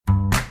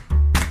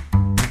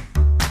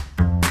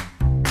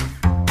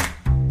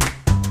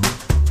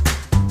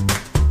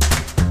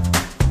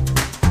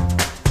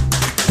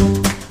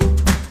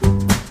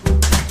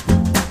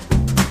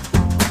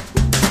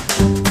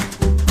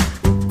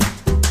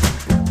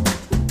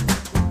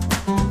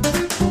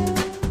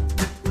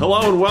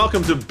Hello and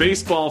welcome to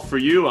Baseball for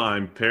You.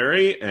 I'm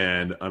Perry,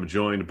 and I'm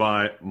joined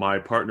by my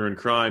partner in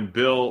crime,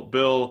 Bill.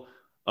 Bill,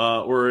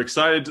 we're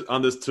excited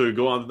to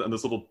go on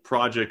this little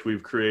project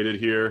we've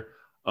created here,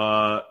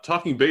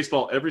 talking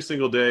baseball every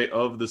single day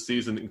of the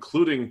season,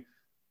 including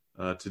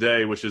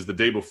today, which is the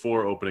day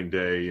before opening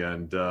day.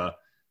 And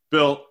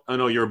Bill, I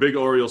know you're a big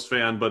Orioles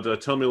fan,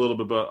 but tell me a little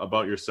bit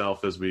about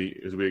yourself as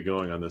we get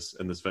going on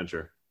this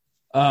venture.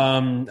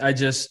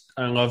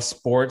 I love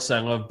sports. I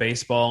love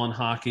baseball and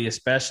hockey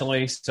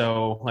especially.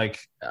 So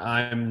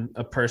I'm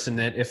a person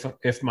that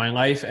if my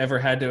life ever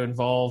had to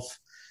involve,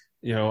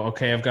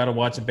 okay, I've got to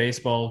watch a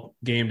baseball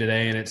game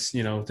today and it's,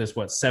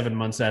 there's 7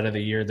 months out of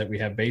the year that we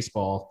have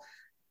baseball.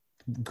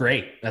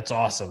 Great. That's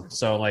awesome.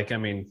 So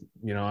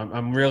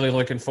I'm really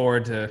looking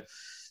forward to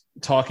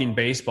talking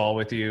baseball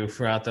with you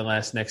throughout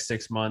the next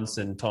 6 months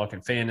and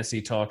talking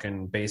fantasy,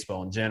 talking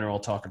baseball in general,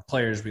 talking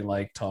players we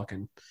like,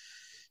 talking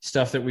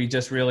stuff that we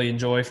just really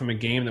enjoy from a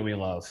game that we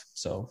love.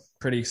 So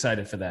pretty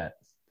excited for that.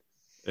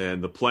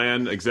 And the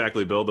plan,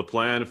 exactly, Bill, the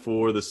plan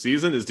for the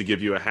season is to give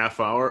you a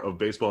half hour of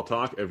baseball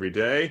talk every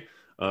day,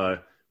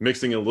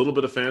 mixing a little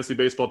bit of fantasy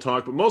baseball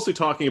talk, but mostly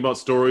talking about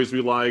stories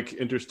we like,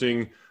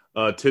 interesting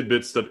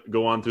tidbits that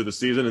go on through the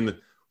season. And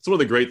some of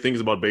the great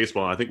things about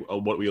baseball, I think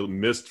what we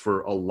missed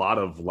for a lot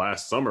of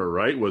last summer,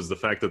 right, was the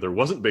fact that there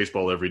wasn't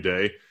baseball every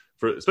day,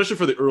 especially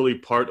for the early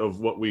part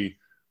of what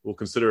we'll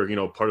consider,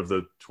 part of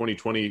the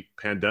 2020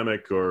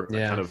 pandemic or a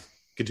kind of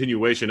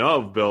continuation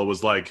of, Bill,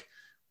 was like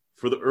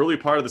for the early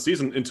part of the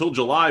season until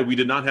July, we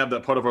did not have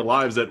that part of our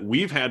lives that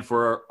we've had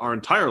for our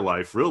entire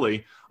life,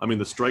 really. I mean,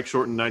 the strike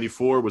shortened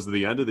 94 was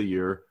the end of the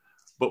year,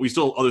 but we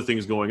still have other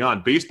things going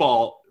on.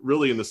 Baseball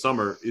really in the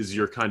summer is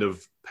your kind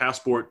of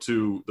passport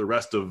to the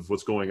rest of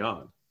what's going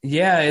on.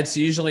 Yeah, it's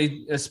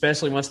usually,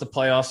 especially once the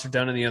playoffs are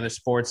done in the other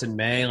sports in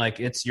May,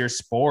 it's your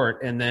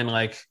sport. And then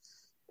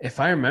if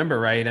I remember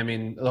right, I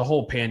mean, the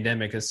whole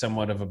pandemic is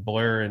somewhat of a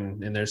blur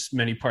and there's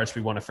many parts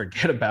we want to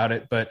forget about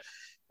it, but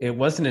it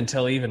wasn't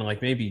until even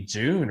maybe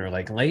June or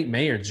late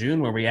May or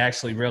June where we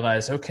actually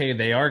realized, okay,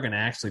 they are going to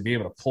actually be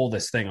able to pull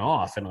this thing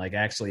off and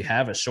actually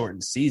have a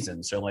shortened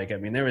season. So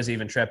there was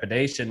even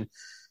trepidation,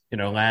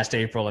 last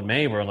April and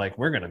May where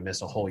we're going to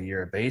miss a whole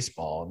year of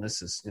baseball and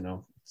this is,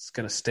 it's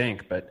going to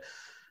stink. But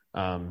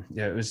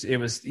it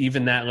was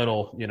even that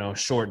little,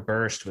 short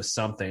burst was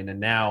something. And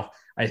now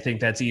I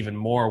think that's even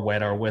more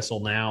wet our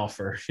whistle now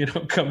for,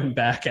 coming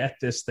back at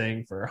this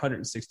thing for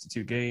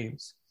 162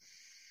 games.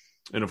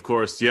 And of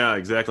course, yeah,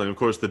 exactly. And of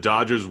course, the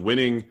Dodgers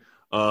winning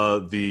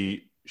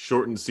the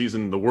shortened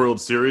season, the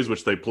World Series,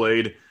 which they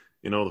played,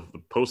 the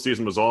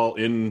postseason was all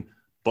in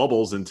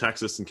bubbles in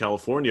Texas and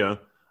California.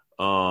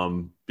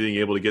 Being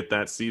able to get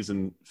that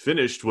season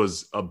finished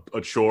was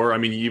a chore. I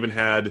mean, you even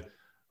had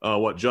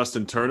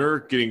Justin Turner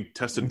getting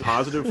tested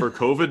positive for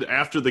COVID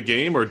after the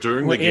game or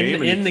during the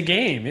game. In the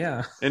game,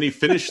 yeah. And he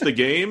finished the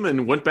game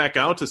and went back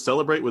out to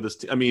celebrate with his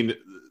team. I mean,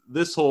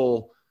 this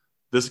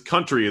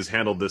country has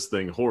handled this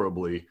thing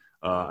horribly.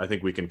 I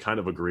think we can kind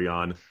of agree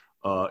on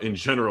in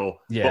general.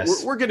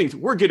 Yes. But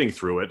we're getting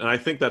through it. And I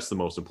think that's the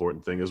most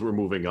important thing is we're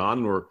moving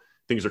on or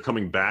things are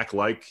coming back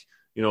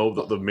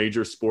the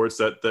major sports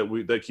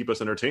that keep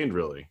us entertained,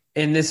 really.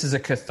 And this is a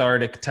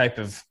cathartic type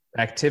of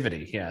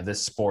activity,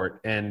 this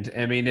sport. And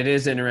I mean, it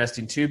is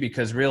interesting too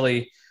because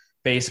really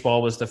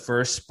baseball was the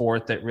first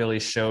sport that really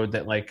showed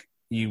that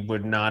you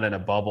would not in a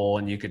bubble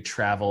and you could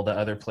travel to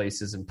other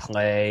places and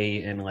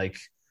play and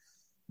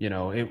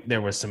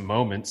there was some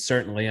moments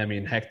certainly. I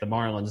mean, heck, the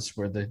Marlins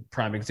were the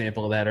prime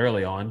example of that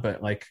early on,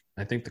 but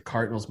I think the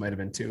Cardinals might have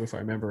been too, if I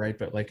remember right.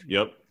 But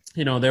yep.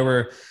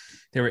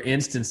 There were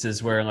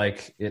instances where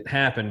it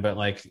happened, but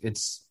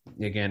it's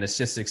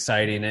just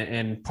exciting.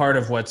 And part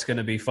of what's going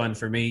to be fun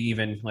for me,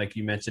 even like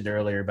you mentioned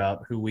earlier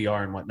about who we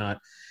are and whatnot,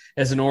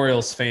 as an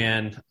Orioles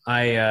fan,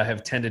 I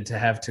have tended to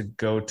have to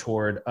go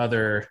toward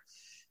other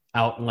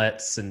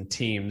outlets and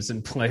teams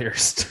and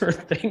players or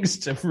things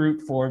to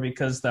root for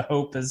because the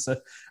hope is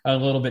a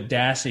little bit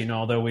dashing,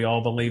 although we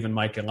all believe in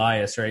Mike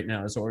Elias right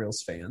now as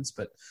Orioles fans.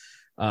 But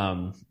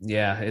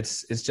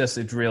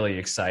it's really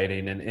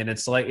exciting. And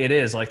it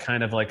is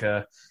kind of like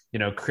a,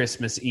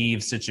 Christmas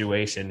Eve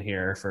situation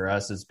here for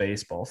us as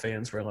baseball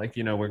fans. We're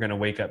we're going to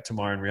wake up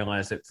tomorrow and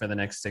realize that for the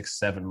next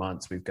 6-7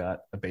 months, we've got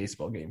a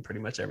baseball game pretty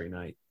much every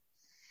night.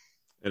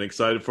 And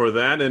excited for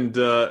that. And,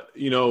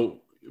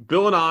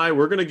 Bill and I,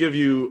 we're going to give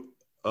you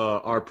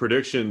our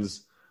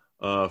predictions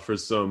for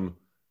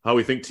how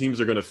we think teams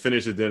are going to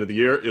finish at the end of the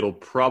year. It'll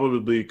probably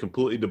be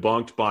completely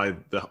debunked by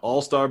the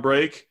All-Star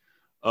break.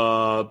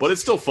 But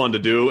it's still fun to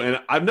do. And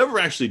I've never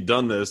actually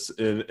done this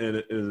in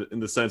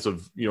the sense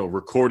of,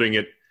 recording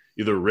it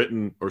either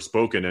written or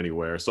spoken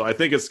anywhere. So I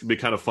think it's going to be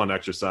kind of fun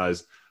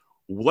exercise.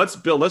 Let's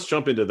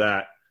jump into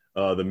that.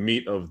 The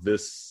meat of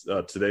this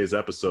today's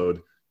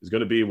episode is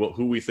going to be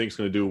who we think is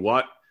going to do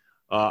what.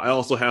 I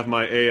also have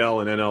my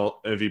AL and NL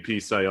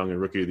MVP, Cy Young, and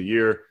Rookie of the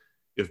Year.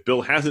 If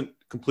Bill hasn't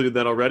completed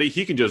that already,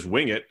 he can just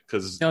wing it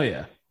because hell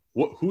yeah.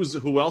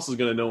 Who else is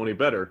going to know any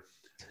better?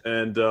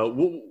 And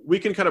we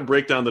can kind of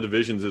break down the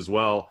divisions as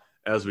well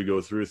as we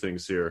go through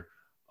things here.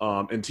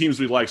 and teams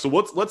we like. So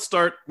let's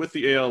start with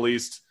the AL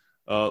East.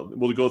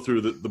 We'll go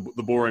through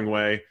the boring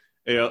way,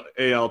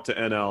 AL to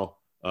NL,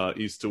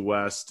 East to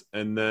West,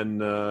 and then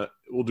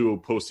we'll do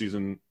not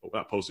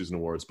postseason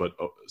awards, but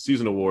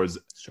season awards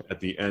at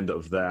the end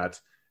of that.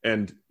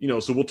 And,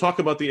 so we'll talk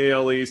about the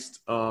AL East.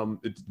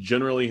 It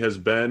generally has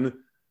been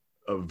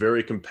a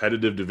very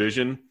competitive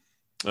division.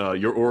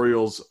 Your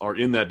Orioles are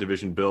in that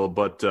division, Bill,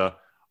 but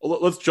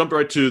let's jump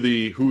right to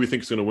who we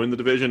think is going to win the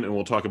division, and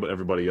we'll talk about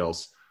everybody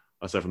else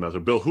aside from that. So,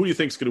 Bill, who do you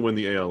think is going to win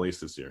the AL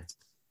East this year?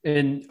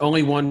 And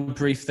only one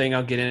brief thing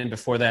I'll get in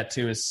before that,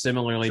 too, is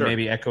similarly,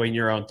 maybe echoing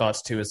your own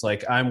thoughts, too, is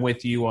like I'm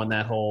with you on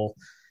that whole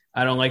 –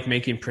 I don't like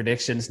making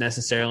predictions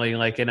necessarily.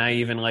 And I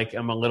even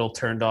I'm a little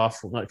turned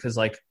off because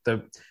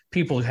the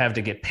people who have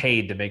to get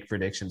paid to make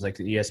predictions, like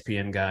the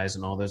ESPN guys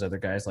and all those other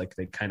guys,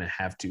 they kind of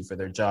have to for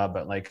their job.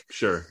 But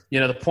sure,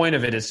 the point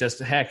of it is just,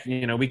 heck,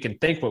 we can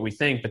think what we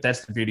think, but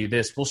that's the beauty of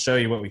this. We'll show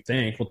you what we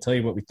think. We'll tell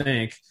you what we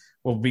think.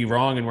 We'll be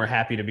wrong and we're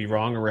happy to be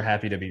wrong, or we're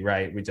happy to be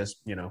right. We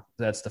just,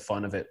 that's the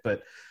fun of it.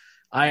 But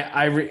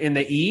I in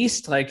the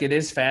East, it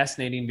is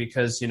fascinating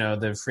because, the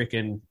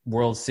freaking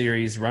World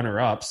Series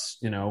runner-ups,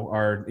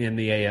 are in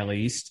the AL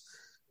East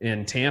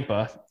in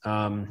Tampa.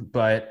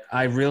 But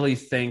I really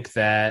think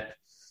that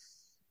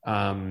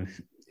I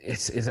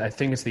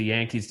think it's the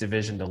Yankees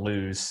division to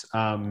lose.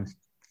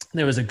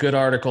 There was a good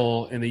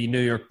article in the New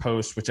York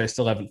Post, which I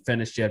still haven't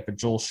finished yet, but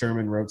Joel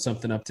Sherman wrote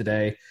something up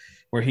today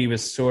where he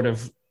was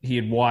he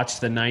had watched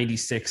the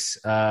 96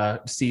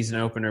 season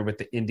opener with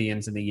the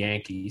Indians and the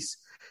Yankees.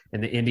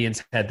 And the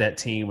Indians had that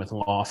team with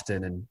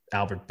Lofton and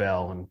Albert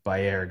Bell and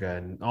Baerga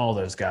and all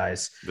those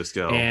guys.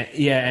 Vizquel.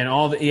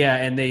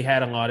 And they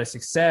had a lot of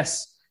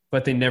success,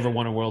 but they never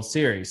won a World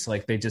Series.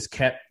 They just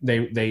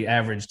they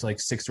averaged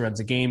 6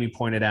 runs a game. He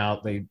pointed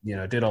out they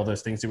did all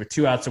those things. They were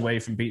 2 outs away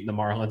from beating the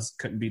Marlins.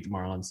 Couldn't beat the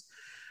Marlins.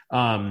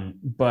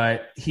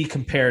 But he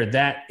compared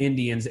that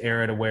Indians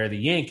era to where the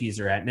Yankees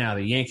are at now.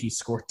 The Yankees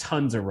score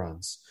tons of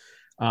runs,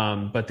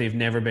 but they've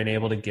never been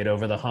able to get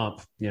over the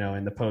hump,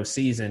 in the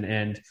postseason.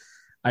 And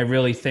I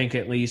really think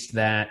at least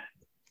that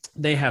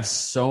they have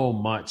so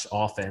much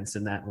offense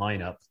in that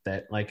lineup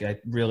that I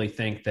really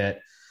think that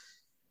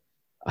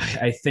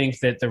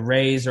the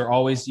Rays are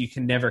always, you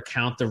can never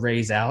count the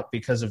Rays out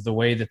because of the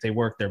way that they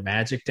work their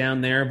magic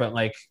down there. But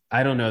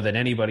I don't know that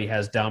anybody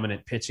has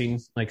dominant pitching,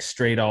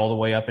 straight all the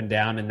way up and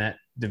down in that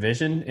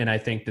division. And I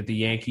think that the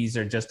Yankees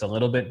are just a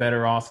little bit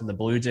better off than the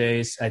Blue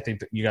Jays. I think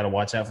that you got to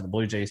watch out for the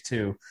Blue Jays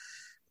too.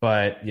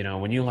 But,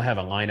 when you have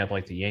a lineup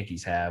like the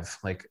Yankees have,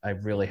 I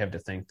really have to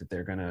think that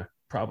they're going to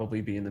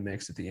probably be in the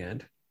mix at the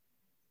end.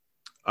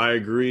 I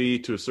agree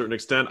to a certain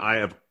extent. I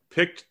have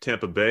picked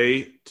Tampa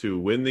Bay to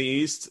win the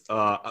East.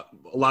 A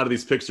lot of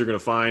these picks you're going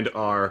to find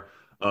are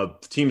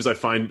teams I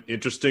find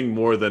interesting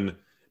more than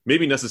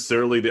maybe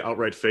necessarily the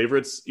outright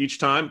favorites each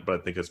time, but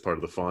I think that's part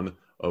of the fun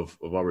of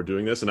why we're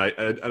doing this. And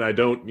I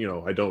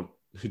don't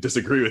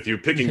disagree with you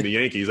picking the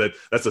Yankees.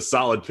 That's a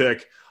solid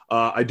pick.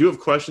 I do have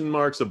question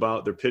marks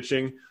about their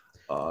pitching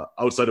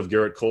outside of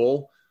Garrett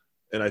Cole.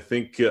 And I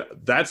think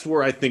that's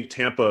where I think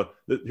Tampa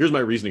 – here's my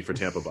reasoning for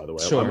Tampa, by the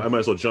way. Sure. I might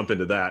as well jump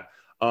into that.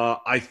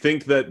 I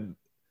think that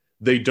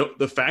they don't –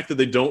 the fact that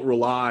they don't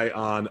rely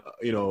on,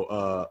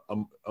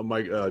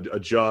 a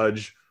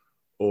Judge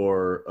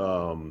or,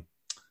 an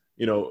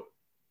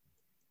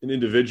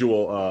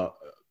individual,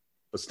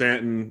 a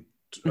Stanton,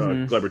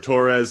 Gleyber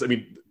Torres. I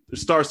mean,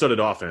 star-studded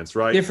offense,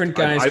 right? Different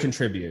guys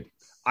contribute.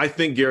 I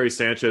think Gary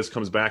Sanchez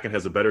comes back and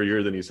has a better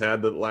year than he's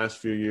had the last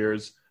few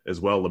years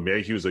as well.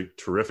 LeMahieu's a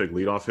terrific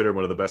leadoff hitter,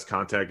 one of the best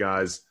contact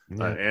guys,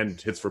 and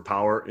hits for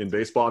power in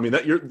baseball. I mean,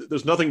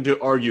 there's nothing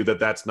to argue that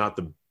that's not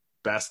the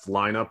best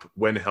lineup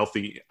when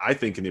healthy, I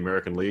think, in the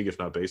American League, if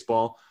not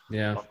baseball.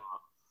 Yeah.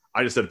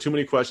 I just have too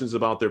many questions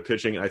about their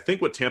pitching. I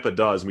think what Tampa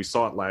does, and we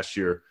saw it last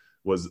year,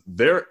 was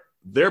they're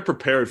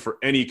prepared for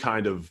any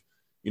kind of,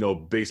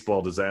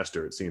 baseball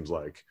disaster, it seems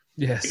like.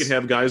 Yes. They can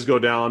have guys go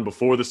down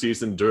before the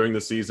season, during the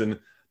season.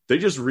 They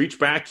just reach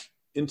back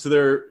into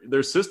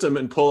their system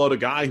and pull out a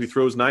guy who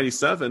throws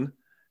 97,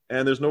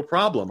 and there's no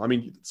problem. I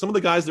mean, some of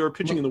the guys that were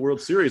pitching in the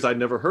World Series I'd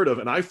never heard of,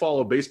 and I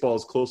follow baseball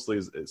as closely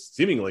as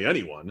seemingly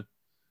anyone.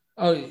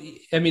 Oh,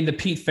 I mean, the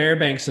Pete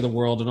Fairbanks of the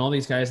world and all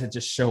these guys that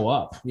just show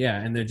up. Yeah,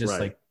 and they're just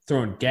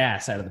throwing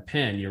gas out of the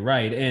pen. You're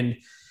right. And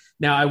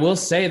now I will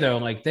say,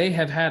 though, they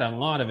have had a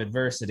lot of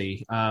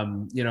adversity.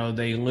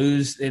 They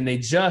lose, and they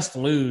just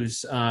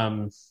lose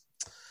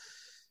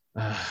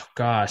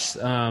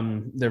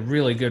the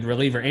really good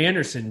reliever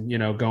Anderson,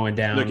 going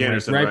down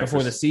Anderson,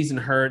 before the season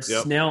hurt.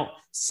 Yep.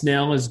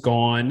 Snell is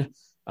gone.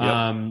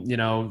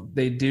 Yep.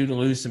 They do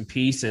lose some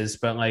pieces,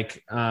 but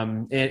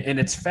and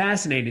it's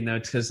fascinating though,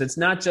 because it's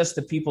not just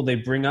the people they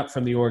bring up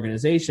from the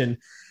organization.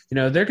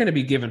 They're going to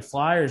be given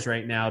flyers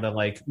right now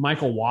to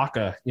Michael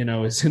Wacha,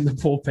 is in the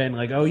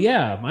bullpen. Oh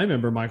yeah, I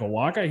remember Michael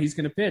Wacha. He's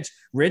going to pitch.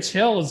 Rich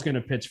Hill is going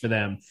to pitch for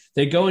them.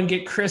 They go and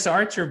get Chris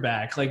Archer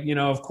back.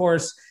 Of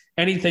course,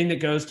 anything that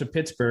goes to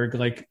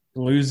Pittsburgh,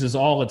 loses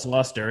all its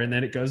luster, and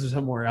then it goes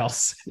somewhere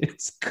else.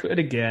 It's good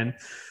again.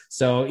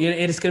 So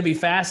it's going to be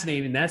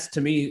fascinating. That's,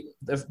 to me,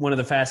 one of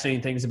the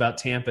fascinating things about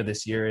Tampa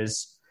this year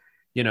is,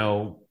 you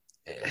know,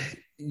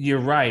 you're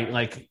right.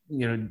 Like,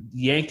 you know,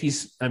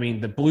 Yankees, I mean,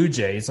 the Blue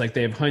Jays, like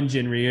they have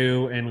Hyun-Jin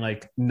Ryu and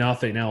like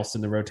nothing else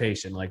in the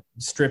rotation. Like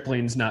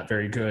Stripling's not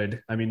very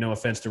good. I mean, no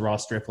offense to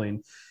Ross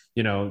Stripling.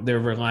 You know, they're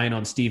relying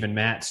on Steven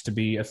Matz to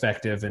be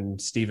effective,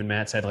 and Steven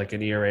Matz had like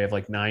an ERA of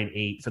like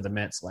 9.8 for the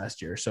Mets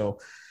last year. So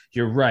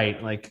you're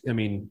right. Like, I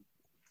mean,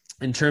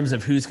 in terms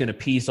of who's going to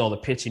piece all the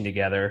pitching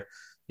together,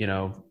 you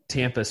know,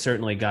 Tampa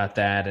certainly got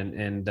that.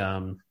 And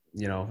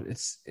you know, it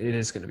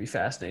is going to be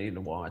fascinating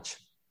to watch.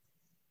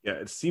 Yeah,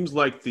 it seems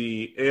like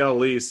the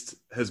AL East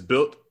has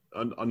built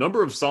a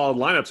number of solid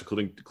lineups,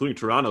 including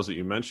Toronto's that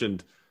you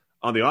mentioned.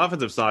 On the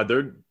offensive side,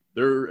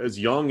 they're as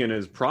young and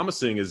as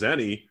promising as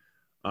any.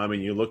 I mean,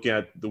 you look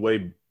at the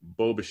way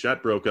Bo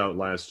Bichette broke out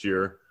last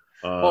year.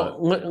 Well,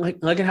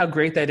 look at how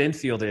great that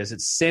infield is.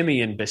 It's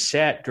Simeon,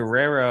 Bichette,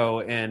 Guerrero,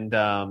 and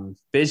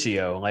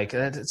Biggio. Like,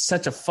 it's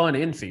such a fun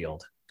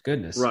infield.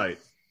 Goodness. Right.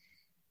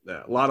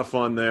 Yeah, a lot of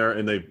fun there,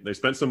 and they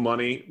spent some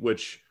money,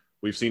 which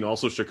we've seen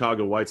also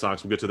Chicago White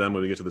Sox. We'll get to them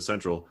when we get to the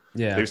Central.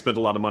 Yeah. They've spent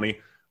a lot of money.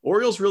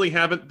 Orioles really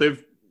haven't.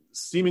 They've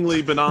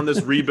seemingly been on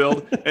this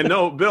rebuild. And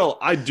no, Bill,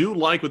 I do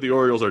like what the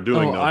Orioles are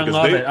doing. I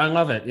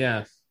love it.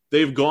 Yeah.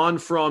 They've gone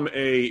from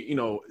a, you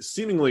know,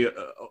 seemingly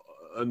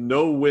a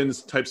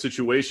no-wins type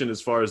situation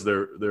as far as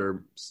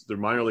their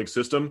minor league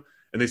system,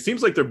 and it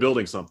seems like they're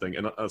building something.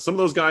 And some of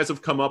those guys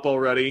have come up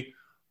already.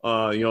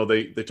 You know,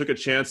 they took a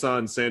chance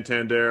on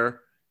Santander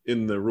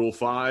in the Rule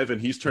 5,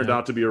 and he's turned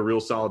out to be a real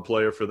solid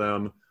player for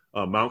them.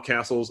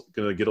 Mountcastle's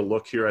going to get a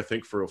look here, I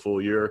think, for a full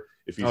year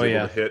if he's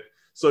able to hit.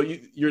 So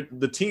you're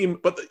the team,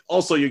 but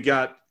also you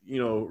got,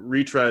 you know,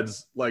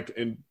 retreads like,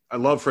 and I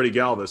love Freddie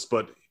Galvis,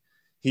 but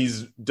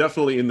he's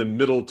definitely in the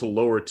middle to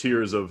lower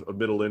tiers of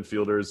middle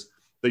infielders.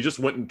 They just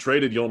went and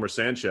traded Yolmer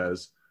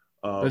Sanchez.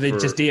 They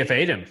just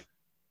DFA'd him.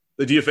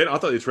 They DFA'd? I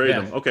thought they traded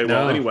him. Okay,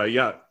 well, anyway,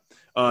 yeah.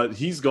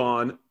 He's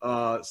gone.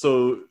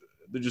 So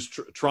they're just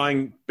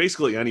trying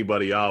basically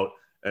anybody out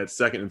at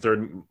second and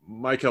third.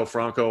 Maikel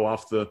Franco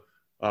off the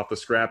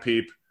scrap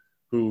heap,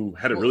 who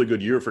had a really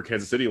good year for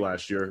Kansas City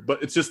last year.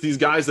 But it's just these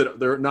guys that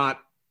they're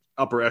not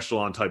upper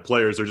echelon type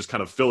players. They're just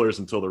kind of fillers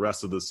until the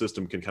rest of the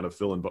system can kind of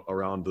fill in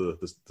around the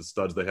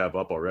studs they have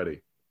up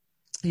already.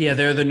 Yeah,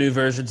 they're the new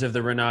versions of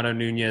the Renato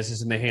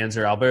Nunez's and the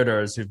Hanser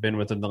Albertos who've been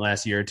with them the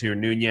last year or two.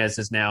 Nunez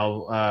is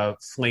now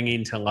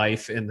flinging to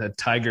life in the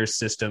Tigers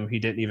system. He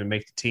didn't even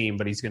make the team,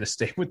 but he's going to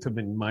stay with them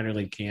in minor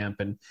league camp.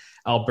 And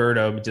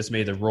Alberto just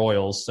made the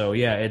Royals. So,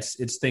 yeah,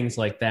 it's things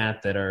like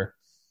that are,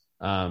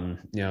 you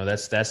know,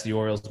 that's the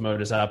Orioles'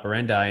 modus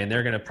operandi. And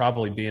they're going to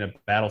probably be in a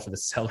battle for the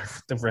cellar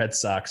with the Red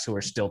Sox, who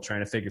are still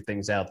trying to figure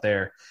things out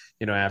there,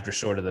 you know, after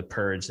sort of the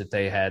purge that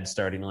they had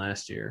starting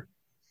last year.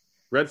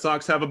 Red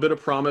Sox have a bit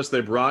of promise.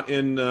 They brought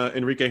in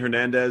Enrique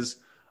Hernandez,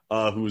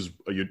 who's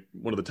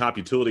one of the top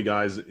utility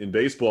guys in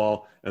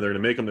baseball, and they're going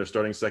to make him their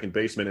starting second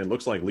baseman and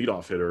looks like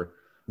leadoff hitter.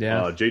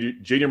 Yeah.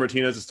 JD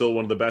Martinez is still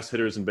one of the best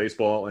hitters in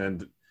baseball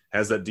and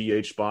has that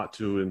DH spot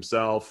to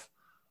himself.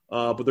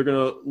 But they're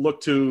going to look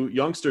to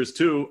youngsters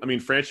too. I mean,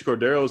 Franchy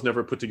Cordero's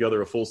never put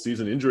together a full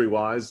season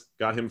injury-wise.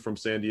 Got him from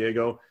San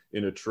Diego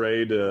in a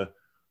trade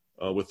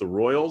with the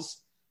Royals.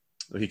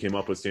 He came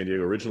up with San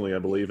Diego originally, I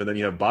believe. And then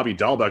you have Bobby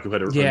Dahlbeck, who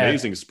had an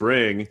amazing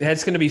spring.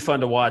 It's going to be fun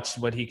to watch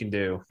what he can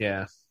do.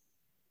 Yeah.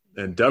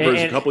 And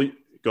Devers,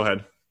 go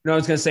ahead. No, I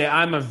was going to say,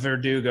 I'm a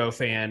Verdugo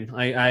fan.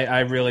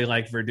 I really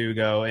like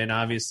Verdugo, and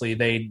obviously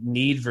they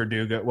need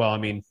Verdugo. Well, I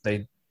mean,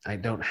 I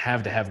don't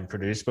have to have him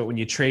produce, but when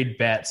you trade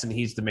Betts and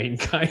he's the main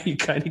guy, you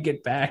kind of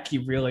get back.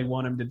 You really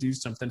want him to do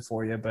something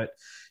for you. But,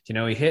 you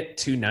know, he hit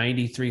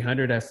 290,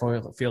 300, I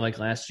feel like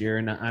last year,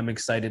 and I'm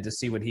excited to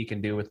see what he can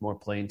do with more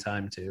playing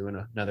time too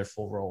and another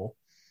full role.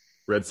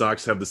 Red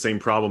Sox have the same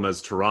problem as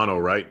Toronto,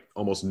 right?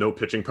 Almost no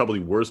pitching, probably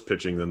worse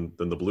pitching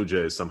than the Blue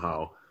Jays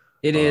somehow.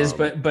 It is,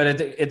 but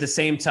at the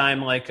same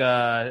time, like,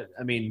 I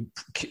mean,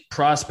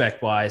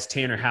 prospect-wise,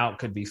 Tanner Houck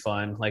could be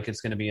fun. Like,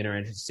 it's going to be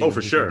interesting to see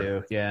what he can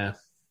do. Yeah.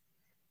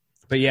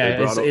 But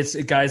yeah, it's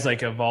guys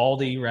like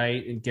Evaldi,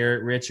 right, and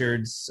Garrett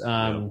Richards,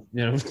 you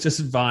know, just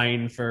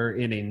vying for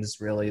innings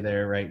really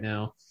there right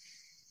now.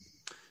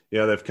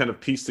 Yeah, they've kind of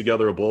pieced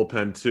together a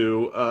bullpen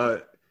too.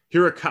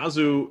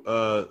 Hirokazu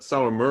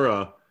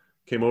Sawamura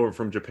came over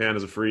from Japan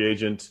as a free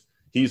agent.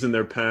 He's in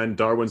their pen.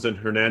 Darwinzon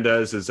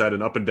Hernandez has had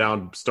an up and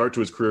down start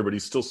to his career, but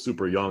he's still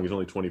super young. He's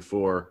only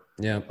 24.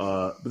 Yeah.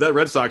 But that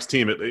Red Sox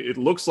team, it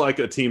looks like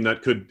a team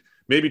that could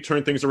maybe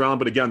turn things around.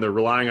 But again, they're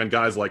relying on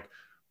guys like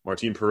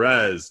Martin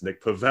Perez,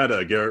 Nick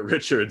Pivetta, Garrett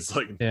Richards,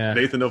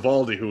 Nathan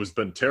Evaldi, who has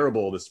been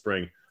terrible this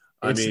spring.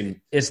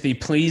 It's the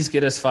please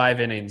get us 5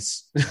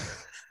 innings.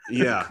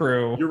 Yeah,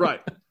 crew. You're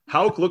right.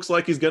 Houck looks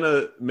like he's going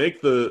to make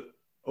the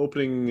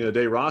opening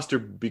day roster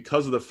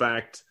because of the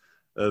fact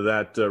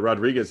that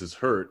Rodriguez is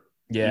hurt.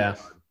 Yeah.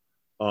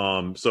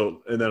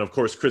 So, and then of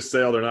course, Chris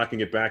Sale, they're not going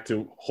to get back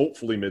to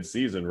hopefully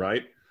mid-season,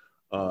 right?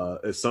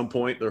 At some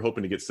point, they're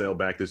hoping to get Sale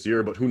back this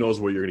year, but who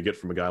knows what you're going to get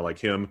from a guy like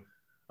him.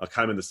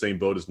 Kind of in the same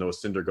boat as Noah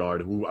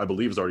Syndergaard, who I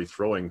believe is already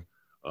throwing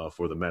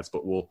for the Mets,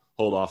 but we'll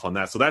hold off on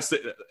that. So that's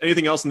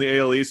anything else in the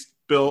AL East,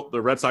 Bill?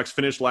 The Red Sox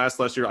finished last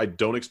year. I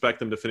don't expect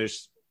them to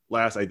finish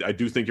last. I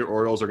do think your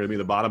Orioles are going to be in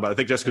the bottom, but I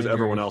think just because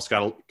everyone else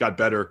got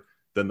better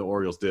than the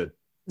Orioles did.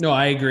 No,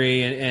 I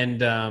agree.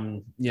 And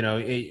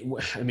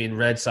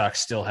Red Sox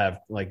still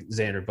have like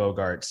Xander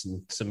Bogaerts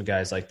and some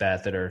guys like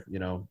that are,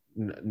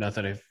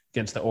 nothing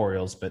against the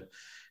Orioles, but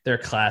their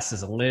class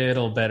is a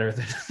little better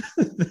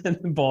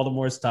than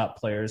Baltimore's top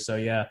players. So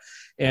yeah.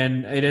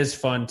 And it is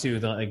fun too.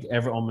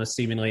 Almost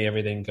seemingly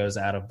everything goes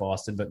out of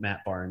Boston, but Matt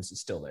Barnes is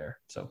still there.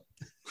 So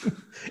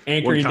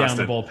anchoring down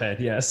the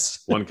bullpen.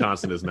 Yes. One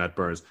constant is Matt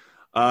Barnes.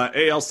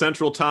 AL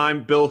Central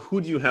time. Bill,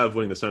 who do you have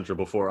winning the Central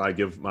before I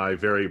give my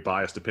very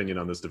biased opinion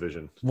on this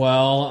division?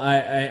 Well,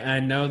 I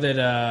know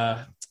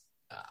that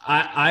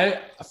I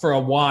for a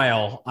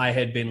while I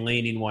had been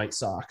leaning White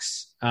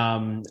Sox.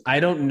 I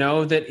don't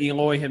know that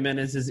Eloy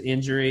Jimenez's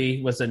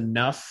injury was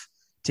enough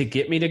to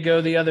get me to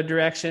go the other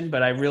direction,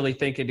 but I really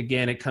think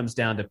it comes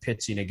down to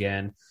pitching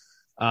again.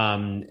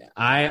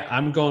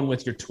 I'm going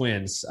with your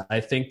Twins. I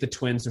think the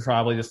Twins are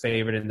probably the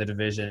favorite in the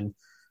division.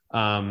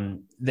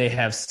 They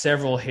have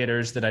several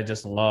hitters that I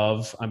just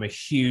love. I'm a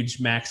huge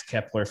Max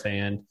Kepler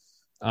fan.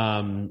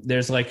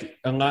 There's like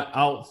a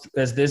lot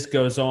as this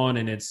goes on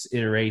in its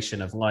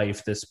iteration of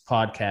life, this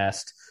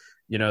podcast,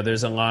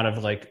 there's a lot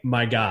of like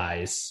my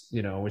guys,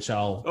 which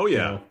I'll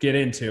get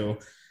into.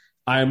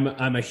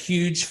 I'm a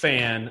huge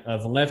fan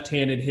of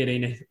left-handed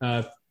hitting,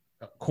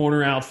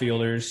 corner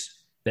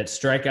outfielders that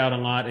strike out a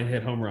lot and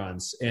hit home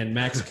runs. And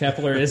Max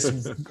Kepler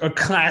is a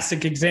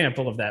classic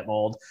example of that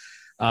mold.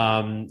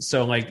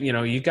 So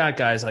you got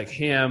guys like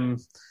him,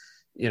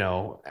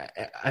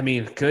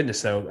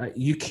 goodness though,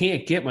 you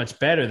can't get much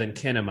better than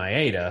Ken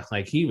Maeda.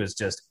 Like he was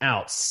just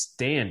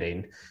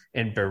outstanding,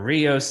 and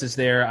Barrios is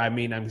there. I'm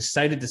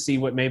excited to see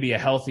what maybe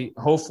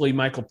hopefully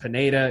Michael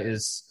Pineda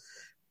is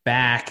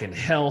back and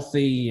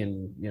healthy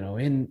and,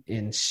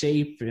 in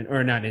shape,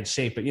 or not in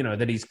shape, but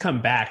that he's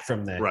come back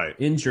from the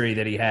injury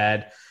that he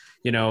had.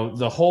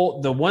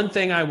 The one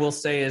thing I will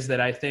say is that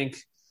I think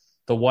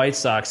the White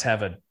Sox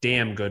have a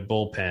damn good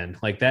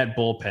bullpen. Like that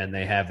bullpen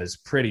they have is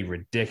pretty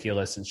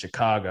ridiculous in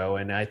Chicago.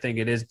 And I think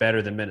it is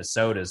better than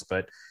Minnesota's,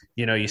 but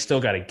you still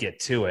got to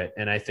get to it.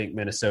 And I think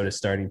Minnesota's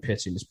starting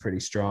pitching is pretty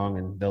strong,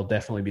 and they'll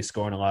definitely be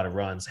scoring a lot of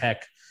runs.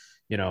 Heck,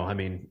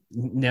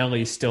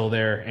 Nelly's still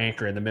there,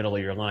 anchor in the middle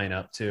of your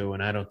lineup too.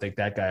 And I don't think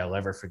that guy will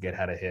ever forget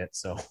how to hit.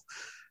 So,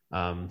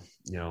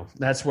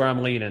 that's where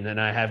I'm leaning.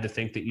 And I have to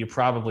think that you're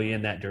probably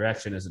in that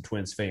direction as a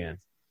Twins fan.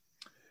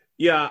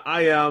 Yeah,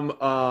 I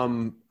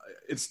am.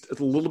 It's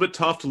a little bit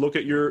tough to look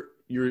at your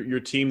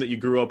team that you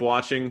grew up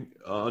watching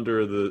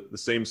under the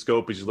same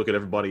scope as you look at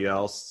everybody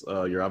else.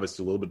 You're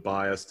obviously a little bit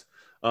biased.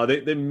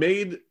 They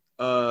made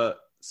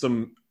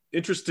some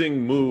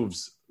interesting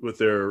moves with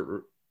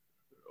their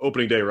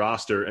opening day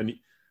roster, and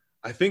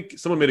I think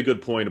someone made a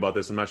good point about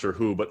this. I'm not sure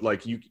who, but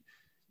like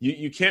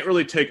you can't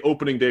really take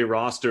opening day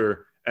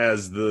roster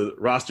as the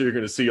roster you're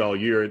going to see all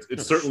year.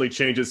 It certainly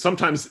changes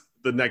sometimes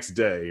the next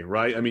day,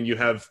 right? I mean, you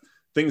have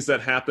things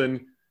that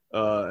happen.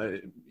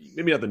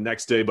 Maybe not the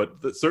next day, but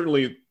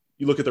certainly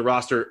you look at the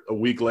roster a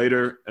week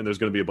later and there's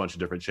going to be a bunch of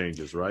different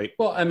changes, right?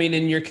 Well,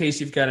 in your case,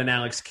 you've got an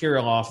Alex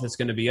Kirilloff that's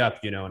going to be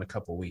up, in a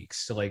couple of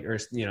weeks. So or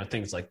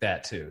things like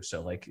that too.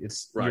 So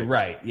you're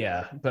right.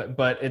 Yeah.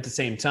 But at the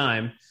same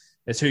time,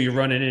 it's who you're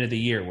running into the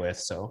year with.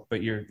 So,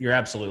 but you're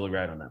absolutely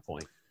right on that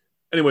point.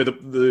 Anyway,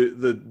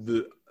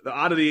 the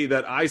oddity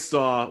that I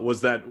saw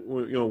was that,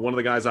 one of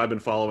the guys I've been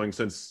following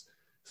since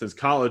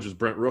college is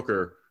Brent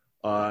Rooker.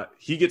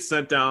 He gets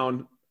sent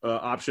down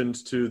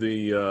options to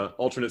the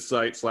alternate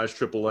site /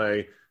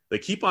 AAA. They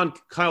keep on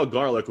Kyle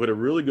Garlick, who had a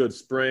really good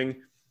spring.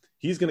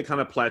 He's going to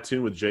kind of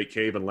platoon with Jake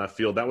Cave in left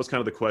field. That was kind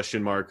of the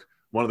question mark,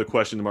 one of the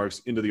question marks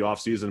into the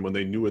offseason when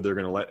they knew they're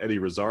going to let Eddie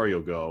Rosario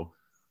go,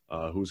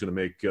 who's going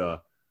to make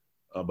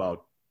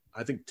about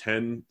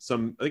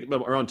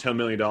around $10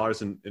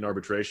 million in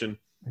arbitration.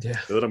 Yeah.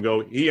 They let him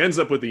go. He ends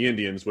up with the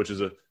Indians, which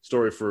is a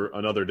story for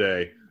another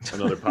day,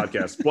 another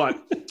podcast. But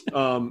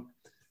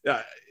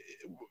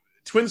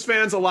Twins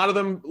fans, a lot of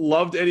them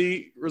loved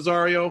Eddie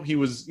Rosario. He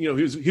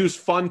was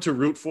fun to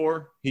root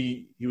for.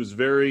 He was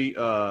very,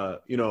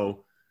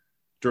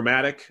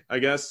 dramatic, I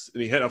guess.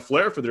 And he had a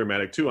flair for the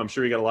dramatic too. I'm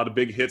sure he got a lot of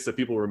big hits that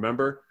people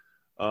remember.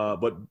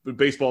 But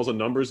baseball's a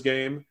numbers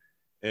game.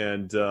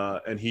 And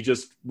he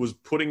just was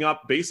putting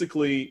up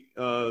basically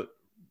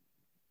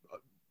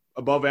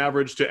above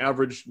average to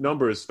average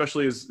numbers,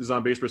 especially his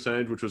on-base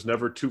percentage, which was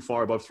never too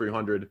far above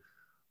 300.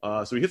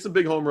 So he hit some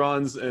big home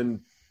runs,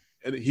 and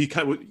he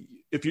kind of,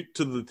 if you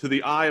to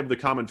the eye of the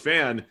common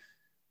fan,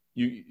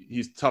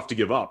 he's tough to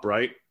give up,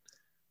 right?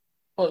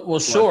 Well,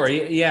 sure,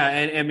 yeah,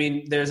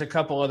 and there's a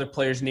couple other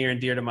players near and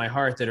dear to my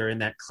heart that are in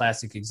that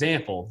classic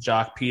example.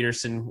 Jock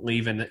Peterson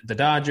leaving the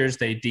Dodgers,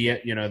 they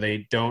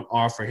don't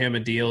offer him a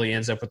deal. He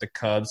ends up with the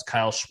Cubs.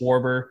 Kyle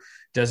Schwarber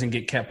doesn't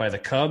get kept by the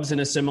Cubs in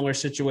a similar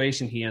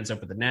situation. He ends up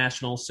with the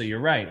Nationals. So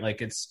you're right,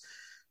 like it's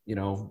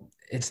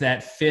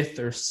that fifth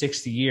or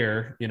sixth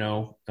year,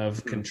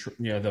 of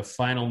the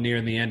final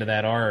near the end of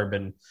that arb,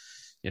 and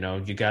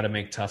you got to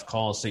make tough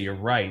calls. So you're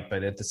right.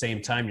 But at the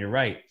same time, you're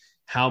right.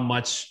 How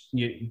much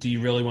do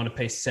you really want to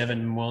pay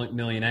 $7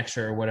 million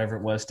extra or whatever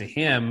it was to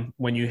him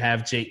when you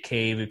have Jake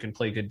Cave who can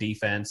play good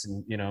defense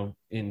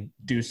and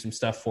do some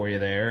stuff for you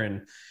there,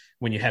 and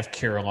when you have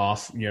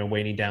Kirilloff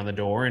waiting down the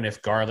door, and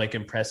if Garlick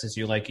impresses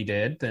you like he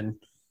did, then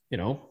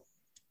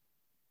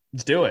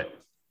let's do it.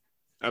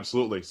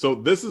 Absolutely. So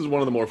this is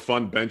one of the more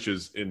fun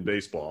benches in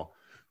baseball,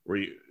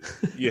 where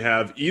you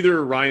have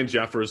either Ryan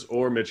Jeffers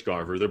or Mitch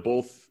Garver. They're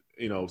both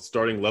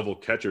starting level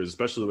catchers,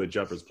 especially the way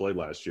Jeffers played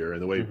last year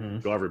and the way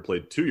Garver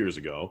played 2 years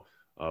ago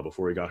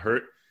before he got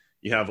hurt.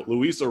 You have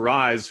Luis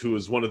Arraez, who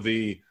is one of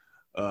the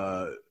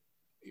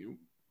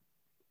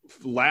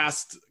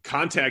last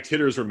contact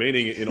hitters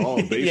remaining in all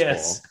of baseball.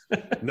 Yes.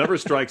 Never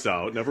strikes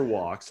out, never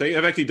walks. In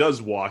fact, he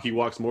does walk. He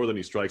walks more than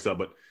he strikes out,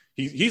 but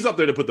he's up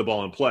there to put the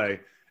ball in play.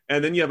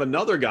 And then you have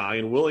another guy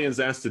in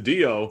Willians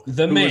Astudillo,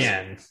 the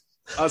man,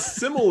 a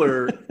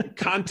similar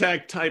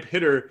contact type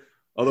hitter,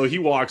 although he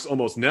walks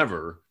almost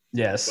never.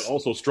 Yes. But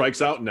also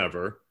strikes out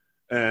never,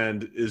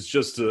 and is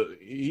just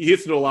he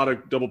hits into a lot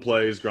of double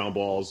plays, ground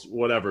balls,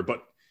 whatever.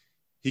 But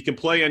he can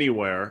play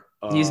anywhere.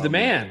 He's the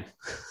man.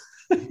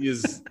 He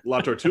is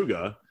La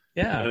Tortuga.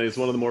 Yeah. And he's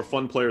one of the more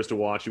fun players to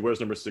watch. He wears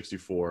number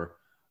 64.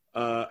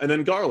 And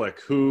then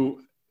Garlick,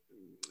 who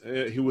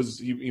he was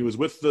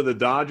with the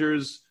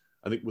Dodgers,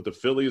 I think with the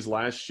Phillies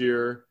last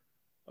year,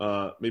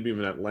 maybe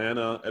even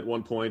Atlanta at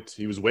one point.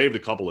 He was waived a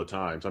couple of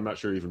times. I'm not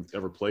sure he even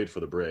ever played for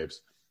the Braves.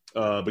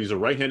 But he's a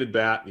right-handed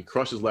bat. He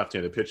crushes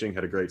left-handed pitching,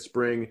 had a great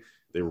spring.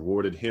 They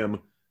rewarded him.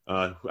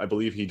 I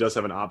believe he does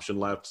have an option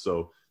left,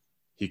 so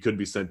he could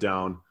be sent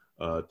down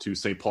to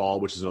St. Paul,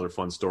 which is another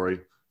fun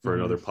story for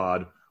another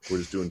pod. We're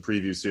just doing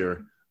previews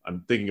here.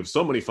 I'm thinking of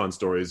so many fun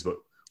stories, but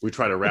we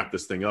try to wrap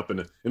this thing up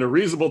in a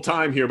reasonable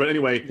time here. But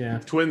anyway,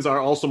 Twins are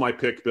also my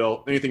pick,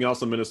 Bill. Anything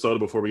else on Minnesota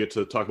before we get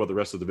to talk about the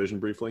rest of the division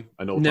briefly?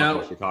 I know we'll talk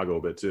about Chicago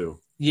a bit too.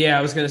 Yeah,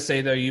 I was going to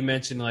say, though, you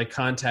mentioned like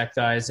contact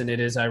guys, and it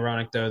is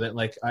ironic, though, that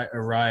like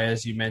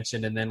Arraez you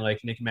mentioned, and then like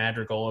Nick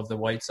Madrigal of the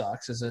White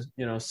Sox is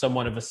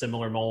somewhat of a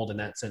similar mold in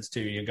that sense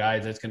too. You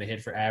guys that's going to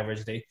hit for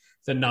average.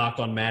 The knock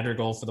on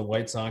Madrigal for the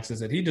White Sox is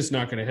that he's just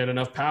not going to hit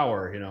enough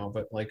power,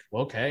 But like,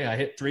 okay, I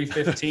hit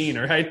 315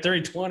 or I hit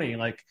 320.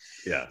 Like,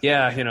 yeah,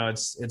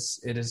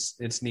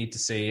 it's neat to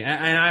see,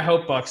 and I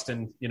hope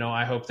Buxton.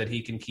 I hope that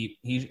he can keep.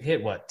 He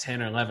hit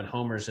 10 or 11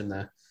 homers in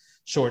the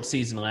short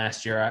season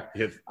last year.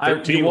 He hit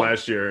 13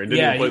 last year and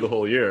didn't even play the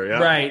whole year. Yeah.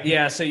 Right.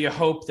 Yeah. So you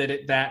hope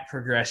that that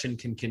progression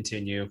can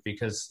continue,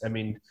 because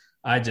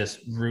I just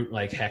root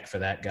like heck for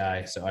that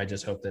guy. So I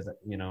just hope that,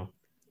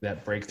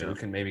 that breakthrough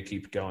can maybe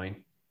keep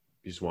going.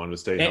 You just want him to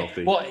stay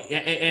healthy. Well,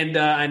 and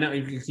I know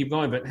you can keep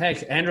going, but heck,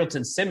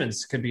 Andrelton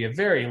Simmons could be a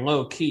very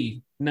low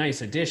key,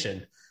 nice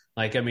addition.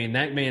 Like, that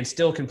man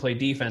still can play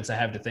defense. I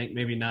have to think,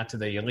 maybe not to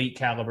the elite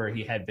caliber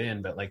he had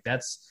been, but like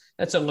that's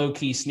a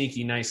low-key,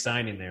 sneaky, nice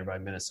signing there by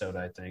Minnesota,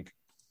 I think.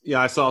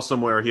 Yeah, I saw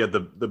somewhere he had the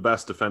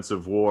best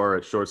defensive WAR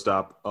at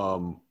shortstop.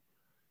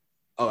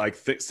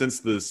 Since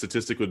the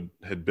statistic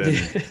had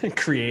been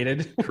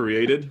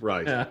created,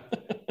 right? Yeah.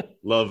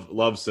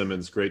 Love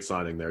Simmons, great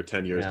signing there.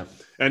 10 years,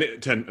 and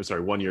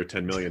 1 year,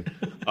 10 million.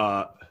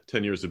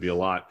 10 years would be a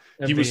lot.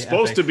 He was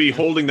supposed to be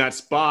holding that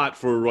spot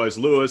for Royce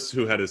Lewis,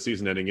 who had a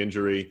season-ending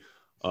injury.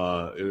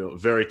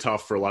 Very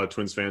tough for a lot of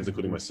Twins fans,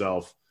 including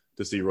myself,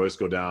 to see Royce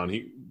go down.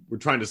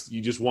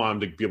 You just want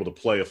him to be able to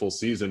play a full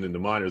season in the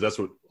minors. That's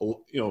what,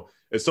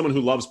 as someone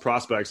who loves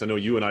prospects, I know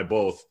you and I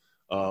both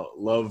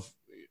love,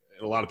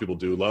 and a lot of people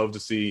do, love to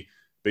see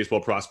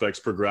baseball prospects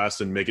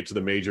progress and make it to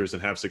the majors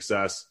and have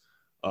success.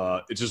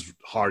 It's just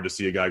hard to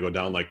see a guy go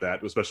down like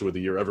that, especially with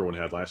the year everyone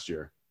had last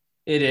year.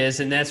 It is,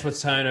 and that's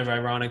what's kind of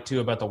ironic, too,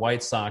 about the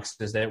White Sox,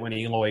 is that when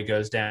Eloy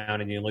goes down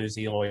and you lose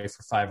Eloy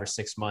for 5 or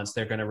 6 months,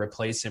 they're going to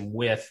replace him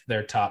with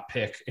their top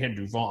pick,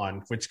 Andrew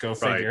Vaughn, which go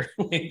figure.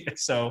 Right.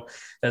 So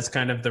that's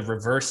kind of the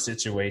reverse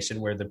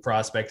situation where the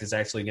prospect is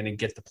actually going to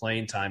get the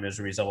playing time as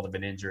a result of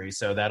an injury.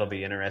 So that'll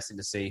be interesting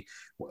to see.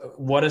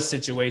 What a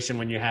situation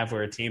when you have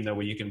where a team, though,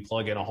 where you can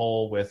plug in a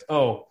hole with,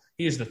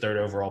 he's the 3rd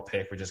overall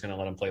pick. We're just going to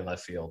let him play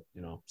left field,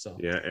 So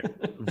yeah,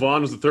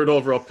 Vaughn was the 3rd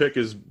overall pick,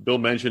 as Bill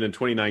mentioned, in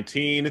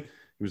 2019.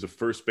 He was a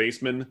first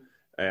baseman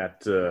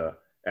at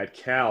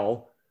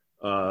Cal,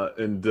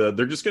 and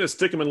they're just going to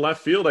stick him in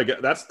left field. I guess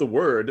that's the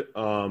word.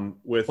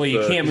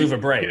 You can't move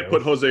Abreu.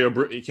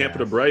 You can't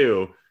put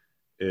Abreu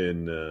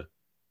in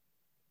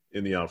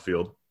the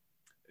outfield,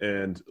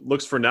 and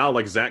looks for now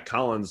like Zach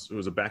Collins, who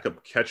was a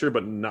backup catcher,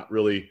 but not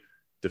really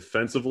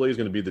defensively, is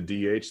going to be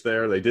the DH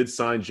there. They did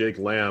sign Jake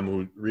Lamb,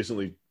 who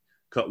recently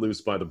cut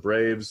loose by the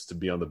Braves, to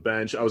be on the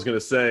bench. I was going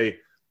to say,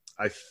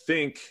 I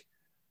think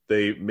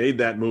they made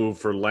that move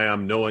for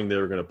Lamb knowing they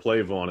were going to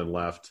play Vaughn in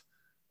left.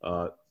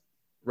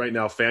 Right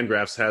now,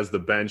 Fangraphs has the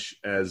bench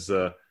as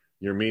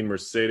Yermin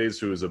Mercedes,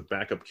 who is a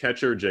backup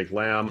catcher, Jake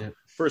Lamb,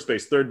 first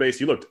base, third base.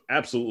 He looked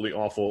absolutely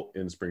awful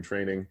in spring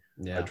training.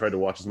 Yeah. I tried to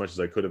watch as much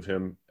as I could of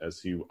him,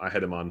 I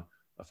had him on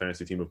a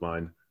fantasy team of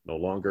mine, no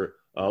longer.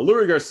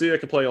 Lurie Garcia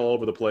can play all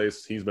over the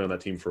place. He's been on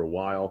that team for a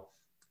while.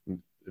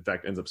 in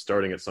fact ends up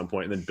starting at some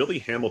point. And then Billy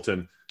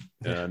Hamilton,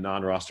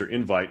 non-roster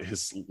invite,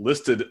 is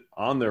listed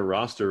on their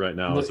roster right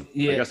now as, I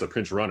guess, a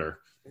pinch runner.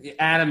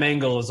 Adam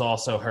Engel is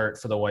also hurt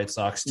for the White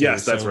Sox too.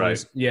 Yes, that's right.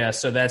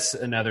 So that's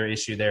another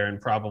issue there, and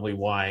probably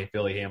why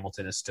Billy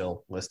Hamilton is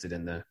still listed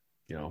in the,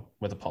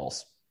 with a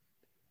pulse.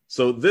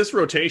 So this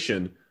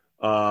rotation,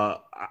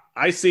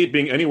 I see it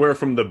being anywhere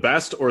from the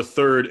best or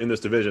third in this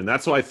division.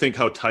 That's why I think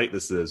how tight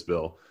this is,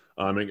 Bill.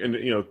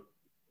 And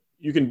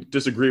you can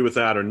disagree with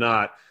that or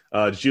not.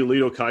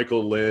 Giolito,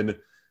 Keuchel, Lynn,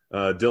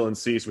 Dylan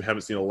Cease. We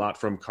haven't seen a lot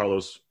from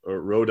Carlos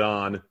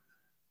Rodon,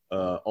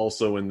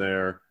 also in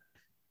there.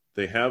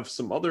 They have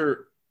some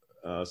other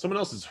someone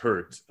else is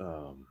hurt.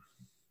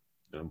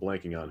 I'm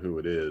blanking on who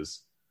it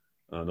is.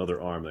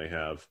 Another arm they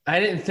have. I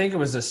didn't think it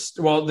was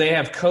they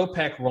have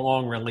Kopech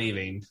long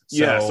relieving. So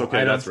yes,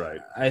 okay, that's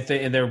right. I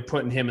think they're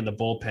putting him in the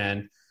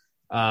bullpen.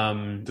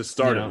 To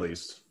start at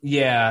least.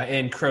 Yeah,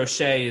 and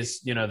Crochet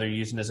is, they're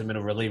using as a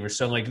middle reliever.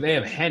 So, they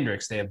have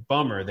Hendricks, they have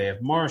Bummer, they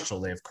have Marshall,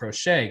 they have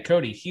Crochet.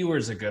 Cody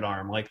Hewer's a good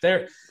arm.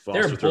 Their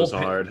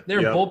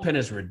bullpen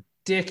is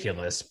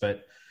ridiculous,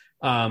 but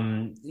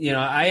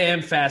I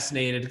am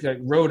fascinated.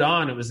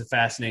 Rodon, it was a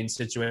fascinating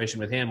situation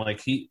with him.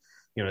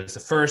 It's a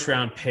first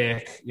round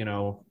pick,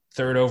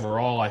 third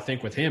overall, I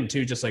think, with him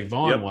too, just like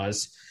Vaughn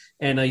was.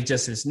 And he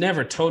just has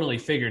never totally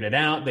figured it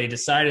out. They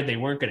decided they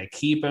weren't going to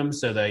keep him.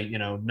 So they,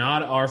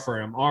 not R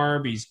for him,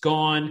 Arb, he's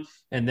gone.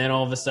 And then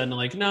all of a sudden,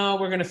 no,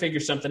 we're going to figure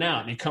something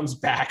out. And he comes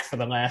back for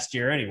the last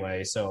year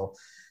anyway. So,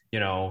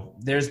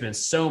 there's been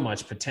so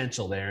much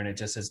potential there, and it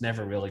just has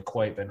never really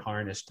quite been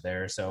harnessed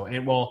there. So,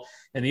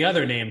 and the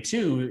other name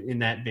too,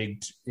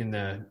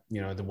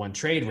 the one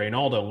trade,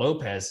 Reynaldo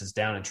Lopez is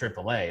down in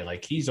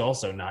AAA. He's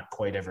also not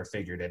quite ever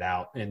figured it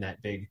out in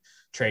that big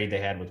trade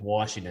they had with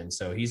Washington.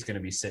 So he's going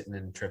to be sitting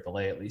in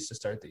AAA at least to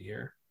start the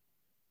year.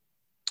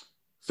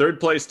 Third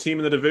place team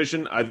in the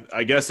division.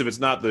 I guess if it's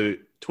not the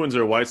Twins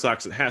or White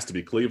Sox, it has to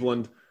be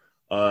Cleveland.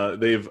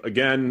 They've,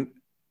 again,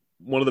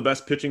 one of the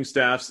best pitching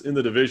staffs in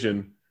the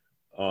division.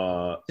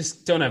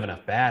 Just don't have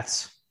enough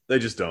bats. They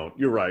just don't.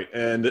 You're right.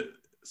 And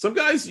some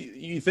guys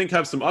you think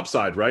have some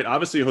upside, right?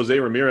 Obviously, Jose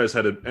Ramirez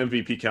had an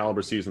MVP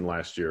caliber season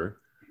last year.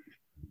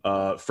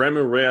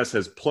 Franmil Reyes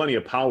has plenty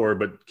of power,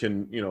 but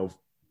can,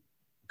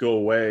 go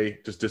away,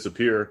 just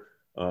disappear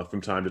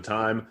from time to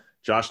time.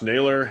 Josh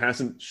Naylor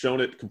hasn't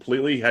shown it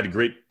completely. He had a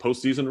great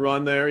postseason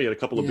run there. He had a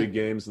couple of big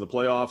games in the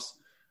playoffs.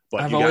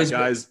 But I've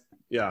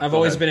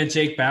always been a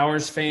Jake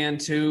Bauers fan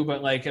too,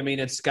 but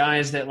it's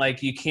guys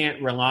that you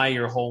can't rely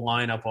your whole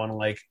lineup on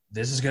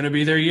this is going to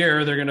be their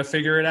year. They're going to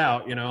figure it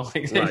out.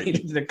 They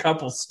needed a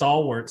couple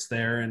stalwarts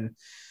there, and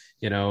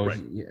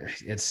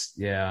it's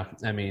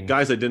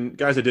guys I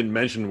didn't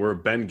mention were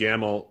Ben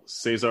Gamel,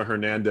 Cesar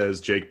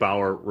Hernandez, Jake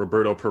Bauer,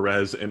 Roberto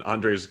Perez, and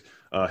Andres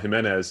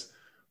Jimenez,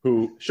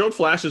 who showed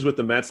flashes with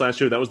the Mets last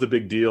year. That was the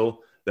big deal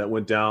that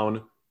went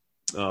down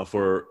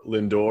for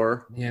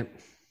Lindor. Yep.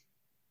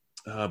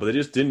 But they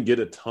just didn't get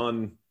a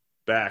ton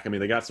back.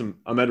 They got some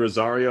Ahmed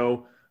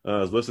Rosario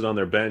is listed on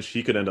their bench.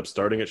 He could end up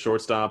starting at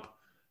shortstop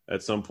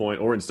at some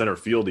point, or in center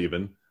field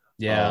even.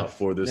 Yeah,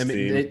 for this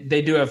team.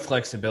 They do have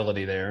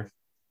flexibility there.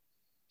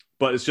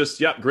 But it's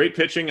just, great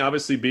pitching.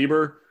 Obviously,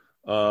 Bieber.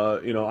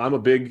 I'm a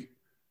big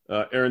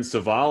Aaron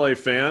Savale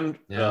fan.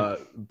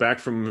 Back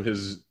from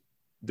his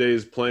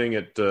days playing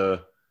at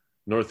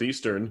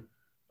Northeastern.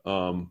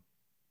 Been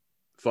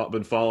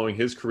following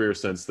his career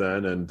since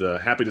then, and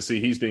happy to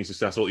see he's being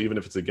successful, even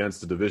if it's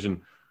against a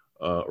division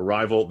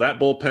rival. That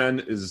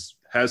bullpen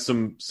has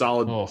some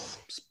solid arms,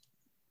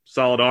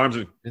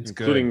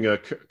 including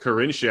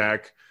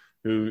Karinchak,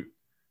 who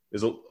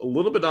is a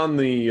little bit on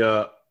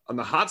the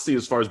hot seat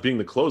as far as being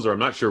the closer. I'm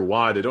not sure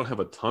why. They don't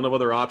have a ton of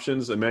other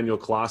options. Emmanuel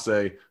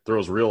Clase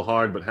throws real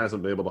hard, but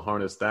hasn't been able to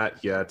harness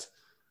that yet.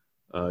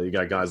 You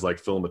got guys like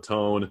Phil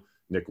Matone,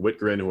 Nick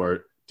Whitgren, who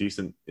are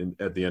decent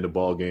at the end of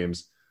ball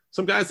games.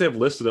 Some guys they have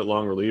listed at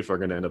long relief are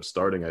going to end up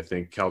starting. I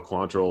think Cal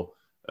Quantrill,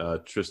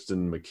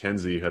 Tristan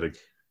McKenzie had a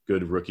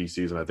good rookie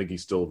season. I think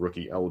he's still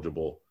rookie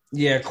eligible.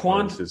 Yeah,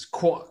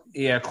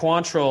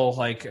 Quantrill,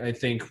 I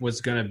think was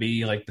going to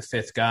be the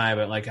fifth guy,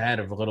 but I had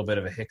a little bit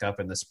of a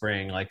hiccup in the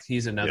spring.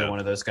 He's another one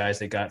of those guys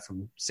they got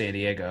from San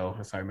Diego,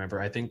 if I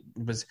remember. I don't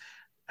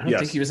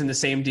think he was in the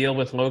same deal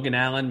with Logan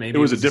Allen. Maybe it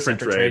was a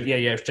different trade.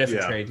 Yeah,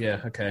 different trade.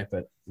 Yeah, okay,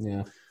 but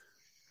yeah.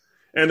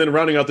 And then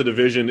rounding out the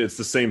division, it's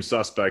the same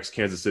suspects,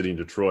 Kansas City and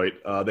Detroit.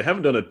 They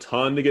haven't done a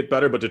ton to get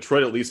better, but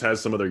Detroit at least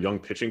has some of their young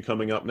pitching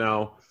coming up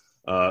now.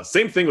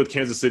 Same thing with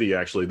Kansas City,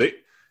 actually.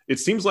 It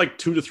seems like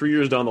 2 to 3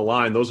 years down the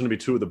line, those are going to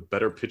be two of the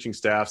better pitching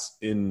staffs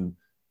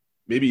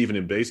maybe even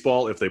in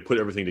baseball if they put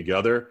everything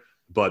together.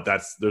 But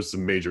there's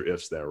some major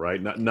ifs there, right?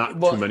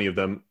 Not too many of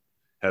them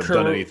have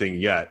done anything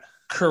yet.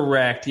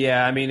 Correct.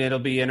 Yeah. It'll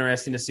be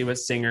interesting to see what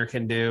Singer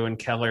can do and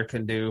Keller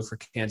can do for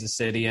Kansas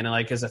City. And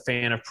as a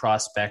fan of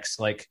prospects,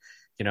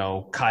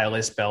 Kyle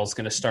Isbell's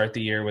going to start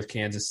the year with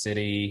Kansas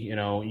City.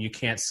 You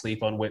can't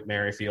sleep on Whit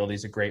Merrifield.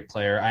 He's a great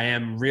player. I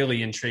am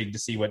really intrigued to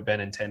see what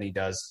Benintendi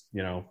does,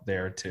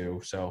 there too.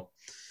 So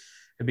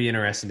it'd be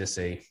interesting to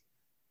see.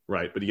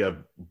 Right, but you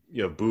have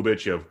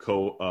Bubic, you have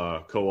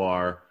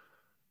Koar,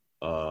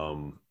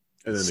 and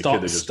then the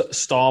kid they just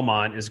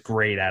Stallman is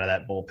great out of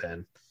that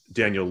bullpen.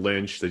 Daniel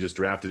Lynch. They just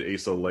drafted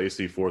Asa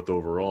Lacy 4th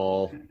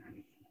overall.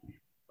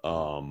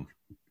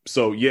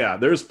 So yeah,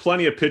 there's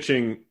plenty of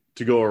pitching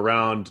to go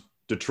around.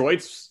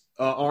 Detroit's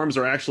arms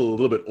are actually a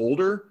little bit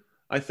older,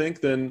 I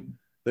think, than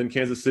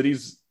Kansas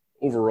City's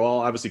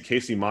overall. Obviously,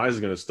 Casey Mize is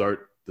going to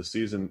start the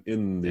season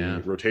in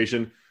the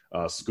rotation.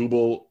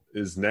 Skubal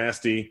is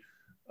nasty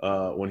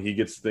when he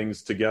gets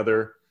things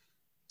together.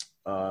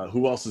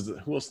 Who else do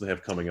they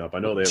have coming up? I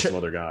know they have some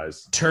other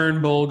guys.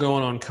 Turnbull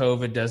going on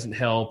COVID doesn't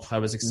help. I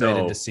was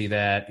excited to see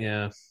that.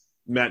 Yeah.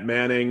 Matt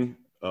Manning,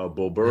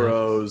 Bull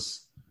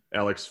Burrows,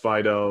 Alex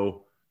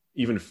Fido,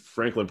 even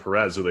Franklin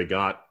Perez, who they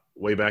got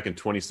way back in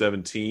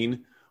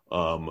 2017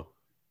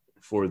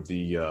 for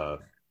the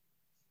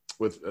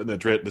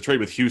trade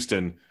with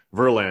Houston.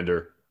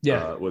 Verlander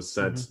was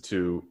sent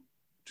to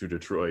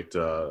Detroit.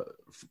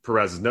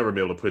 Perez has never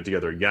been able to put it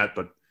together yet,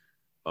 but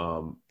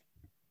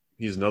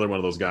he's another one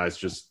of those guys.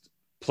 Just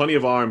plenty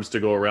of arms to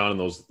go around in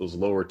those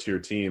lower tier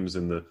teams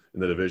in the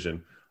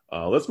division.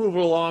 Let's move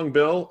along,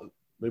 Bill.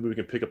 Maybe we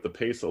can pick up the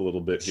pace a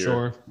little bit here.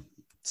 Sure.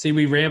 See,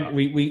 we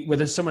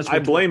there's so much. I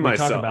blame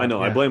myself. I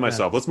know. I blame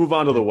myself. Let's move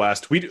on to the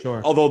West.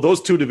 Although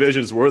those two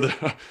divisions were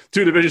the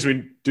two divisions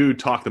we do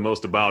talk the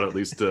most about, at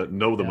least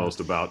know the most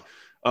about.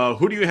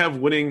 Who do you have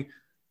winning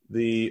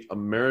the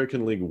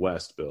American League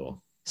West,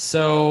 Bill?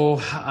 So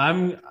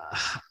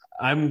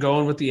I'm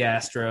going with the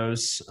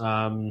Astros.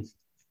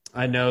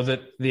 I know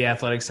that the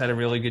Athletics had a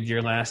really good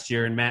year last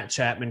year, and Matt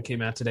Chapman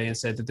came out today and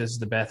said that this is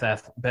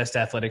the best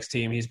Athletics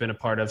team he's been a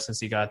part of since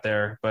he got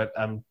there. But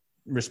I'm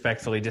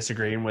respectfully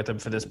disagreeing with him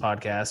for this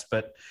podcast.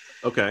 But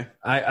okay,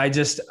 I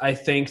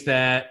think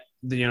that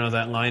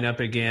that lineup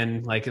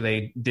again, like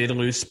they did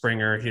lose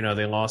Springer.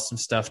 They lost some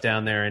stuff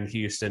down there in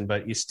Houston,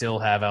 but you still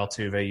have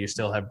Altuve, you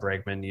still have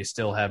Bregman, you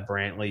still have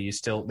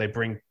Brantley, they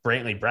bring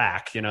Brantley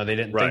back. They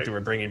didn't think they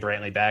were bringing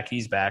Brantley back.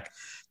 He's back.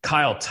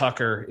 Kyle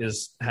Tucker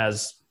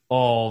has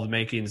all the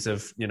makings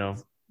of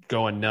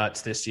going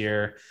nuts this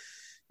year.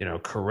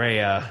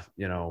 Correa,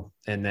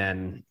 and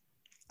then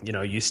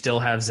you still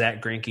have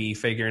Zach Greinke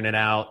figuring it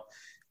out.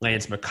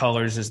 Lance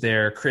McCullers is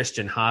there.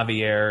 Christian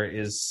Javier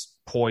is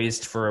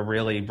poised for a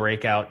really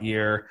breakout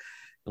year.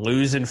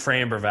 Losing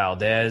Framber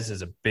Valdez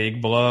is a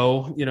big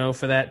blow,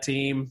 for that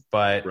team.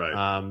 But,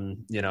 I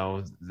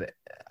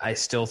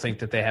still think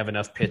that they have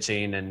enough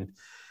pitching and,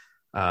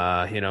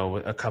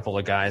 a couple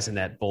of guys in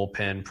that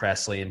bullpen,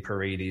 Presley and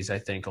Paredes, I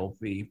think will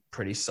be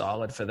pretty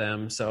solid for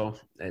them. So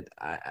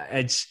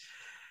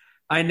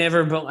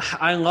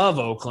I love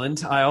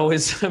Oakland. I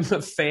always am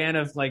a fan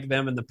of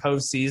them in the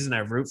postseason. I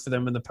root for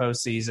them in the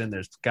postseason.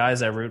 There's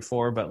guys I root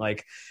for, but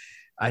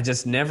I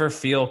just never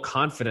feel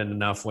confident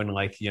enough when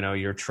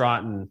you're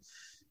trotting,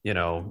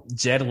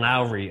 Jed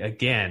Lowry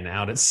again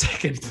out at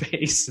second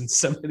base and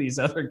some of these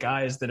other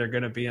guys that are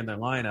going to be in their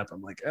lineup.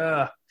 I'm like,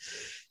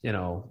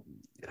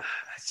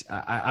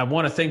 I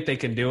want to think they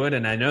can do it.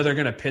 And I know they're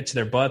going to pitch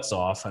their butts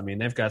off. I mean,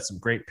 they've got some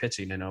great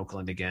pitching in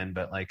Oakland again,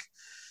 but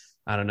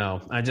I don't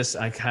know. I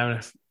kind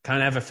of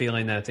have a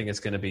feeling that I think it's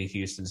going to be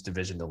Houston's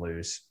division to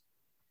lose.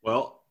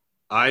 Well,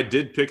 I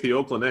did pick the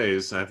Oakland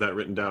A's. I have that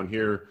written down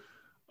here.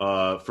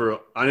 I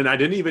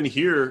didn't even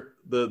hear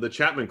the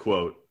Chapman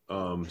quote.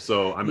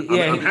 So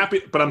I'm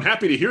happy, but I'm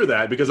happy to hear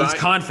that because he's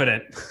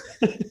confident.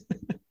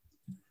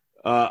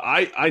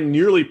 I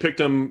nearly picked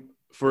him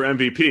for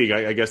MVP.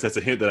 I guess that's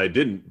a hint that I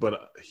didn't,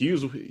 but he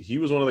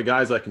was one of the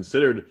guys I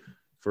considered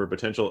for a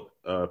potential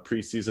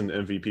preseason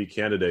MVP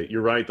candidate.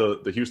 You're right.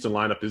 The Houston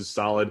lineup is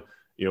solid,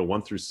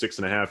 1 through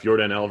 6.5.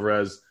 Yordan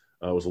Alvarez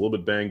was a little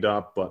bit banged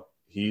up, but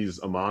he's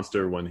a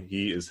monster when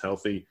he is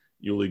healthy.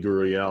 Yuli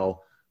Gurriel.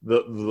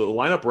 The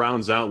lineup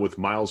rounds out with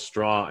Miles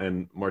Straw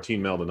and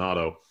Martin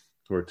Maldonado,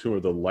 who are two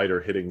of the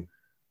lighter hitting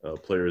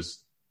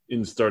players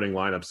in starting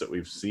lineups that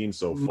we've seen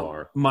so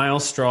far.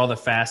 Miles Straw, the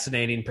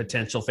fascinating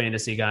potential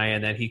fantasy guy,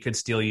 and that he could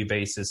steal you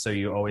bases, so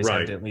you always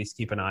have to at least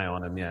keep an eye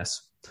on him,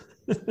 yes.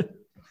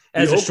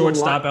 As a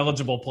shortstop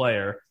eligible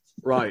player.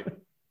 Right.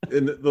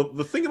 And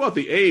the thing about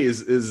the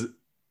A's is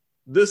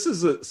this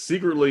is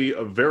secretly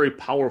a very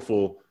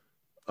powerful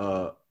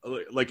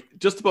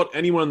just about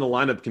anyone in the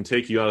lineup can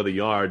take you out of the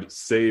yard,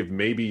 save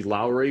maybe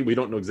Lowry. We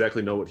don't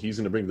exactly know what he's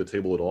going to bring to the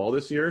table at all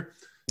this year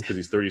because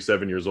he's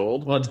 37 years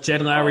old. Well, it's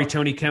Jed Lowry,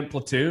 Tony Kemp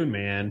platoon,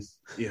 man.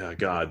 Yeah,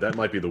 God, that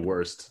might be the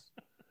worst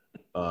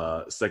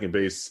second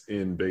base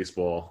in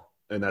baseball,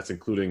 and that's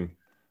including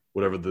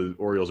whatever the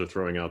Orioles are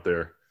throwing out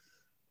there.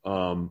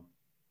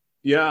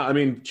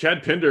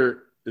 Chad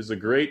Pinder is a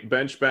great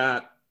bench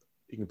bat.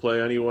 He can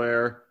play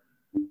anywhere.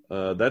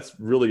 That's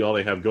really all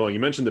they have going. You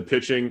mentioned the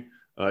pitching.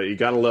 You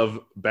got to love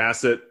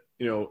Bassett.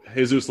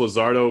 Jesus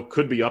Luzardo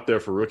could be up there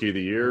for Rookie of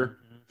the Year.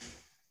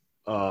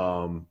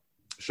 Sean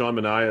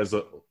Manaea is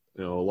a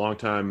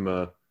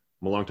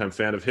longtime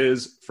fan of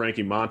his.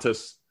 Frankie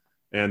Montas,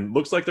 and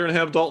looks like they're going to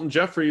have Dalton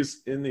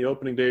Jeffries in the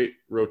opening day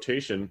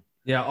rotation.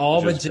 Yeah,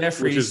 all but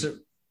Jeffries.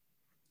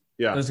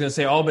 Yeah. I was going to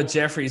say all but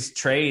Jeffrey's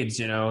trades,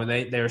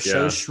 they're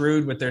so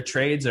shrewd with their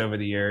trades over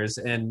the years.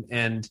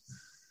 And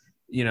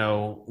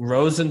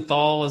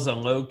Rosenthal is a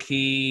low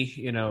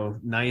key,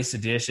 nice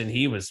addition.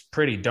 He was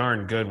pretty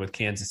darn good with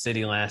Kansas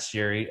City last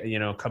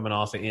year, coming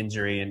off an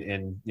injury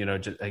and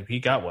just, like, he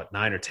got what,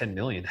 9 or 10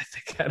 million, I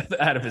think,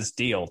 out of his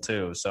deal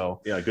too.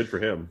 So yeah, good for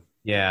him.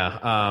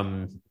 Yeah.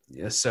 And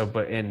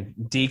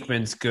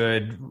Diekman's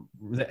good.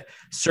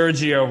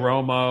 Sergio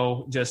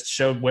Romo just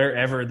showed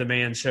wherever the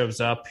man shows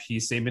up,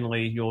 he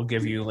seemingly will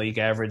give you league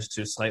average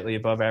to slightly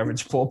above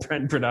average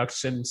bullpen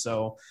production.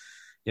 So,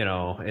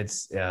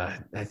 it's I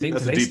think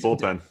that's a deep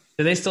bullpen.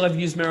 Do they still have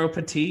Yusmeiro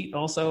Petit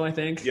also, I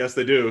think? Yes,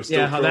 they do.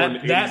 Still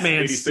throwing that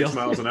man 86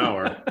 miles an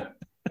hour.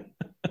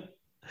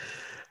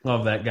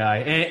 Love that guy.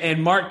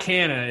 And Mark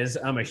Canha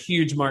I'm a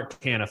huge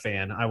Mark Canha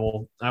fan. I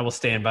will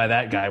stand by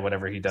that guy,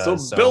 whatever he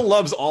does. So Bill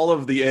loves all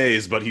of the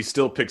A's, but he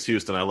still picks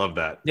Houston. I love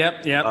that.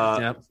 Yep.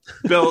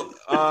 Bill,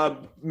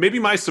 maybe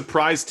my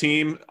surprise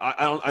team,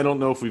 I don't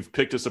know if we've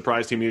picked a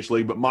surprise team in each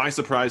league, but my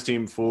surprise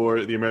team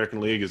for the American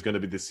League is going to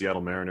be the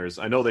Seattle Mariners.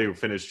 I know they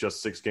finished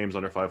just 6 games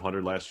under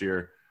 500 last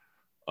year,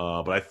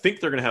 but I think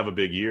they're going to have a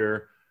big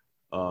year.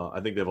 I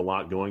think they have a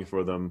lot going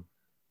for them.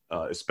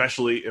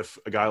 Especially if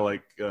a guy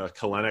like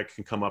Kelenic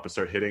can come up and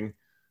start hitting.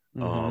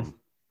 Mm-hmm.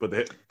 But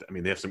they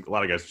have a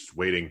lot of guys just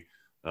waiting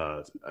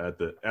at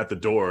the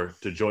door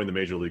to join the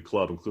major league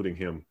club, including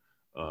him.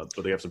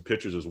 But they have some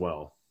pitchers as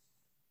well.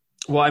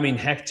 Well,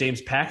 heck,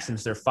 James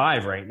Paxton's their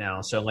 5 right now.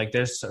 So,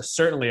 there's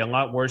certainly a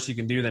lot worse you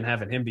can do than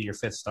having him be your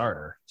 5th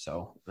starter.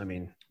 So,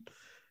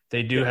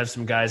 they do have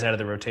some guys out of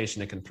the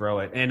rotation that can throw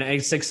it. And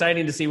it's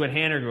exciting to see what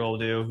Haniger will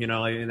do.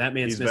 That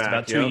man's missed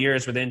about 2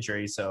 years with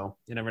injury, so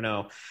you never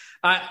know.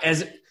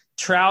 As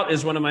Trout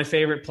is one of my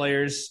favorite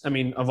players,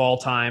 of all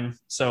time.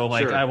 So,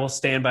 sure. I will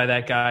stand by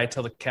that guy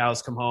till the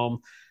cows come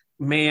home.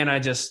 Man,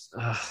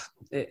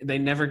 they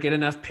never get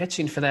enough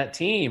pitching for that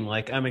team.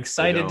 I'm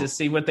excited to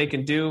see what they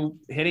can do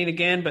hitting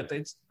again, but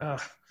it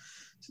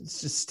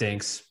just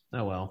stinks.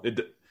 Oh, well.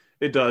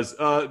 It does.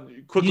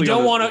 Quickly, you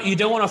don't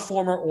want a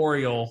former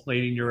Oriole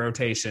leading your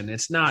rotation.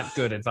 It's not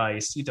good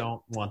advice. You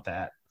don't want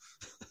that.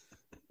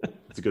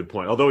 That's a good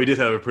point. Although he did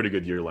have a pretty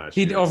good year last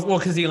year. Well,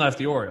 because he left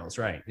the Orioles,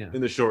 right? Yeah.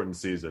 In the shortened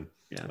season.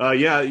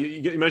 Yeah.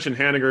 You mentioned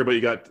Haniger, but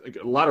you got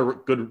a lot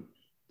of good,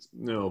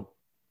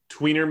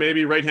 tweener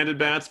maybe right-handed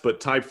bats. But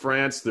Ty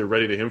France, they're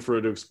ready to him for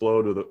it to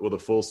explode with a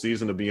full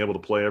season of being able to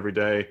play every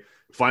day.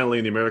 Finally,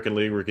 in the American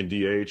League, where he can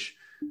DH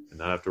and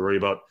not have to worry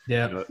about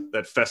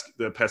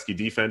that pesky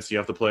defense you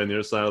have to play on the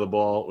other side of the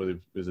ball when he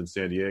was in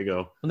San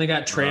Diego. When they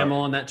got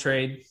Trammell in that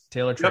trade,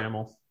 Taylor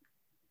Trammell.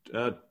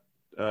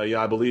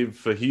 I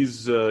believe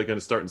he's going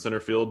to start in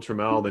center field,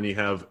 Trammell. Then you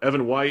have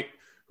Evan White,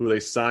 who they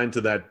signed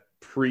to that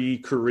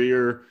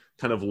pre-career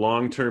kind of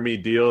long-term-y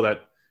deal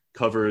that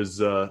covers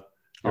your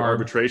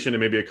arbitration and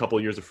maybe a couple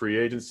of years of free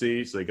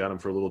agency. So they got him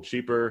for a little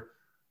cheaper.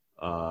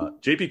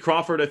 J.P.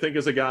 Crawford, I think,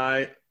 is a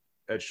guy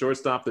at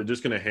shortstop. They're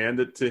just going to hand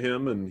it to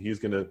him, and he's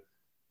going to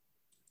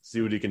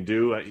see what he can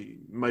do. He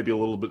might be a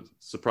little bit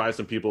surprised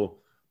some people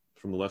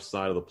from the left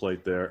side of the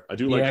plate there. I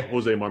do like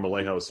Jose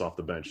Marmolejo off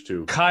the bench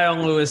too. Kyle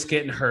Lewis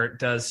getting hurt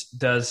does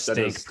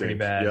stink pretty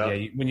bad.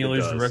 Yeah, when you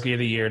lose the rookie of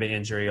the year to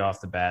injury off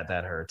the bat,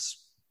 that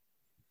hurts.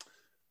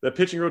 That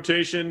pitching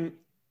rotation,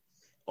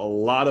 a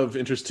lot of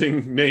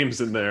interesting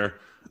names in there.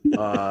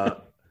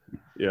 Marco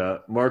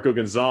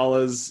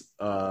Gonzalez,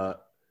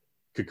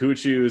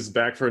 Kikuchi is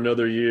back for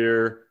another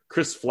year.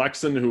 Chris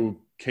Flexen,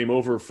 who came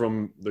over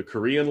from the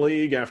Korean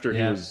League after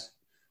he was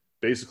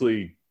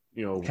basically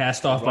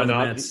cast off by the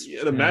Mets.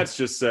 The Mets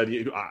just said,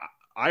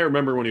 I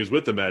remember when he was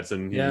with the Mets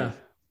and he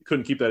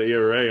couldn't keep that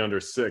ERA under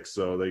 6.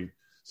 So they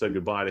said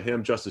goodbye to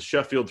him. Justice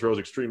Sheffield throws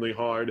extremely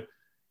hard.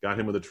 Got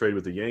him with a trade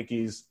with the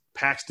Yankees.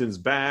 Paxton's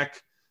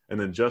back. And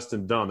then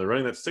Justin Dunn. They're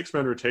running that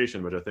 6-man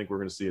rotation, which I think we're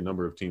going to see a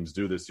number of teams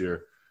do this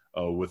year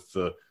with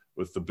the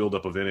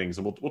buildup of innings.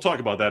 And we'll talk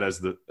about that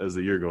as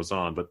the year goes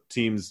on. But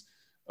teams,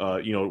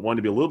 wanted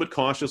to be a little bit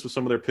cautious with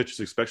some of their pitchers,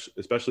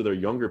 especially their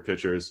younger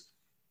pitchers,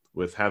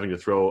 with having to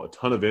throw a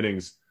ton of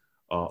innings,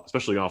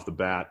 especially off the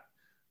bat.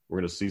 We're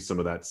going to see some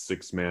of that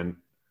 6-man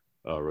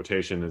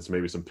rotation and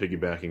maybe some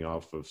piggybacking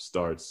off of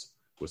starts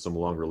with some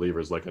long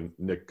relievers like a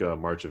Nick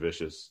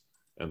Marchavicius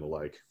and the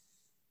like.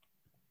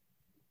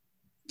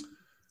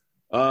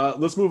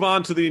 Let's move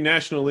on to the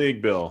National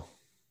League, Bill.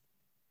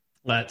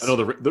 I know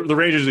the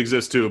Rangers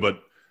exist too,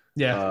 but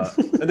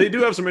and they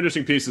do have some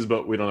interesting pieces,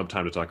 but we don't have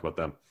time to talk about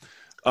them.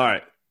 All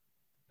right.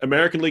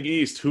 American League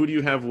East, who do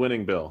you have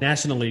winning, Bill?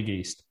 National League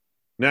East.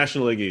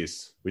 National League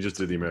East. We just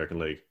did the American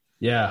League.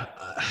 Yeah.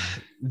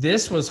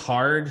 This was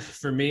hard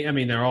for me.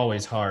 They're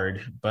always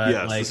hard, but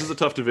yes, this is a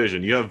tough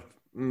division. You have,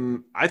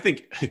 I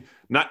think,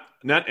 not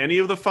any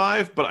of the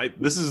 5, but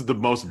this is the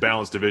most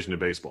balanced division in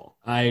baseball.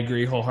 I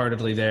agree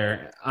wholeheartedly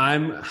there.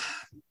 I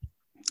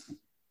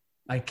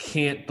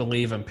can't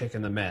believe I'm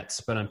picking the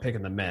Mets, but I'm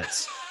picking the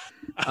Mets.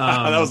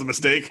 That was a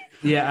mistake.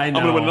 Yeah, I know.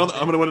 I'm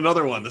going to win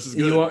another one. This is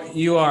good.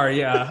 You are,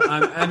 yeah.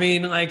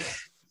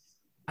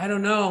 I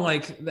don't know.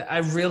 Like, I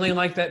really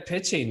like that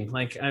pitching.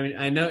 Like, I mean,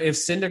 I know if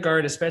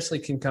Syndergaard especially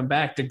can come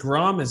back,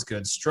 DeGrom is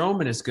good.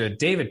 Stroman is good.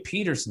 David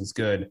Peterson's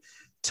good.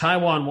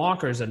 Taijuan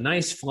Walker is a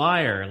nice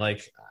flyer.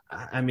 Like,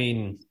 I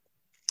mean,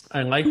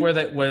 I like where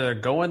they're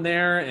going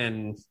there.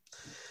 And,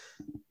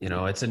 you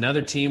know, it's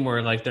another team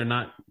where, like, they're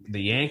not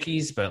the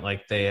Yankees, but,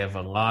 like, they have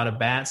a lot of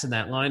bats in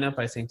that lineup,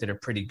 I think, that are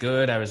pretty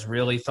good. I was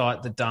really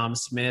thought that Dom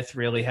Smith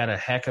really had a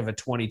heck of a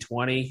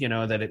 2020, you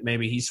know, that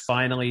maybe he's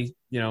finally,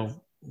 you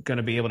know, going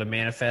to be able to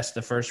manifest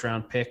the first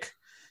round pick,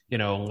 you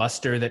know,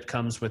 luster that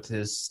comes with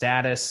his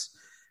status.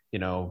 You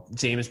know,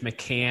 James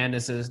McCann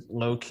is a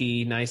low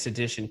key, nice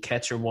addition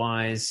catcher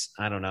wise.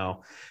 I don't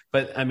know.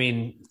 But I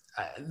mean,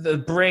 the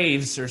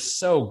Braves are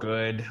so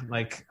good.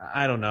 Like,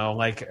 I don't know,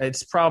 like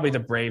it's probably the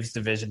Braves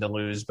division to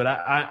lose, but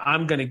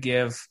I'm going to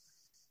give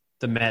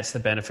the Mets the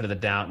benefit of the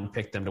doubt and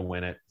pick them to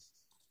win it.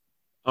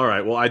 All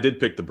right. Well, I did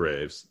pick the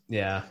Braves.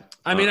 Yeah.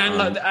 I mean, I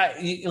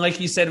like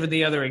you said with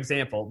the other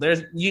example,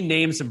 you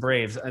name some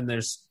Braves, and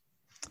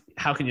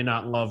how can you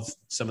not love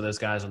some of those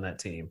guys on that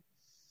team?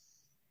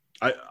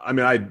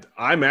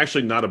 I'm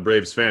actually not a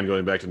Braves fan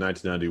going back to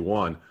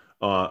 1991,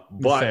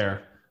 but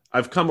Fair.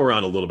 I've come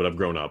around a little bit. I've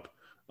grown up.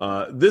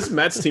 This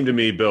Mets team to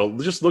me, Bill,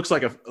 just looks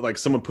like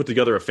someone put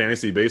together a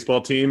fantasy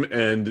baseball team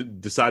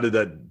and decided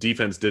that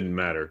defense didn't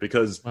matter,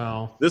 because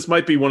this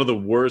might be one of the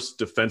worst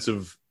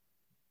defensive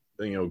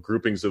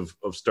groupings of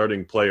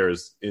starting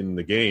players in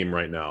the game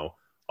right now.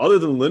 Other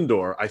than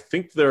Lindor, I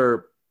think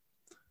they're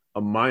a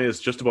minus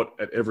just about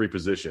at every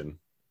position.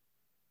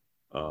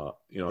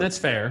 That's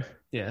fair.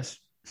 Yes.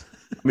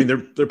 I mean,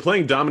 they're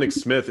playing Dominic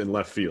Smith in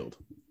left field.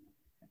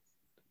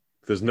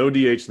 There's no DH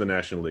in the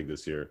National League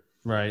this year.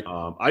 Right.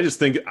 I just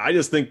think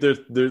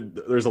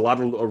there's a lot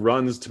of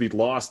runs to be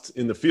lost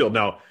in the field.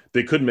 Now,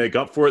 they could make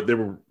up for it.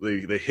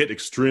 They hit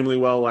extremely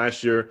well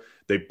last year.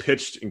 They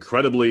pitched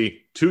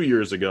incredibly 2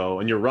 years ago,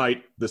 and you're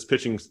right. This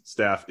pitching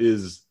staff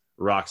is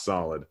rock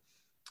solid.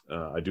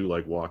 I do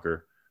like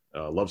Walker.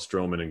 Love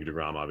Stroman and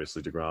DeGrom.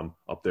 Obviously, DeGrom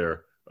up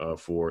there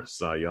for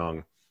Cy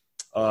Young.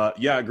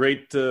 Yeah,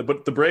 great.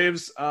 But the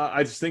Braves,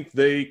 I just think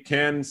they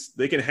can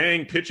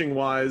hang pitching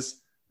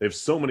wise. They have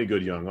so many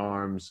good young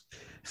arms.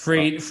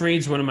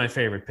 Fried's one of my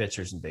favorite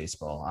pitchers in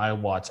baseball. I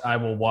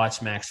will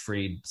watch Max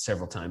Fried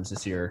several times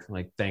this year.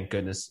 Like, thank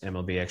goodness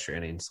MLB extra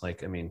innings.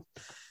 Like, I mean,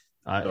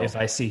 if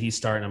I see he's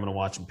starting, I'm going to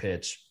watch him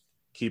pitch.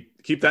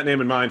 Keep that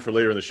name in mind for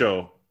later in the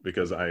show,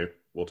 because I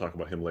will talk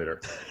about him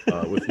later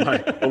with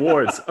my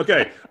awards.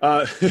 Okay.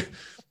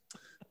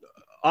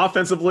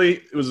 Offensively,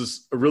 it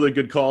was a really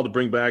good call to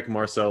bring back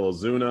Marcell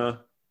Ozuna.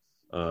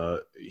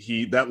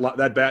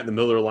 That bat in the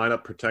middle of the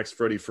lineup protects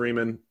Freddie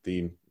Freeman,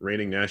 the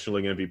reigning National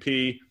League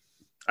MVP.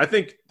 I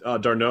think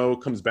d'Arnaud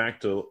comes back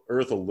to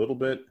earth a little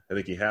bit. I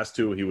think he has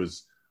to. He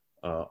was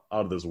out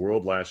of this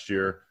world last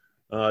year.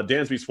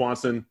 Dansby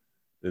Swanson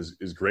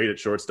is great at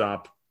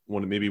shortstop.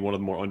 Maybe one of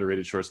the more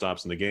underrated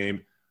shortstops in the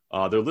game.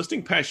 They're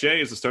listing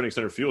Pache as the starting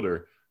center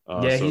fielder.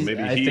 So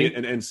maybe he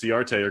and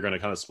Ciarte are going to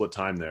kind of split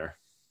time there.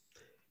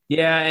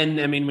 Yeah, and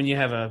I mean, when you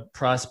have a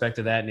prospect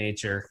of that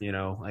nature,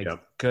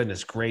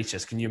 goodness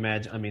gracious, can you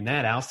imagine? I mean,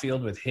 that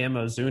outfield with him,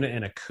 Ozuna,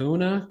 and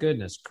Acuna,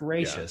 goodness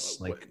gracious.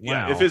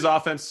 Wow.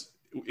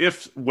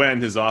 When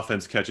his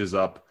offense catches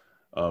up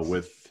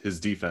with his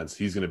defense,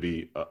 he's going to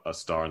be a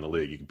star in the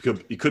league.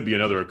 He could be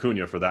another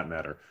Acuna for that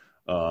matter.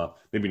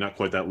 Maybe not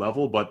quite that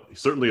level, but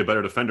certainly a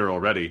better defender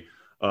already.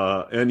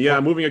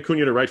 Moving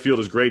Acuna to right field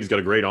is great. He's got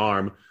a great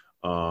arm.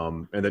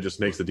 And that just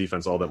makes the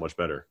defense all that much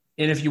better.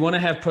 And if you want to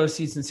have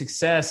postseason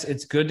success,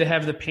 it's good to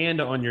have the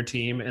Panda on your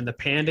team, and the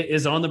Panda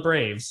is on the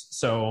Braves.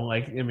 So,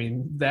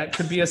 that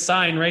could be a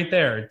sign right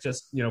there.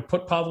 Just,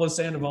 put Pablo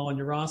Sandoval on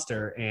your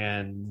roster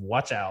and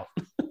watch out.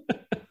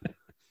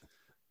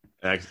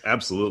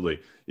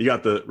 Absolutely. You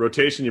got the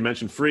rotation. You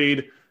mentioned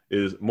Fried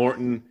is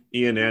Morton,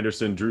 Ian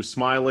Anderson, Drew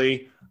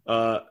Smyly.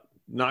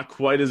 Not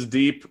quite as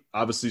deep.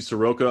 Obviously,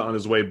 Soroka on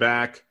his way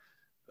back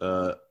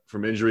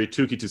from injury.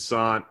 Touki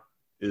Toussaint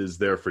is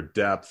there for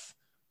depth.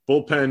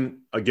 Bullpen,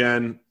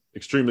 again,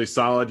 extremely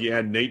solid. You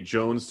add Nate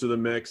Jones to the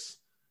mix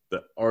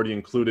that already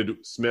included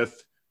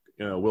Smith,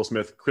 Will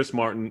Smith, Chris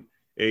Martin,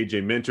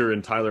 AJ Minter,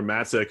 and Tyler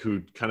Matzek,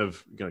 who kind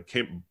of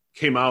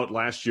came out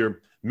last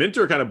year.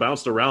 Minter kind of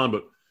bounced around,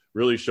 but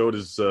really showed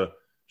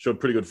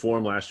pretty good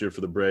form last year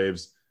for the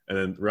Braves. And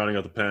then rounding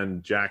out the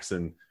pen,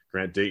 Jackson,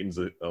 Grant Dayton's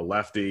a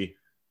lefty.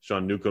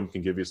 Sean Newcomb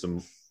can give you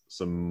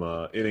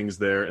some innings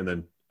there, and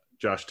then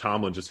Josh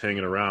Tomlin just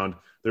hanging around.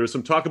 There was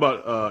some talk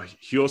about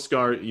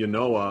Huascar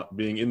Ynoa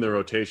being in the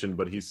rotation,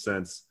 but he's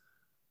since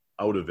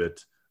out of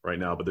it right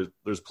now. But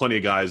there's plenty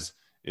of guys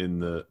in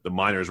the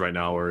minors right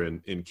now or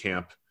in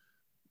camp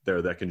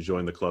there that can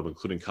join the club,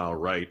 including Kyle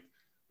Wright,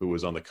 who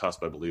was on the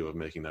cusp, I believe, of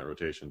making that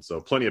rotation. So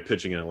plenty of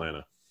pitching in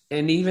Atlanta.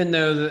 And even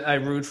though I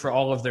root for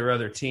all of their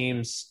other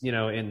teams,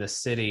 in the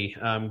city,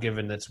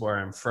 given that's where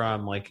I'm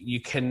from, you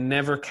can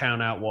never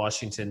count out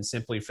Washington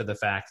simply for the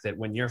fact that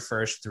when your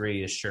first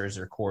three is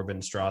Scherzer,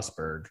 Corbin,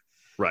 Strasburg,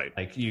 right?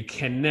 You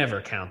can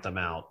never count them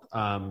out.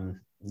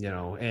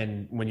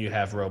 and when you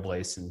have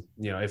Robles and,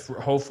 if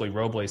hopefully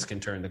Robles can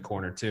turn the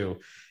corner too,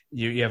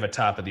 you have a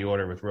top of the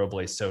order with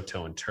Robles,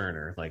 Soto, and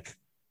Turner. Like,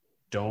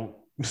 don't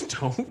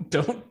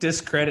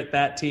discredit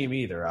that team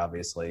either,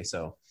 obviously.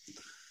 So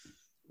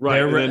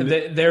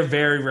they're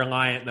very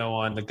reliant though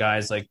on the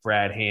guys like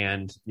Brad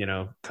Hand,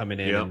 coming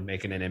in and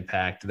making an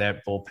impact.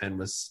 That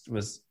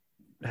bullpen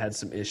had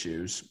some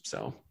issues.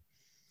 So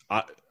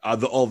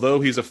although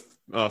he's a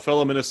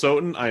fellow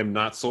Minnesotan, I am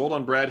not sold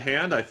on Brad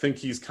Hand. I think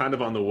he's kind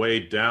of on the way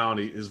down.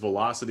 His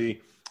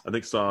velocity, I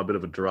think, saw a bit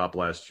of a drop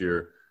last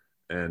year,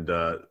 and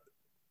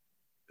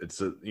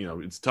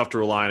it's tough to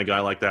rely on a guy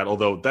like that.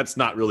 Although that's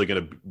not really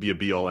going to be a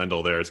be-all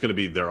end-all there. It's going to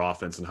be their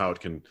offense and how it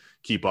can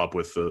keep up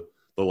with the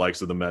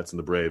likes of the Mets and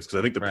the Braves, because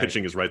I think the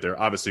pitching is right there,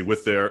 obviously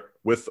with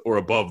or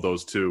above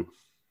those two,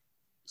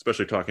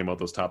 especially talking about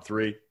those top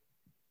three.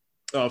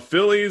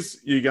 Phillies,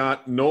 you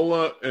got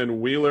Nola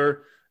and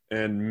Wheeler,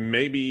 and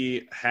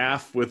maybe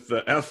half with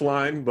the F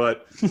line,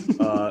 but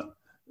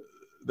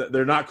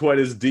they're not quite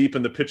as deep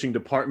in the pitching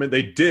department.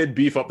 They did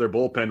beef up their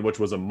bullpen, which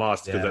was a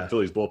must, because that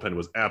Phillies bullpen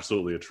was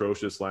absolutely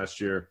atrocious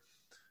last year.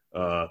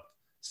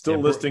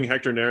 Listing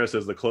Hector Neris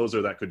as the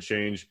closer. That could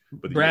change.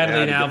 But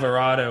Bradley and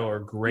Alvarado are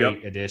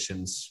great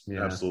additions.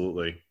 Yeah.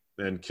 Absolutely.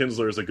 And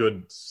Kinsler is a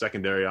good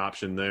secondary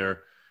option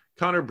there.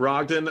 Connor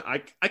Brogdon, I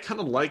kind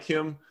of like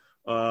him.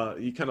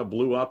 He kind of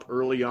blew up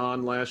early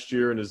on last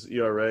year in his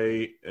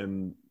ERA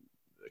and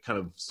kind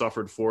of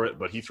suffered for it,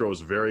 but he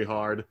throws very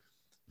hard.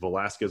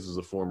 Velasquez is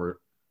a former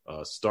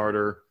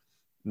starter,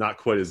 not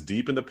quite as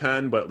deep in the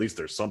pen, but at least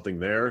there's something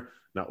there.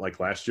 Not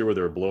like last year where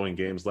they were blowing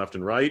games left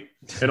and right.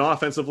 And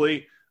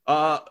offensively,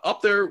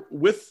 up there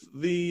with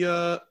the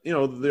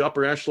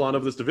upper echelon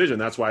of this division.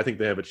 That's why I think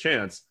they have a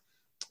chance.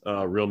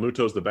 Real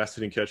Muto's the best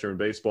hitting catcher in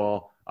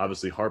baseball.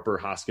 Obviously, Harper,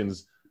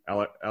 Hoskins,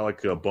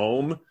 Alec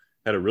Boehm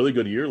had a really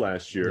good year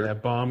last year. Yeah,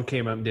 Boehm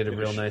came up and did a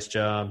real nice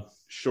job.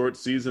 Short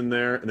season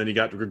there. And then you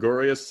got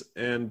Gregorius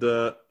and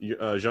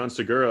Jean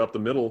Segura up the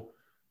middle.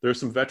 There's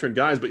some veteran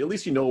guys, but at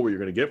least you know what you're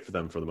going to get for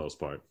them for the most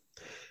part.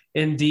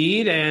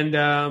 Indeed, and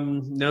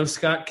no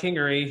Scott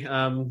Kingery.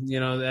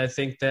 I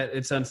think that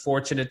it's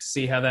unfortunate to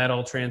see how that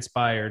all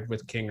transpired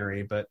with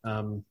Kingery, but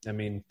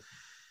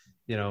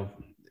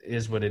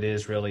is what it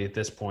is really at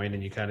this point,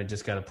 and you kind of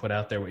just got to put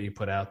out there what you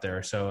put out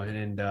there. So,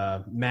 and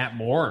Matt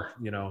Moore,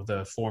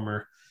 the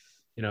former,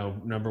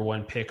 number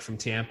one pick from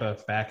Tampa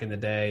back in the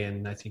day,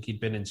 and I think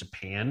he'd been in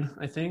Japan,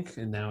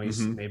 and now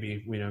he's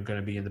maybe going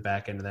to be in the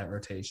back end of that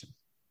rotation.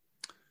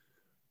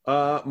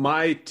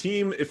 My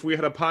team, if we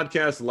had a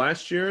podcast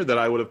last year that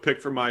I would have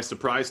picked for my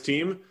surprise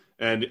team,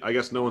 and I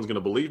guess no one's going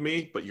to believe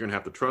me, but you're going to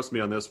have to trust me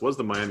on this, was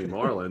the Miami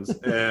Marlins.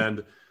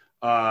 And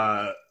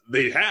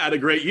they had a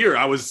great year.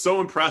 I was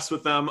so impressed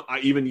with them. I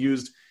even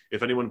used,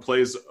 if anyone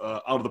plays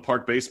out of the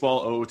park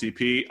baseball,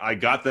 OOTP, I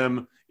got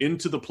them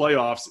into the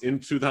playoffs in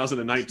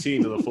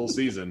 2019 to the full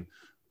season.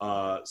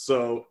 Led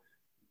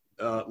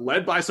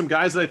by some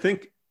guys that I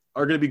think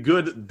are going to be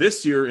good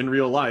this year in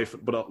real life,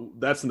 but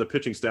that's in the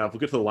pitching staff. We'll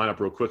get to the lineup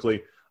real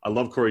quickly. I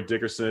love Corey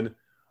Dickerson,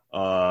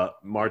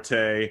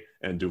 Marte,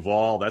 and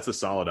Duvall. That's a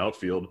solid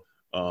outfield.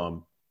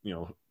 From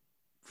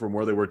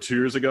where they were 3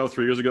 years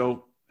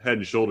ago, head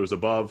and shoulders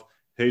above.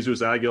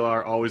 Jesus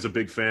Aguilar, always a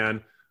big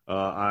fan.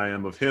 I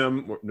am of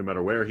him, no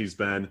matter where he's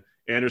been.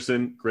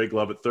 Anderson, great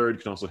glove at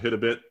third, can also hit a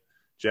bit.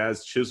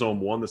 Jazz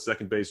Chisholm won the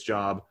second base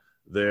job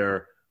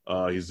there.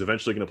 He's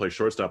eventually going to play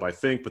shortstop, I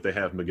think, but they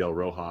have Miguel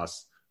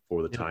Rojas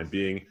for the time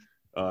being.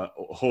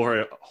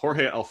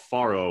 Jorge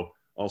Alfaro,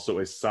 also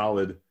a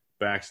solid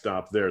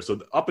backstop there. So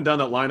up and down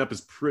that lineup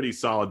is pretty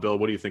solid, Bill.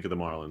 What do you think of the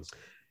Marlins?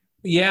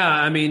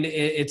 Yeah,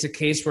 it's a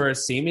case where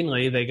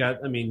seemingly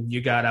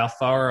you got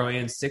Alfaro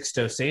and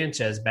Sixto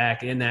Sanchez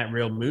back in that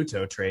Real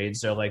Muto trade.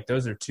 So,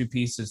 those are two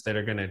pieces that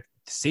are going to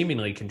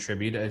seemingly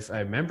contribute. If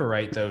I remember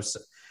right,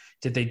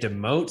 did they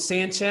demote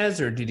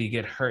Sanchez or did he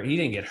get hurt? He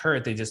didn't get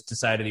hurt. They just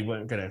decided he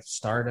wasn't going to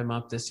start him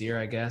up this year,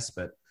 I guess,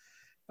 but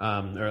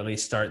or at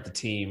least start the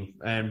team.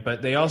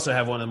 But they also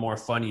have one of the more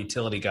fun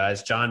utility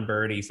guys. John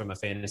Birdie, from a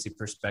fantasy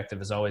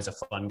perspective, is always a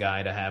fun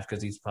guy to have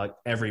because he's probably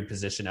every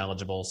position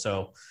eligible.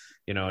 So,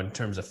 in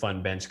terms of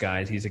fun bench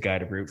guys, he's a guy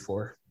to root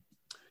for.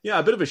 Yeah,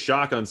 a bit of a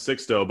shock on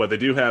Sixto, but they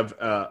do have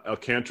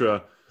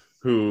Alcantara,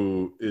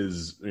 who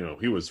is,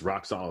 he was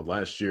rock solid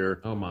last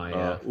year. Oh my,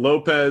 yeah.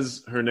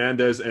 Lopez,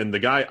 Hernandez, and the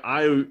guy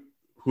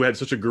who had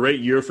such a great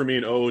year for me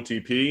in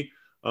OOTP,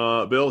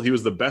 Bill, he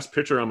was the best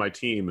pitcher on my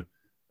team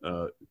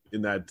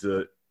in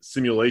that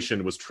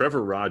simulation, was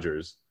Trevor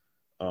Rogers.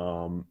 He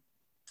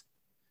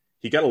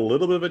got a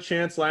little bit of a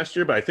chance last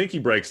year, but I think he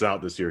breaks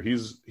out this year.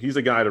 He's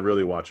a guy to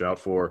really watch out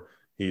for.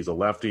 He's a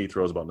lefty,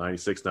 throws about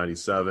 96,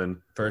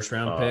 97. First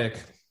round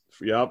pick.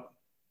 Yep.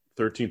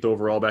 13th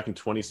overall back in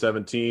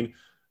 2017.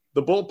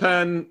 The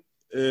bullpen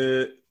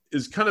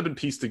is kind of been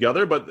pieced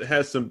together, but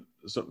has some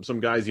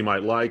guys you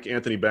might like.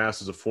 Anthony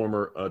Bass is a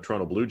former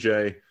Toronto Blue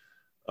Jay.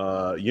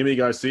 Yimi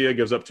Garcia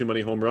gives up too many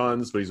home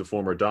runs, but he's a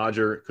former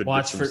Dodger. Could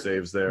get some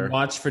saves there.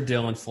 Watch for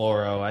Dylan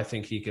Floro. I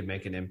think he could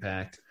make an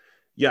impact.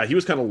 Yeah, he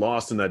was kind of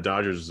lost in that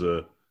Dodgers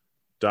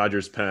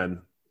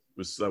pen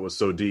that was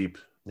so deep.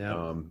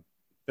 Yeah. And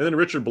then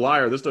Richard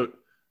Blyer, this is a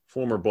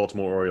former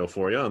Baltimore Oriole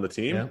for you on the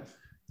team. Yeah.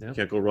 Yeah.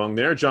 Can't go wrong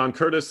there. John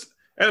Curtis,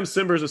 Adam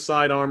Simbers, a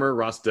side armor,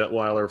 Ross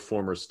Detweiler,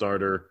 former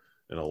starter,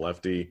 and a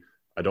lefty.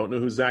 I don't know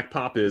who Zach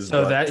Pop is.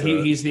 So but, that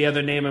he's the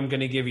other name I'm going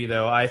to give you,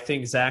 though. I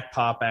think Zach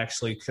Pop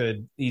actually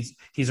could. He's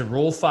a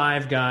Rule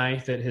 5 guy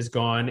that has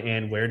gone.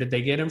 And where did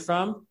they get him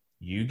from?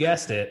 You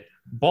guessed it,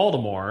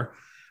 Baltimore.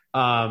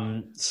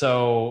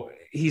 So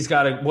he's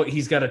got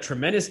a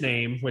tremendous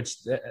name,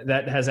 which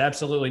that has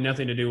absolutely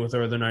nothing to do with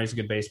whether or not he's a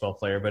good baseball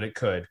player, but it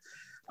could.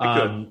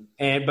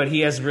 But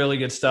he has really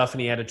good stuff, and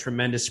he had a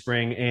tremendous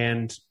spring.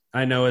 And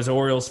I know as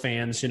Orioles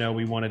fans,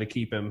 we wanted to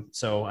keep him.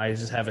 So I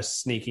just have a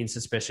sneaking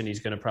suspicion he's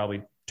going to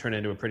probably turn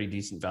into a pretty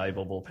decent,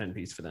 valuable bullpen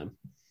piece for them.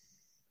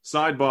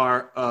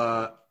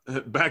 Sidebar,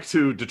 back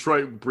to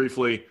Detroit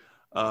briefly.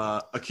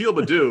 Akil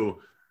Baddoo,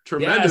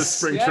 tremendous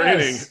spring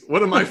training.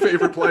 One of my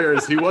favorite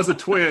players. He was a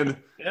Twin,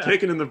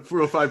 taken in the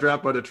 405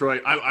 draft by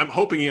Detroit. I'm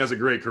hoping he has a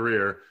great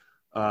career.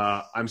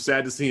 I'm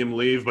sad to see him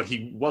leave, but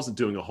he wasn't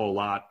doing a whole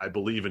lot. I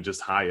believe in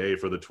just high A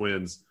for the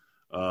Twins.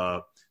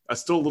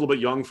 Still a little bit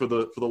young for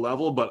the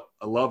level, but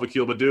I love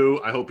Akil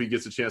Baddoo. I hope he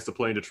gets a chance to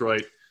play in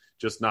Detroit,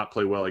 just not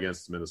play well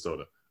against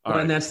Minnesota. All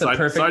right. And that's the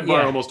perfect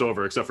sidebar almost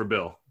over, except for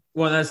Bill.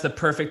 Well, that's the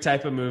perfect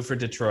type of move for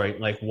Detroit.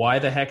 Like, why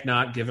the heck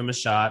not give him a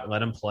shot,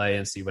 let him play,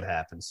 and see what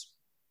happens.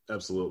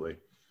 Absolutely.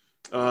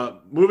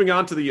 Moving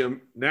on to the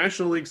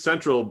National League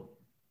Central,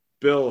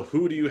 Bill,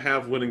 who do you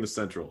have winning the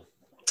Central?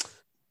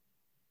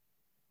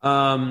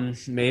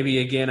 Maybe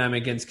again, I'm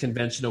against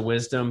conventional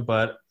wisdom,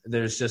 but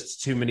there's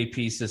just too many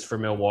pieces for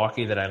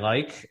Milwaukee that I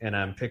like, and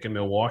I'm picking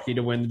Milwaukee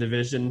to win the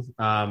division.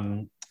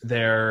 I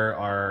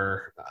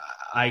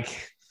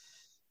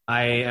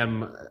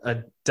am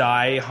a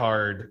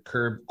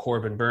diehard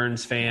Corbin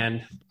Burns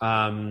fan.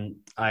 I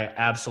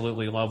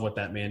absolutely love what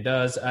that man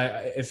does.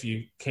 If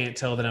you can't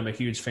tell that I'm a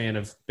huge fan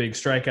of big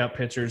strikeout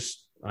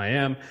pitchers, I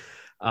am.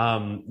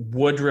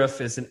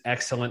 Woodruff is an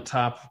excellent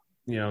top,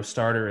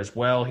 starter as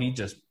well. He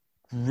just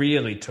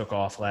really took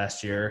off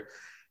last year.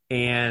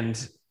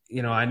 And,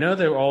 I know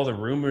there were all the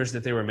rumors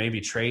that they were maybe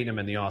trading him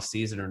in the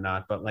offseason or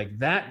not, but like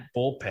that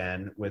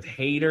bullpen with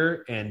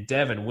Hader and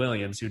Devin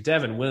Williams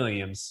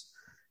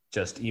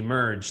just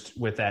emerged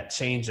with that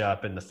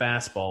changeup in the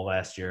fastball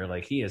last year.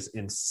 Like, he is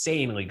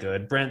insanely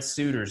good. Brent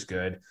Suter's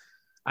good.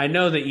 I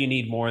know that you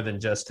need more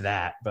than just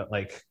that, but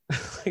like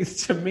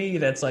to me,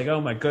 that's like, oh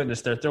my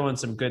goodness, they're throwing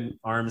some good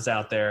arms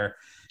out there.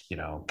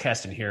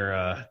 Keston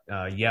here,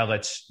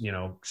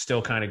 Yelich,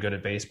 still kind of good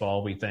at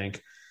baseball, we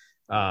think.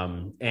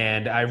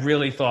 And I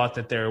really thought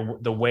that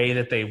the way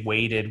that they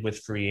waited with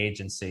free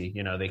agency,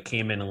 they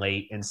came in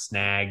late and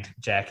snagged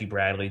Jackie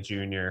Bradley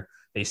Jr.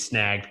 They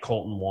snagged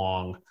Colton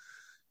Wong.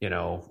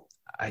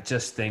 I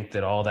just think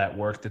that all that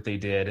work that they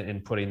did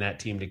in putting that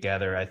team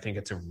together, I think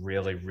it's a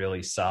really,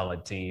 really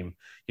solid team.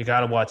 You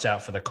got to watch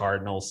out for the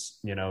Cardinals,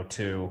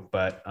 too.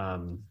 But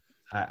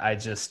I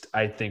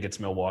think it's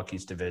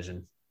Milwaukee's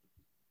division.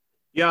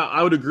 Yeah,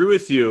 I would agree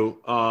with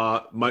you.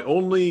 My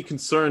only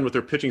concern with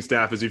their pitching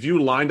staff is if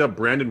you lined up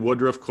Brandon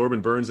Woodruff,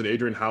 Corbin Burns, and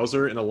Adrian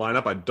Hauser in a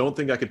lineup, I don't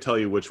think I could tell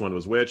you which one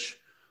was which.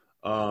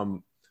 I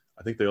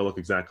think they all look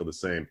exactly the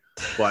same.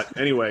 But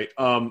anyway,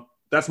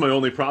 that's my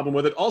only problem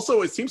with it.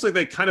 Also, it seems like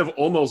they kind of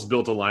almost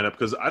built a lineup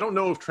because I don't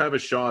know if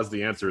Travis Shaw is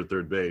the answer at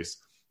third base.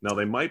 Now,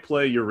 they might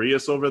play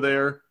Urias over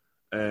there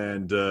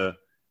and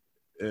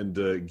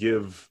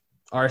give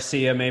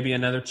Arcia maybe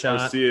another shot.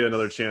 Arcia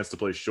another chance to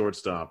play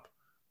shortstop.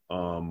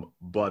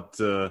 But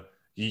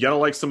you got to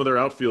like some of their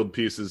outfield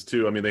pieces,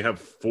 too. I mean, they have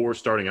 4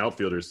 starting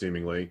outfielders,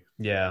 seemingly.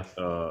 Yeah.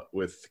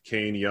 With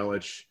Kane,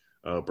 Yelich,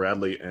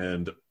 Bradley,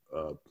 and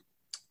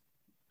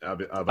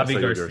Avi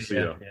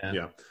Garcia.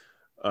 Yeah.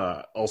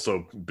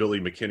 Also, Billy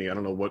McKinney. I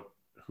don't know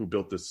who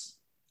built this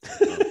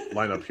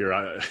lineup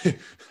here.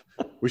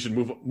 We should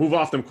move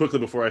off them quickly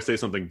before I say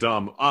something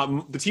dumb.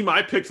 The team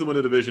I picked to win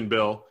the division,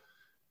 Bill,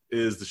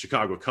 is the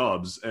Chicago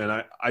Cubs.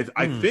 And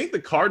I think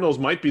the Cardinals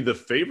might be the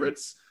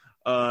favorites.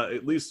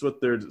 At least what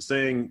they're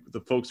saying,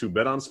 the folks who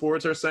bet on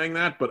sports are saying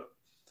that, but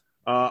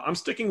I'm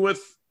sticking with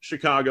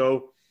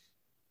Chicago.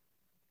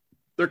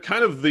 They're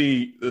kind of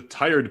the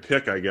tired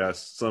pick, I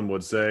guess some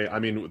would say. I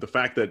mean, the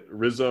fact that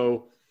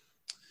Rizzo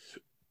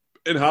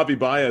and Javi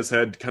Baez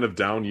had kind of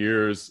down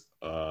years.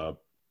 I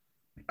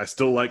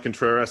still like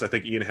Contreras. I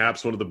think Ian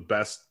Happ's one of the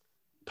best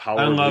power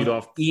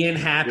leadoff Ian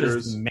Happ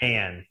hitters. Is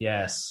man.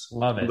 Yes.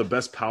 Love it. One of the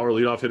best power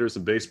leadoff hitters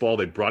in baseball.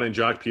 They brought in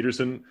Jock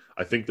Peterson.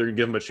 I think they're going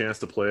to give him a chance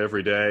to play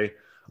every day.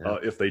 Yeah.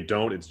 If they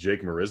don't, it's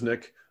Jake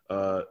Marisnick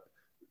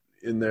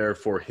in there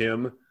for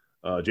him.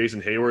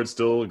 Jason Hayward's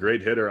still a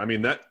great hitter. I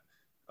mean, that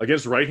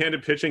against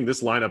right-handed pitching,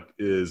 this lineup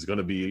is going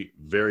to be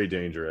very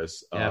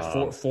dangerous.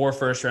 Yeah, 4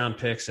 first-round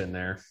picks in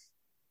there.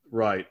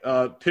 Right.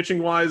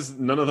 Pitching-wise,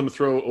 none of them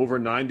throw over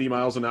 90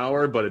 miles an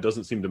hour, but it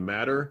doesn't seem to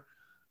matter.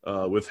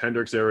 With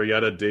Hendricks,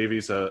 Arrieta,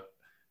 Davies,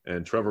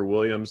 and Trevor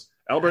Williams.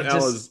 Albert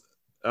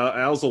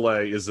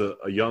Alzolay is a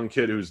young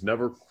kid who's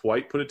never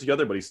quite put it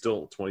together, but he's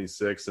still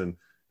 26 and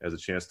has a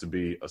chance to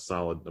be a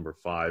solid number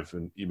 5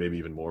 and maybe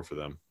even more for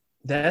them.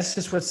 That's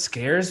just what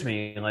scares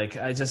me. Like,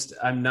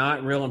 I'm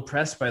not real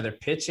impressed by their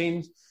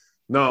pitching.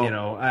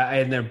 No,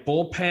 And their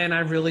bullpen,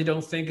 I really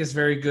don't think is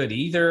very good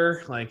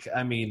either. Like,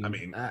 I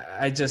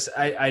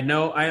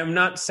know, I am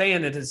not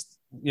saying it is,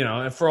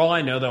 for all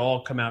I know, they'll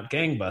all come out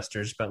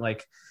gangbusters, but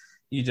like,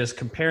 you just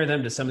compare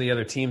them to some of the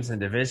other teams in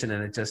the division,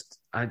 and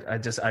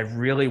I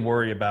really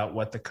worry about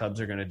what the Cubs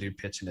are going to do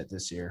pitching it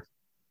this year.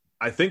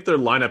 I think their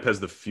lineup has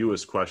the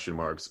fewest question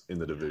marks in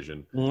the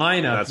division.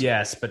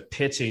 Yes, but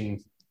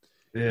pitching.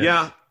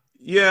 Yeah.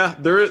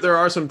 There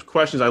are some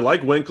questions. I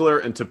like Winkler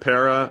and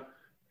Tepera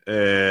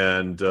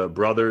and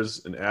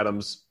Brothers and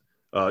Adams.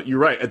 You're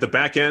right. At the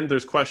back end,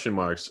 there's question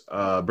marks.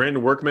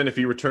 Brandon Workman, if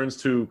he returns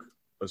to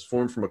his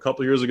form from a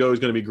couple years ago, he's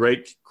going to be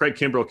great. Craig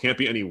Kimbrell can't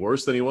be any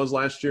worse than he was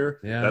last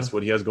year. Yeah. That's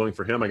what he has going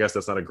for him. I guess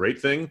that's not a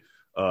great thing.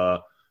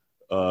 But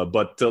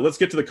let's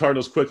get to the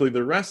Cardinals quickly.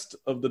 The rest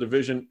of the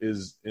division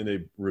is in a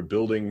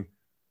rebuilding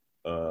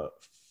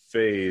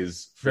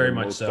phase for Very the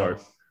much most so.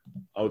 part.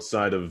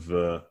 Outside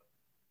of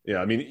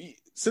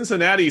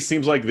Cincinnati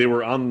seems like they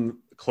were on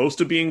close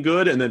to being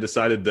good and then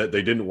decided that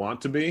they didn't want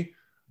to be.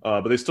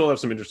 But they still have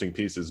some interesting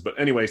pieces. But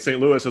anyway, St.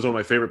 Louis has one of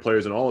my favorite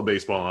players in all of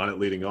baseball on it,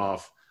 leading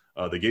off.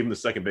 They gave him the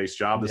second base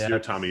job this year,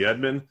 Tommy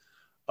Edman.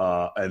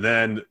 And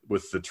then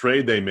with the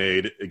trade they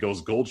made, it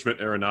goes Goldschmidt,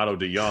 Arenado,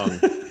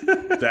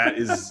 DeYoung. That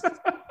is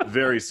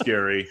very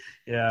scary.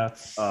 Yeah.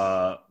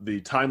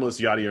 The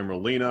timeless Yadier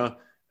Molina.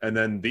 And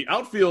then the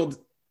outfield,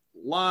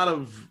 a lot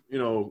of,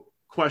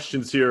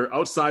 questions here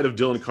outside of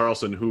Dylan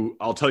Carlson, who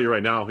I'll tell you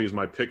right now, he's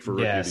my pick for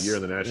Rookie of the Year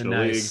in the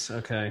National League.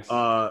 Okay.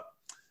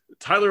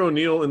 Tyler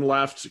O'Neill in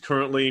left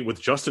currently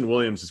with Justin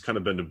Williams has kind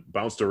of been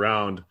bounced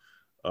around.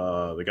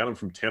 They got him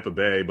from Tampa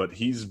Bay, but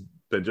he's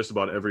been just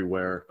about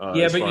everywhere. But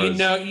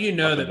you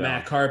know that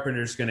Matt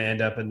Carpenter's going to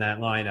end up in that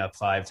lineup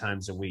 5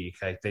 times a week.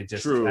 Like they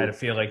just kind of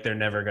feel like they're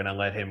never going to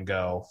let him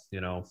go.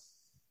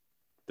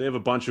 They have a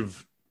bunch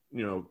of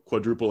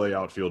quadruple A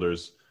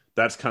outfielders.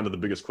 That's kind of the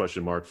biggest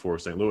question mark for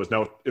St. Louis.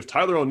 Now, if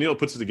Tyler O'Neill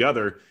puts it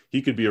together,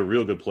 he could be a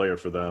real good player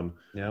for them.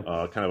 Yep.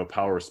 Kind of a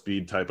power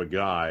speed type of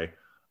guy,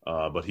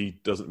 but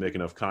he doesn't make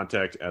enough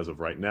contact as of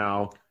right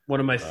now. One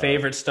of my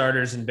favorite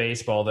starters in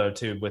baseball, though,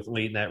 too, with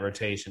leading that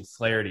rotation.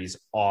 Flaherty's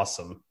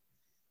awesome.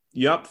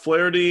 Yep,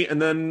 Flaherty,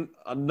 and then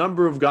a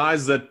number of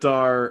guys that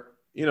are,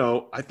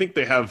 I think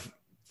they have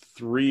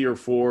 3 or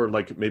 4,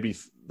 like maybe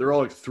they're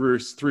all like 3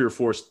 or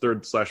 4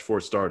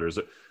 3rd/4 starters.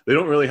 They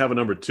don't really have a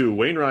number 2.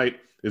 Wainwright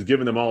is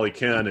giving them all he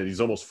can, and he's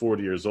almost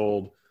 40 years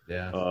old.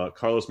 Yeah.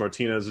 Carlos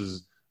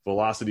Martinez's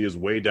velocity is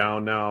way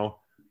down now.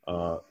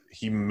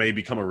 He may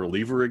become a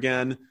reliever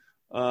again.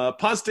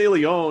 Ponce de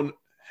Leon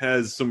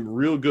has some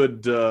real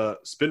good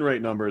spin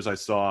rate numbers I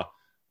saw.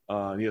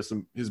 He has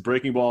his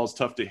breaking ball is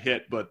tough to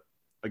hit, but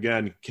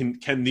again,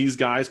 can these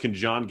guys, can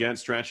John Gant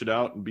stretch it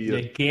out and be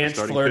a Gant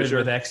starting flirted pitcher?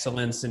 with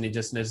excellence, and he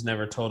just has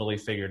never totally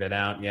figured it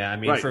out. Yeah, I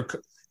mean, Right.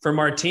 For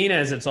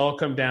Martinez, it's all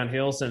come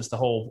downhill since the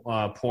whole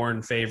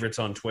porn favorites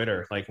on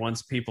Twitter. Like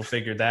once people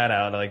figured that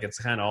out, like it's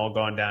kind of all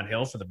gone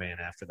downhill for the man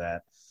after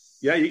that.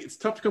 Yeah, it's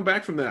tough to come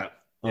back from that,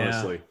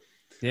 honestly.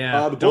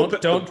 Yeah.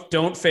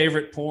 Don't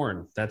favorite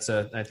porn. That's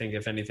I think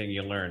if anything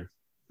you learn.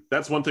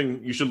 That's one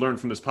thing you should learn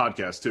from this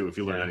podcast too, if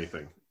you learn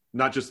anything.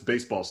 Not just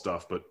baseball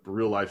stuff, but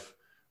real life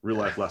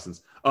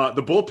lessons.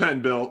 The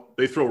bullpen, Bill,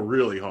 they throw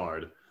really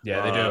hard.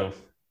 Yeah, they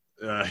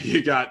do.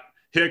 You got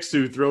Hicks,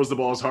 who throws the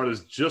ball as hard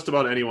as just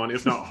about anyone,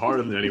 if not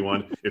harder than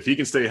anyone. If he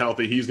can stay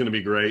healthy, he's going to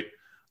be great.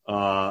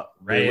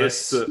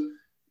 Reyes.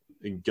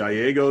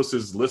 Gallegos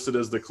is listed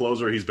as the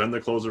closer. He's been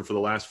the closer for the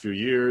last few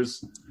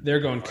years. They're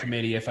going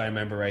committee, if I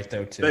remember right,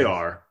 though, too. They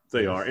are.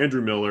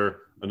 Andrew Miller,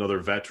 another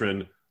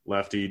veteran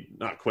lefty,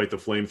 not quite the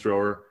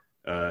flamethrower.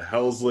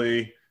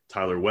 Helsley,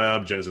 Tyler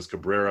Webb, Genesis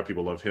Cabrera.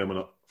 People love him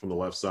from the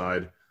left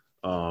side.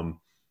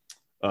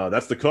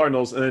 That's the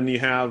Cardinals. And then you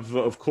have,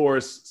 of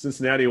course,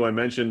 Cincinnati, who I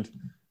mentioned.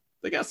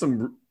 They got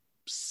some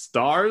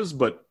stars,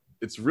 but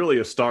it's really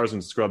a stars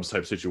and scrubs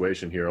type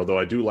situation here. Although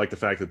I do like the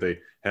fact that they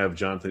have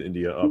Jonathan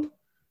India up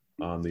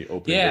on the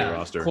opening day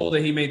roster. Cool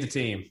that he made the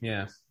team.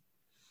 Yeah.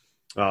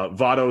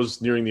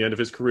 Votto's nearing the end of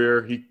his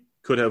career. He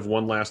could have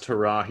one last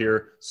hurrah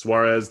here.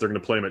 Suarez, they're going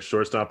to play him at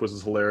shortstop, which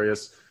is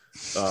hilarious.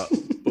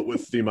 But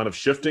with the amount of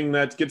shifting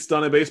that gets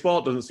done in baseball,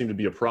 it doesn't seem to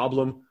be a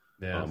problem.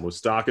 Yeah.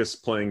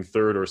 Moustakas playing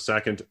third or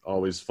second,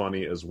 always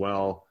funny as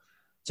well.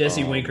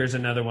 Jesse Winker's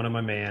another one of my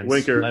mans.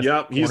 Winker,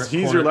 he's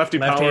your lefty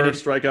power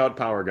strikeout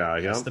power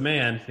guy. That's the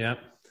man.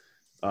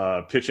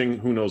 Yep. Pitching,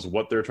 who knows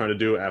what they're trying to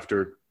do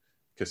after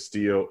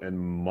Castillo and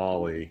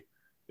Molly.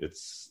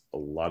 It's a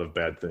lot of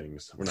bad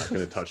things. We're not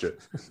going to touch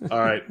it. All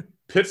right,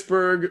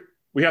 Pittsburgh.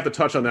 We have to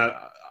touch on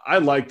that.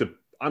 I'm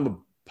a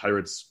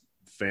Pirates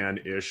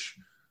fan-ish.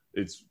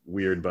 It's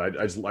weird, but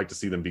I just like to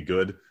see them be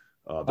good.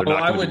 They're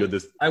not going to be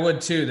good. I would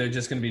too. They're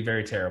just going to be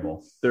very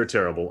terrible. They're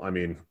terrible. I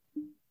mean,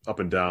 up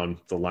and down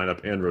the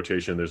lineup and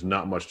rotation, there's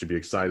not much to be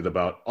excited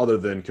about other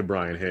than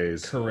Ke'Bryan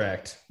Hayes.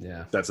 Correct.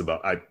 Yeah. That's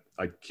about.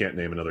 I can't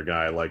name another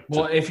guy I like.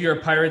 Well, if you're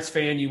a Pirates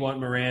fan, you want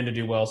Moran to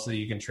do well so that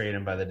you can trade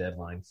him by the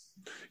deadline.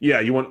 Yeah,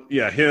 you want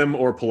him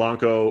or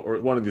Polanco or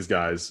one of these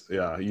guys.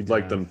 Yeah, you'd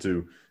like them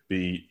to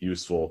be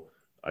useful.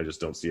 I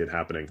just don't see it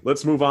happening.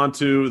 Let's move on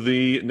to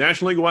the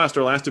National League West,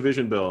 our last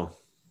division, Bill.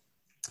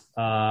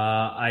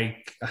 I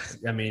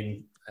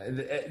mean,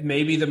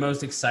 maybe the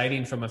most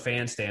exciting from a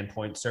fan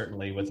standpoint,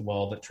 certainly with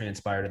all that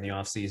transpired in the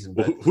offseason.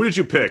 But who did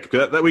you pick?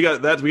 We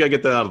got to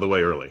get that out of the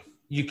way early.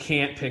 You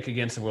can't pick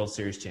against the World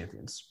Series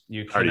champions.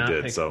 You already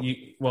cannot did. So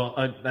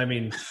I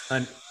mean,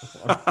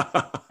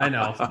 I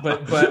know,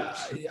 but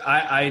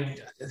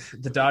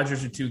the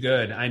Dodgers are too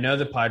good. I know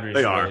the Padres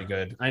are really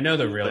good. I know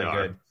they're really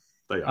good.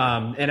 They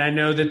are. And I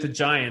know that the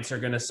Giants are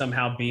going to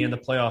somehow be in the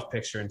playoff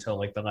picture until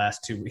like the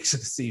last 2 weeks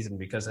of the season,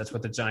 because that's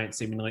what the Giants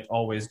seemingly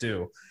always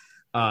do.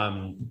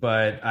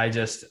 But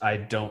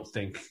I don't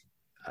think.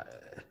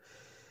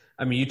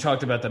 I mean, you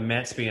talked about the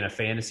Mets being a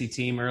fantasy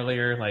team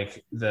earlier.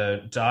 Like,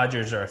 the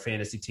Dodgers are a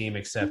fantasy team,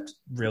 except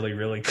really,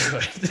 really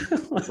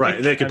good. Like, right,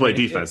 and they can play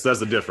defense. That's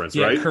the difference,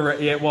 yeah, right?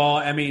 Correct. Yeah. Well,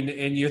 I mean,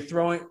 and you're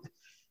throwing.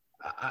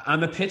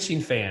 I'm a pitching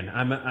fan.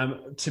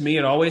 To me,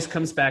 it always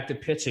comes back to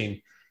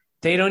pitching.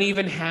 They don't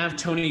even have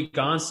Tony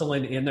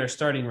Gonsolin in their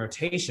starting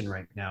rotation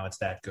right now. It's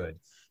that good.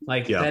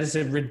 Like, that is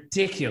a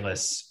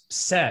ridiculous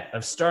set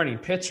of starting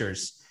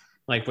pitchers.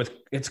 Like,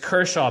 it's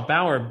Kershaw,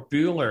 Bauer,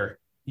 Buehler,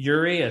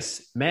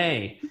 Urias,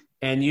 May,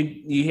 and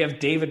you have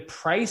David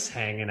Price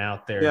hanging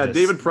out there. Yeah,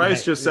 David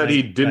Price just said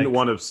he didn't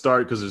want to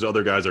start because his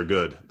other guys are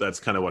good. That's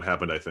kind of what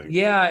happened, I think.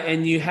 Yeah,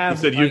 and you have.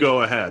 He said, "You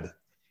go ahead."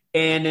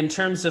 And in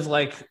terms of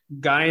like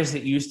guys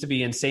that used to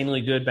be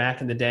insanely good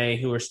back in the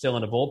day, who are still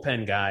in the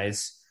bullpen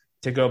guys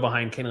to go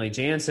behind Kenley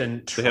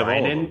Jansen,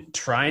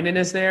 Treinen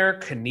is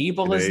there,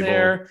 Knievel is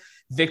there.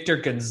 Victor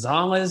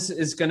Gonzalez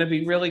is going to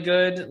be really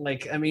good.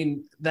 Like, I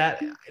mean,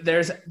 that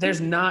there's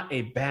not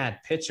a bad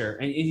pitcher.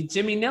 And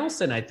Jimmy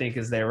Nelson, I think,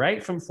 is there,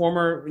 right? From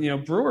former,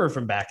 Brewer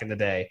from back in the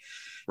day.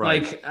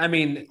 Right. Like, I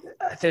mean,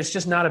 there's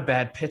just not a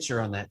bad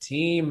pitcher on that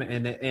team.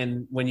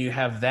 And when you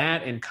have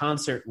that in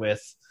concert with,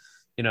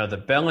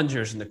 the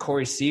Bellingers and the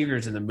Corey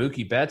Seagers and the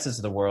Mookie Bettses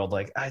of the world,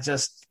 like, I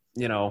just,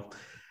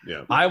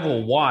 I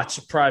will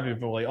watch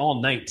probably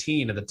all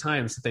 19 of the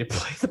times that they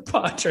play the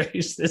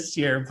Padres this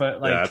year. But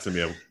like, that's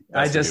gonna be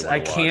I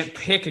can't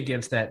pick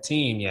against that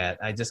team yet.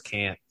 I just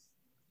can't.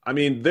 I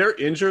mean, their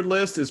injured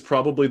list is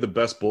probably the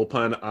best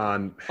bullpen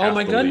on half Oh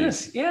my the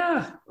goodness. league.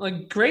 Yeah.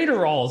 Like,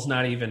 Graterol's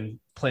not even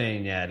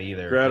playing yet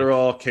either.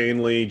 Graterol,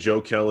 Canely,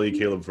 Joe Kelly,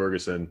 Caleb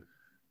Ferguson.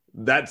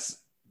 That's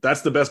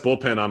the best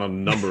bullpen on a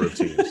number of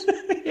teams.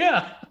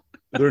 Yeah.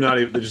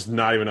 They're just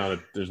not even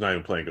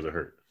playing because they're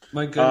hurt.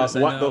 My goodness,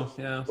 I know.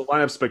 The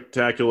lineup's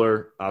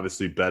spectacular.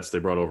 Obviously, Betts they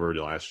brought over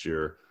last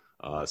year.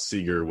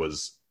 Seager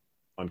was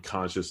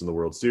unconscious in the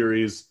World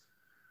Series.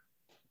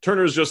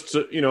 Turner's just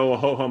a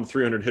ho-hum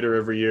 300 hitter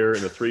every year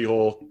in the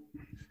 3-hole.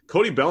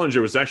 Cody Bellinger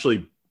was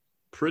actually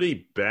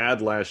pretty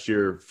bad last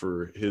year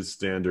for his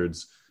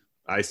standards.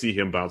 I see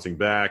him bouncing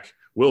back.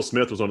 Will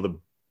Smith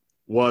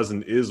was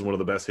and is one of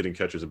the best hitting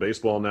catchers of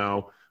baseball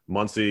now.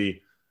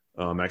 Muncy,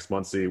 Max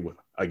Muncy,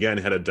 again,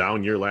 had a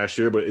down year last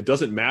year, but it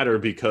doesn't matter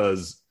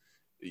because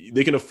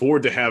they can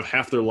afford to have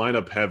half their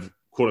lineup have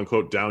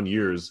quote-unquote down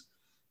years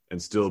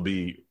and still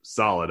be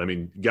solid. I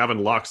mean,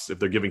 Gavin Lux, if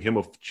they're giving him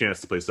a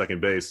chance to play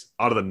second base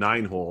out of the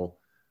 9-hole,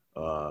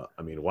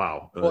 I mean,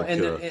 wow. Well,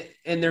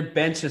 and their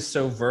bench is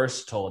so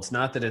versatile. It's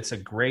not that it's a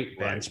great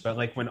bench, but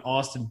like when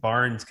Austin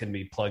Barnes can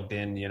be plugged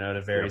in,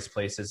 to various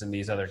places, and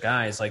these other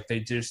guys, like they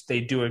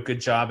do a good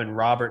job. And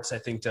Roberts, I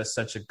think, does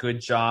such a good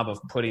job of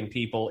putting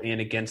people in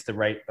against the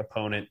right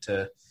opponent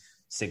to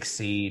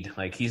succeed.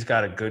 Like, he's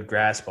got a good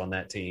grasp on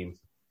that team.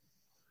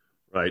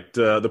 Right.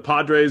 The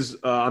Padres,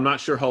 I'm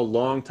not sure how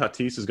long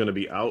Tatis is going to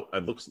be out.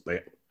 I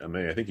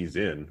think he's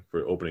in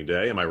for opening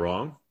day. Am I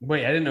wrong?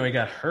 Wait, I didn't know he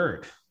got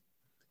hurt.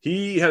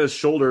 He had a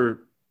shoulder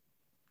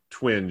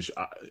twinge.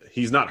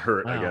 He's not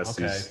hurt, I guess.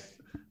 Okay.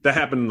 That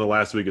happened in the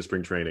last week of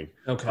spring training.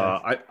 Okay.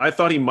 I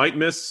thought he might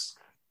miss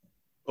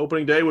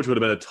opening day, which would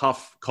have been a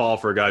tough call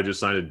for a guy who just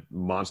signed a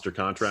monster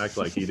contract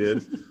like he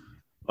did.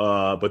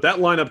 But that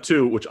lineup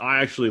too, which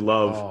I actually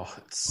love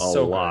a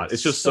lot. Good.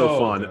 It's just so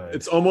fun. Good.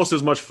 It's almost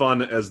as much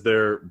fun as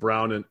their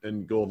brown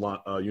and gold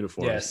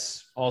uniforms.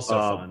 Yes, also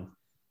fun.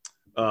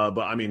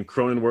 But I mean,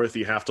 Cronenworth,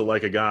 you have to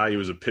like a guy. He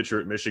was a pitcher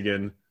at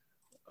Michigan,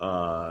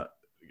 a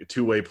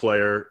two-way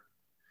player.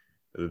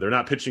 They're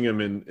not pitching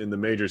him in the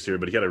majors here,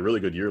 but he had a really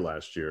good year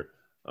last year.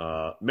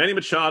 Manny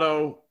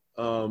Machado,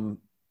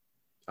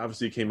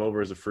 obviously he came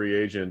over as a free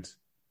agent.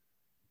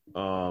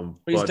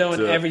 He's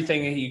doing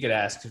everything you could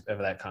ask of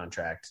that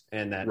contract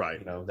and that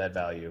that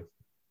value.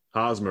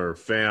 Hosmer,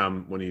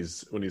 Pham, when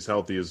he's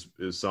healthy is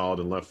solid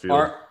in left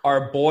field.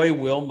 Our boy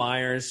Will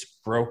Myers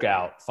broke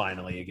out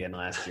finally again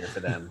last year for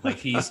them.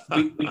 Like we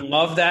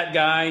love that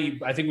guy.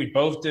 I think we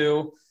both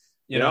do.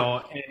 You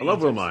know, I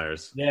love Will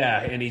Myers.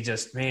 Yeah, and he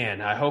just,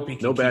 I hope he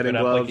can no keep batting it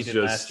up gloves, like he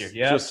did last year.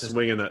 Yeah, just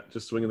swinging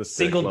the stick.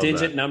 Single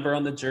digit number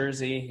on the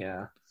jersey.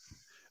 Yeah.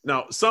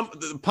 Now,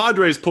 the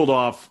Padres pulled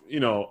off.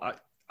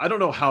 I don't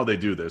know how they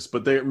do this,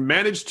 but they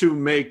managed to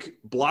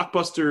make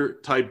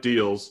blockbuster type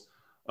deals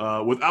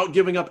without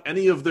giving up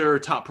any of their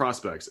top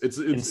prospects. It's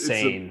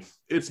insane.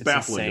 It's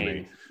baffling to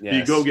me.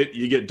 Yes.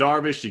 You get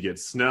Darvish, you get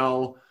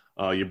Snell,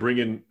 You bring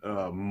in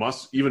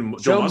even Joe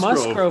Joe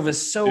Musgrove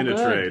is so in good.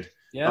 a trade.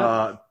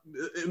 Yeah.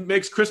 It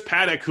makes Chris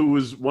Paddock, who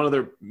was one of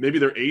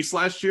their ace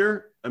last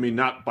year. I mean,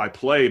 not by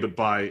play, but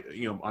by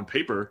on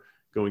paper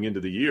going into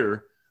the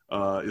year,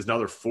 is now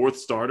their fourth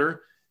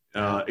starter.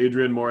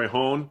 Adrian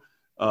Morejon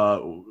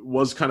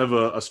was kind of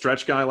a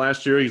stretch guy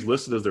last year. He's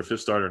listed as their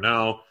fifth starter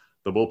now.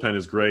 The bullpen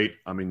is great.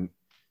 I mean,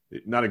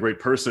 not a great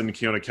person,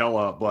 Keone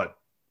Kela, but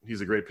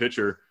he's a great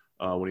pitcher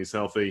when he's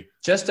healthy.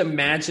 Just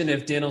imagine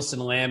if Dinelson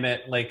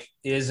Lamet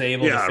is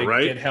able to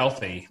get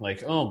healthy.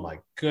 Oh my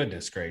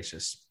goodness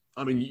gracious.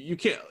 I mean,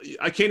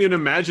 I can't even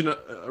imagine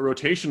a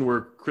rotation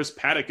where Chris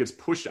Paddock gets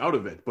pushed out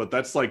of it, but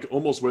that's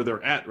almost where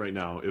they're at right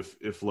now.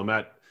 If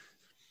Lamet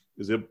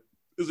is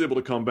able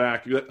to come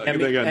back, that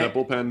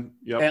bullpen.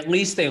 Yep. At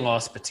least they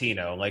lost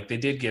Patino. They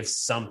did give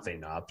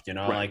something up,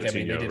 Right,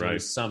 Patino, they did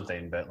lose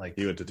something, but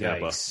he went to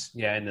Tampa. Yikes.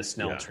 Yeah, in the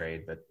Snell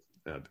trade, but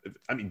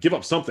give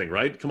up something,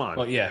 right? Come on.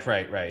 Well, yeah,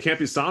 right.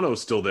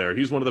 Campusano's still there.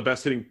 He's one of the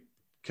best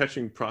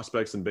catching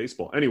prospects in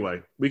baseball.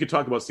 Anyway, we could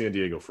talk about San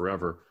Diego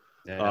forever.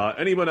 Yeah.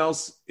 Anyone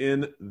else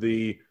in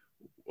the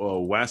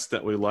West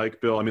that we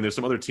like, Bill? I mean, there's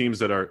some other teams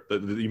that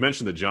you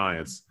mentioned the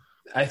Giants.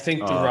 I think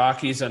the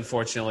Rockies,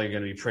 unfortunately, are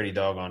going to be pretty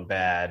doggone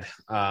bad.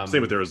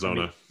 Same with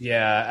Arizona.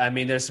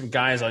 There's some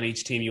guys on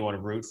each team you want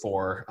to root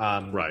for.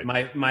 Right.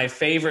 My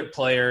favorite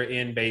player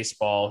in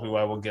baseball, who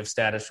I will give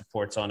status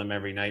reports on him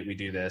every night we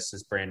do this,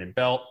 is Brandon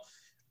Belt.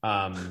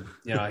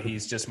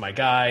 He's just my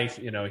guy.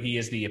 He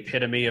is the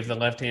epitome of the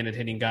left-handed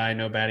hitting guy.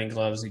 No batting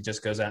gloves. He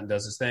just goes out and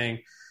does his thing.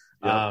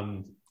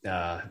 Yep.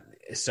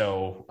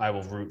 So I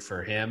will root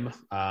for him.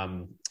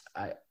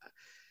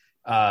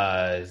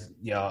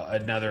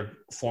 Another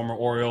former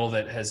Oriole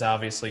that has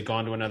obviously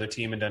gone to another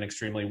team and done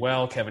extremely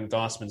well. Kevin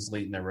Gossman's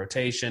leading their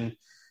rotation.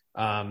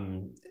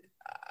 You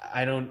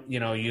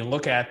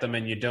look at them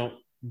and they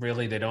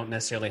don't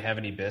necessarily have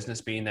any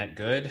business being that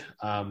good.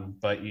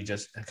 But you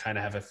just kind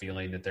of have a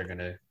feeling that they're going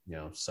to,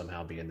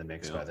 somehow be in the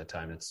mix by the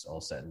time it's all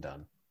said and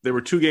done. They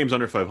were 2 games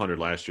under 500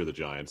 last year, the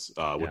Giants,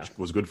 which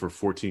was good for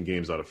 14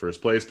 games out of first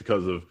place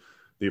because of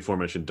the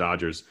aforementioned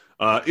Dodgers.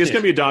 It's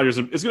going to be Dodgers.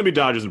 It's going to be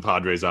Dodgers and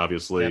Padres,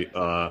 obviously. Yep.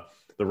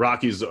 The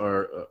Rockies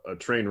are a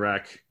train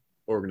wreck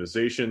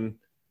organization,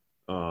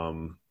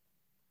 and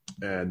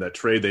that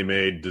trade they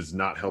made does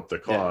not help their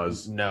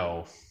cause. Yeah,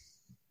 no.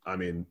 I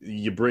mean,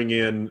 you bring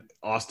in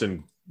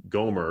Austin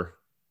Gomber,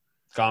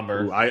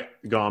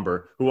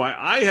 who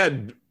I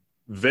had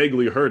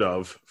vaguely heard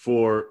of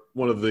for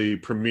one of the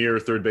premier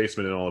third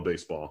basemen in all of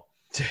baseball.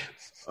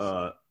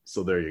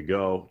 So there you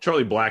go.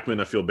 Charlie Blackmon,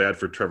 I feel bad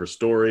for Trevor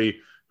Story,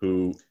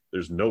 who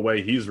there's no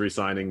way he's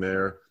re-signing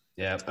there.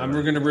 Yeah, I'm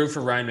going to root for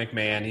Ryan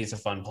McMahon. He's a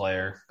fun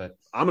player. But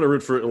I'm going to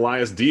root for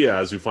Elias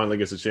Diaz, who finally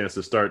gets a chance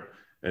to start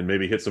and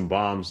maybe hit some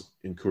bombs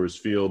in Coors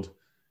Field.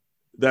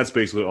 That's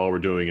basically all we're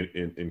doing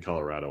in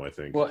Colorado, I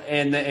think. Well,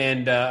 and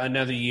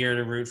another year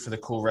to root for the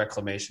cool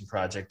reclamation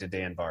project to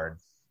Dan Bard.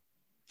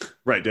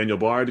 Right, Daniel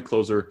Bard,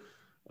 closer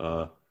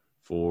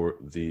for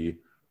the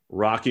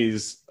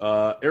Rockies.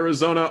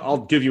 Arizona,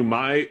 I'll give you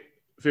my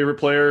favorite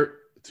player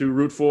to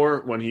root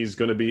for when he's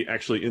going to be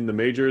actually in the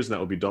majors, and that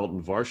would be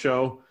Dalton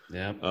Varsho.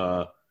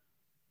 Yeah.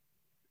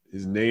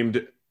 He's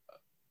named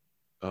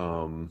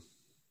Gary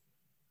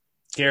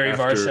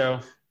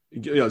Varsho.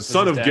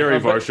 Son of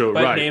Gary Varsho,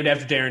 but right. Named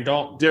after Darren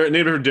Dalton.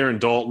 Named after Darren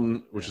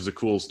Dalton, which is a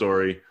cool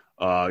story.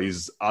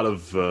 He's out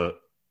of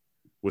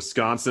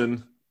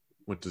Wisconsin,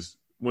 went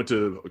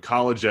to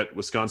college at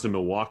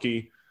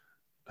Wisconsin-Milwaukee.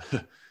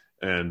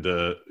 And,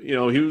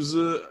 he was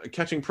a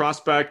catching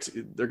prospect.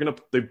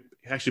 They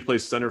actually play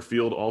center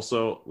field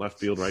also, left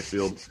field, right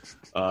field.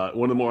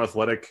 One of the more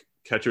athletic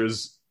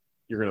catchers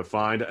you're going to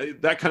find.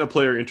 That kind of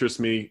player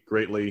interests me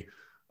greatly.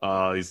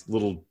 He's a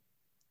little,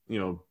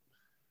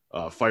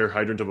 fire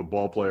hydrant of a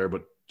ball player,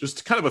 but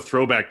just kind of a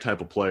throwback type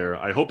of player.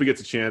 I hope he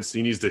gets a chance.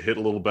 He needs to hit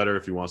a little better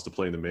if he wants to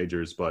play in the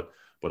majors, but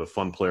a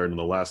fun player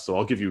nonetheless. So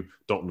I'll give you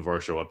Dalton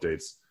Varsho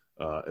updates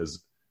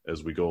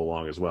as we go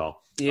along as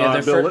well. Yeah,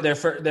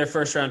 their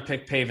first round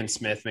pick, Pavin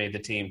Smith, made the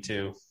team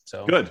too.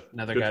 So good,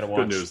 another guy to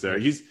watch. Good news there.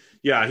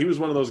 He was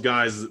one of those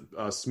guys,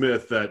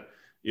 Smith, that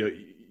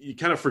you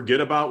kind of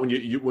forget about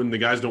when the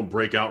guys don't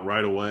break out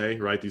right away.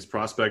 Right, these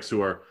prospects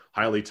who are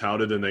highly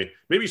touted and they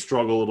maybe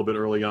struggle a little bit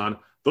early on.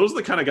 Those are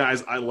the kind of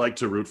guys I like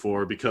to root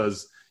for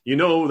because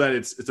that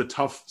it's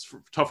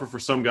tougher for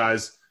some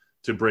guys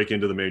to break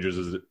into the majors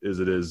as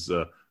it is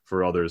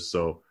for others.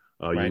 So.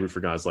 You root for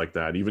guys like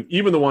that,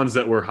 even the ones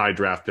that were high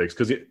draft picks,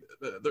 because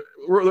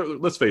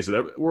let's face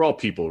it, we're all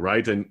people,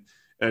 right?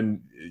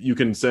 And you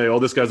can say, "Oh,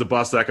 this guy's a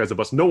bust, that guy's a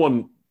bust." No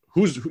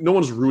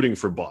one's rooting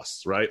for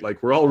busts, right?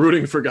 We're all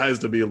rooting for guys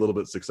to be a little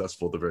bit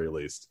successful at the very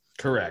least.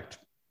 Correct.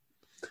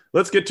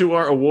 Let's get to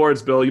our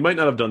awards, Bill. You might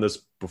not have done this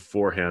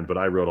beforehand, but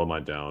I wrote all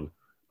mine down.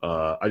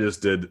 I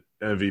just did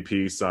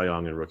MVP, Cy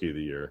Young, and Rookie of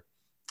the Year.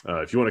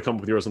 If you want to come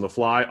up with yours on the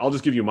fly, I'll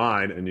just give you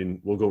mine, and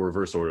then we'll go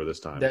reverse order this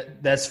time.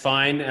 That's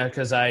fine,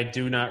 because I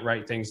do not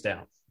write things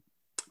down.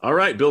 All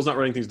right. Bill's not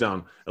writing things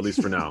down, at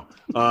least for now.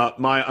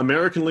 My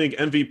American League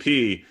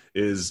MVP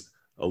is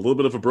a little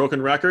bit of a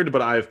broken record,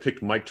 but I've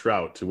picked Mike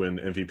Trout to win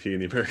MVP in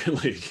the American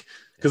League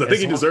because I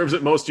think he deserves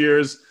it most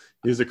years.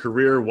 He has a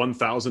career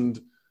 1,000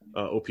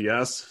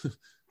 OPS,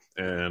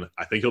 and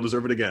I think he'll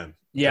deserve it again.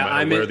 Yeah, no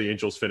matter where the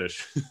Angels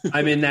finish.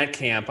 I'm in that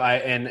camp.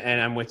 And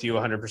I'm with you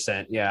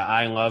 100%. Yeah,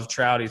 I love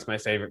Trout. He's my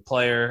favorite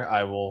player.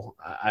 I will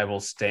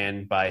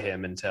stand by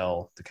him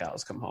until the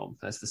cows come home.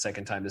 That's the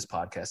second time this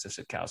podcast has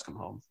said cows come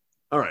home.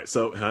 All right,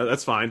 so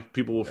that's fine.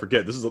 People will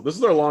forget. This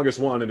is our longest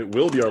one, and it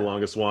will be our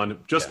longest one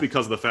just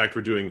because of the fact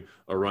we're doing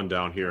a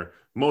rundown here.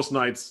 Most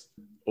nights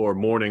or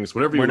mornings,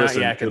 whenever you listen,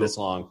 we're not yakking this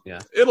long. Yeah,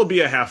 it'll be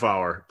a half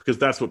hour because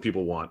that's what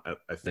people want.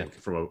 I think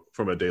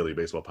from a daily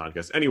baseball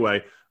podcast.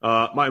 Anyway,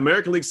 my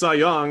American League Cy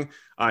Young,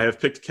 I have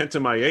picked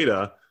Kenta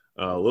Maeda.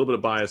 A little bit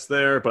of bias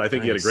there, but I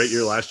think he had a great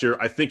year last year.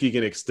 I think he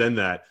can extend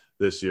that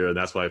this year, and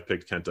that's why I've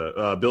picked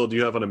Kenta. Bill, do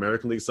you have an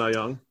American League Cy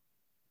Young?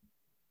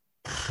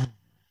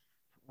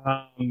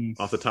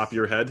 Off the top of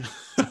your head?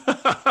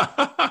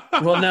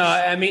 Well, no,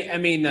 I mean,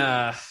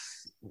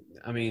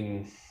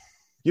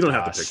 you don't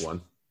have to pick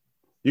one.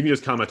 You can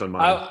just comment on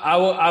mine.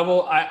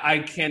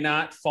 I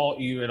cannot fault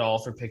you at all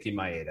for picking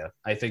Maeda.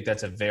 I think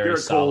that's a very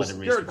solid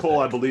and reasonable Garrett Cole,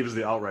 pick. I believe, is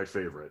the outright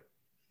favorite.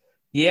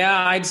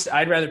 Yeah,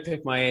 I'd rather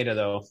pick Maeda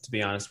though, to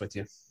be honest with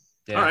you.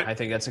 Yeah, all right. I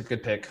think that's a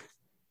good pick.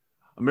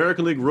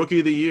 American League Rookie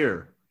of the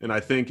Year, and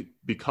I think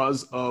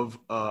because of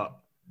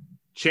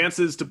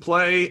chances to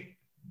play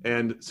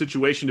and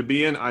situation to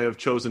be in, I have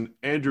chosen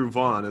Andrew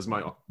Vaughn as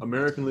my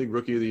American League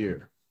Rookie of the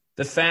Year.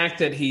 The fact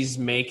that he's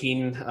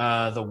making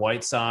the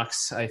White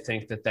Sox, I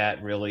think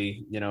that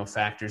really,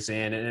 factors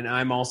in. And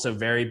I'm also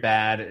very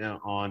bad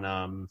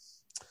on,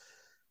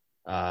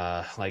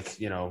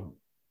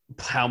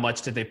 how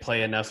much did they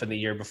play enough in the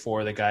year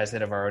before, the guys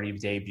that have already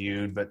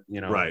debuted, but,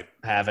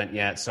 haven't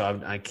yet. So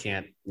I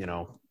can't,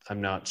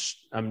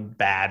 I'm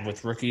bad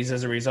with rookies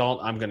as a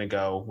result. I'm going to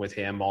go with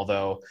him.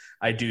 Although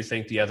I do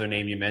think the other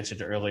name you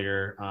mentioned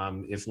earlier,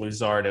 if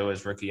Luzardo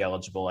is rookie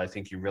eligible, I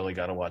think you really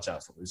got to watch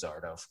out for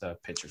Luzardo, the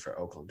pitcher for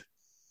Oakland.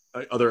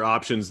 Other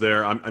options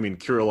there.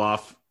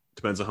 Kirilloff,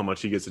 depends on how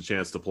much he gets a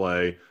chance to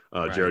play.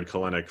 Jared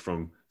Kelenic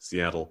from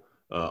Seattle.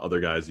 Other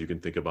guys you can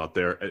think about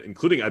there,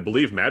 including, I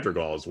believe,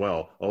 Madrigal as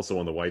well, also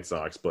on the White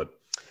Sox. But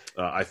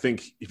I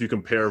think if you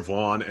compare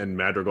Vaughn and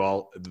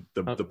Madrigal,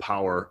 the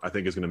power, I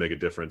think, is going to make a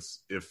difference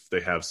if they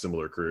have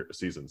similar career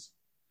seasons.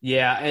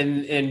 Yeah,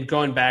 and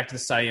going back to the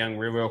Cy Young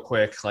real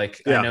quick, I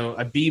know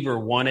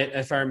Bieber won it,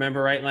 if I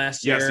remember right,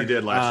 last year. Yes, he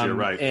did last year,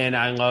 right. And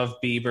I love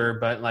Bieber,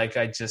 but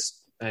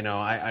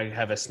I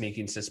have a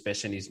sneaking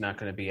suspicion he's not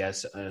going to be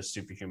as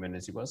superhuman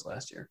as he was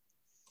last year.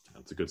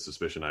 That's a good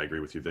suspicion. I agree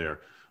with you there.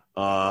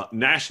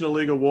 National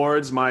League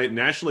awards, my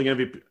National League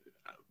MVP,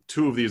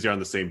 two of these are on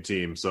the same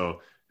team,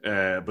 so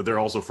but they're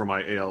also for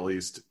my AL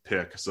East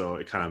pick, so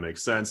it kind of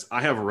makes sense.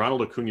 I have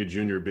Ronald Acuna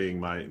Jr. being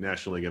my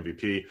National League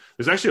MVP.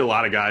 There's actually a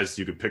lot of guys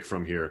you could pick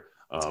from here,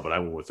 but I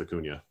went with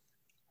Acuna.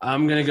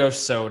 I'm going to go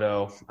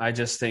Soto. I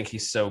just think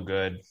he's so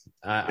good.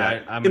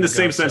 I'm in the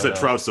same sense that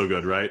Trout's so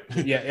good, right?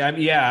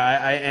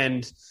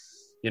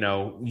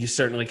 You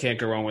certainly can't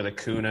go wrong with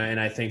Acuna, and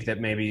I think that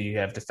maybe you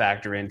have to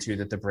factor into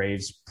that the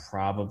Braves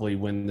probably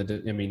win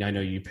I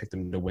know you picked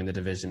them to win the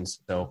division,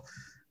 so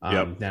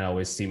that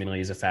always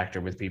seemingly is a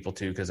factor with people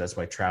too, because that's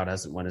why Trout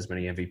hasn't won as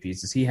many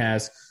MVPs as he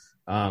has.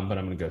 But I'm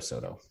going to go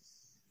Soto.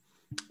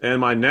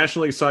 And my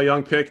National League Cy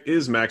Young pick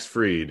is Max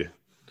Fried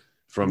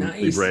from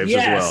the Braves as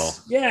well.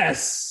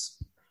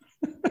 Yes.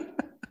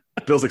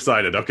 Bill's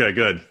excited. Okay,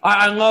 good.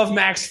 I love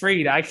Max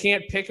Fried. I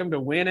can't pick him to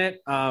win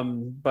it, I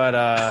don't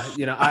know.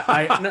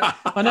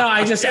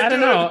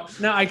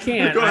 No, I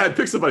can't. Go ahead,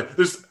 pick somebody.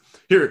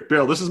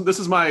 Bill. This is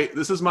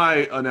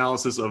my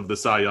analysis of the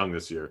Cy Young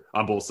this year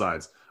on both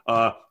sides.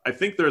 I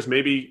think there's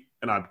maybe,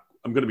 and I'm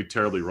going to be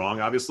terribly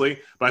wrong, obviously,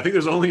 but I think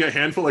there's only a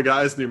handful of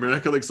guys in the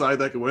American League side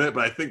that can win it.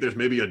 But I think there's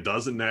maybe a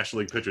dozen National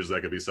League pitchers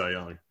that could be Cy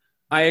Young.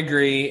 I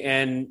agree,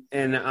 and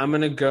I'm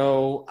gonna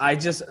go.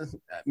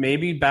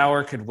 Maybe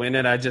Bauer could win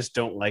it. I just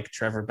don't like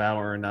Trevor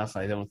Bauer enough.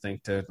 I don't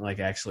think to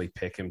actually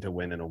pick him to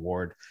win an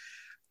award.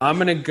 I'm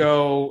gonna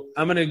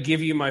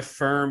give you my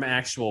firm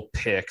actual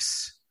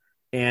picks,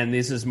 and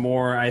this is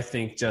more, I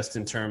think, just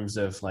in terms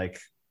of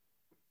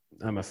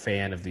I'm a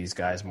fan of these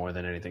guys more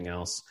than anything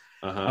else.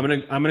 Uh-huh.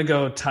 I'm gonna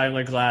go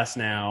Tyler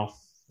Glasnow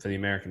for the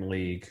American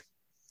League.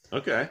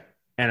 Okay,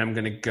 and I'm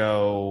gonna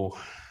go.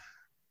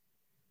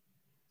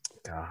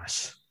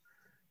 Gosh.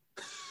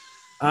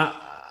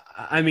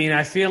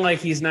 I feel like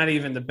he's not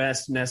even the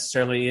best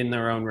necessarily in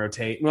their own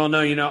rotate. Well,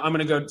 no, I'm going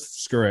to go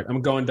screw it.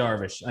 I'm going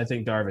Darvish. I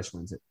think Darvish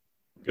wins it.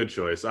 Good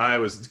choice. I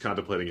was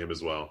contemplating him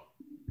as well.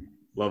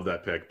 Love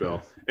that pick,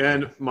 Bill.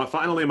 And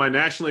finally, my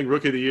National League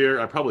Rookie of the Year,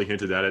 I probably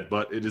hinted at it,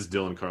 but it is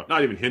Dylan Carlson.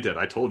 Not even hinted.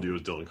 I told you it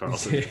was Dylan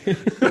Carlson.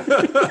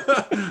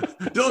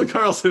 Dylan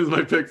Carlson is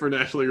my pick for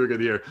National League Rookie of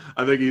the Year.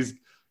 I think he's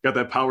got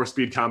that power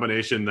speed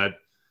combination that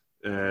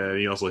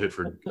he also hit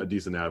for a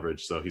decent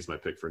average, so he's my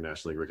pick for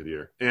National League Rookie of the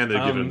Year. And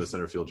they've given him the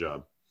center field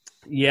job.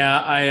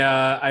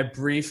 Yeah, I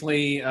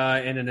briefly,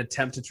 in an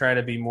attempt to try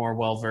to be more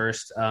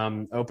well-versed,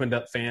 opened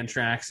up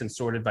Fantrax and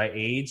sorted by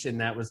age,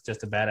 and that was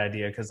just a bad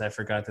idea because I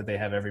forgot that they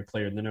have every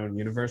player in the known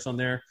universe on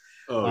there.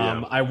 Oh,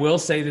 yeah. I will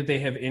say that they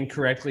have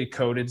incorrectly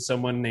coded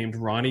someone named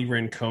Ronnie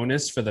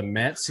Rinconis for the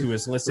Mets, who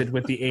is listed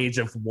with the age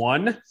of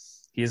 1.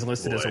 He is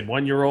listed as a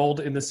 1-year-old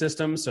in the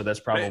system, so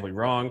that's probably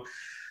wrong.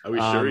 Are we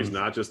sure he's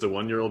not just a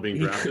 1-year-old being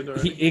drafted?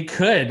 It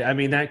could. I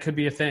mean, that could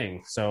be a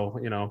thing. So,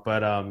 but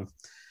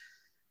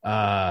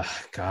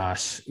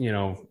gosh,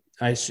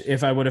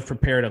 if I would have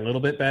prepared a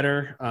little bit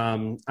better,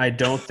 I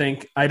don't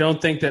think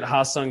that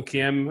Ha-Sung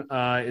Kim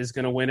is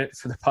going to win it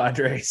for the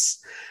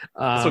Padres.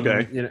 It's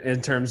okay.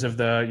 In terms of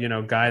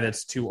the guy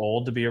that's too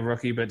old to be a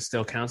rookie but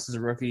still counts as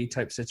a rookie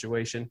type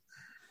situation.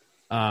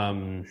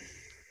 Gosh,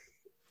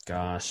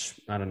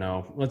 I don't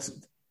know.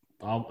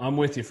 I'm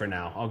with you for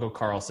now. I'll go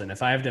Carlson.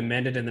 If I have to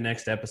amend it in the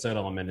next episode,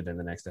 I'll amend it in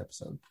the next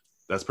episode.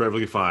 That's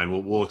perfectly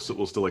fine. We'll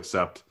still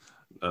accept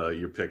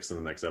your picks in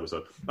the next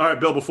episode. All right,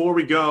 Bill, before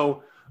we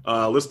go,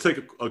 let's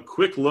take a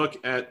quick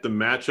look at the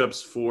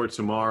matchups for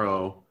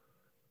tomorrow.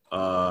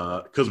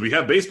 Because we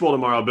have baseball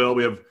tomorrow, Bill.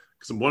 We have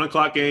some 1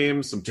 o'clock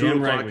games, some 2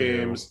 o'clock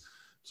games,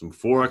 some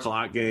 4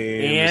 o'clock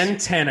games. And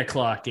 10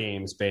 o'clock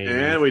games, baby.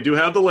 And we do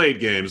have the late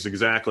games,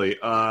 exactly.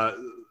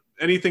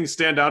 Anything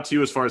stand out to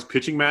you as far as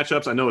pitching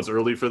matchups? I know it's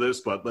early for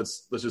this, but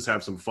let's just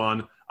have some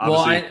fun.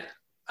 Obviously,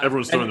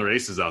 everyone's throwing their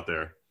aces out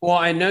there. Well,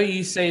 I know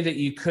you say that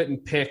you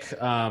couldn't pick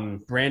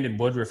Brandon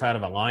Woodruff out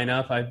of a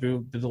lineup. I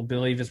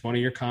believe is one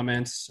of your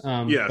comments.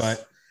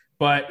 Yes.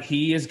 But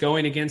he is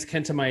going against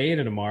Kenta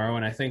Maeda tomorrow,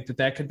 and I think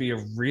that could be a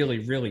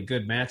really, really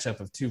good matchup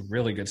of two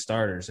really good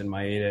starters in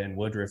Maeda and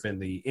Woodruff in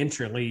the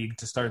interleague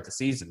to start the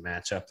season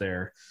matchup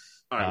there.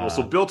 All right. Well,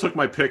 so Bill took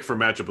my pick for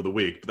matchup of the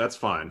week, but that's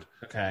fine.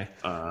 Okay.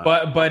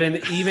 But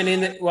even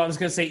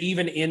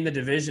in the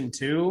division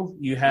too,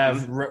 you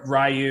have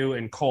Ryu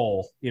and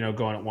Cole,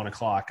 going at 1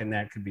 o'clock, and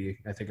that could be,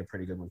 I think, a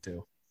pretty good one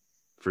too.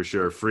 For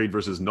sure. Fried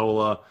versus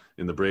Nola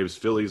in the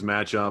Braves-Phillies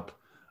matchup.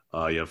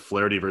 You have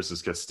Flaherty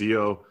versus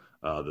Castillo,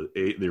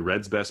 the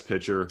Reds' best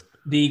pitcher.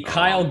 The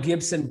Kyle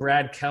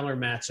Gibson-Brad Keller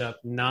matchup,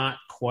 not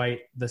quite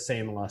the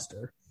same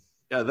luster.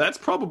 Yeah, that's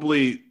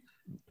probably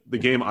the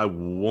game I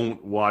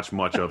won't watch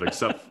much of,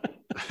 except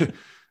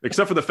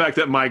for the fact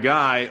that my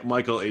guy,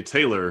 Michael A.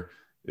 Taylor,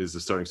 is the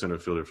starting center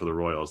fielder for the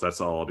Royals. That's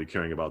all I'll be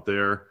caring about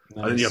there.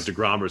 Nice. And then you have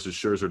DeGrom versus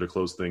Scherzer to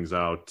close things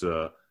out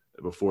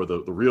before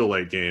the real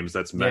late games.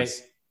 That's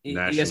Mets,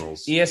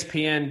 Nationals.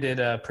 ESPN did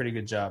a pretty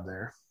good job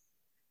there.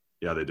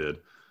 Yeah, they did.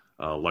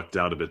 Lucked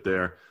out a bit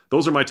there.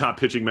 Those are my top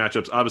pitching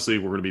matchups. Obviously,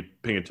 we're going to be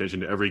paying attention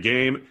to every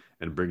game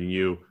and bringing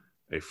you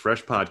a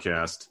fresh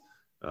podcast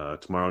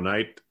tomorrow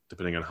night,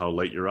 depending on how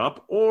late you're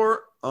up, or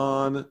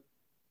on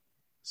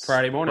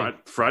Friday morning.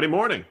 Friday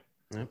morning.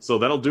 Yep. So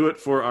that'll do it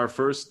for our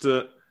first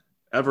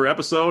ever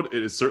episode.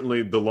 It is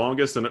certainly the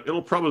longest, and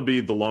it'll probably be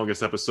the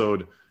longest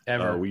episode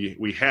ever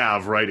we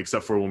have, right,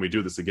 except for when we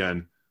do this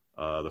again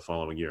the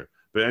following year.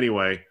 But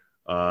anyway,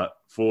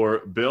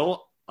 for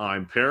Bill,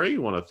 I'm Perry. I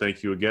want to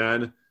thank you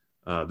again.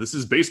 This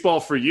is Baseball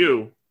for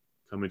You,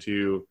 coming to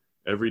you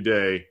every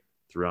day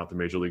throughout the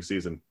Major League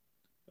season.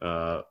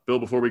 Bill,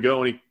 before we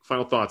go, any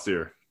final thoughts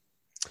here?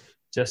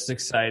 Just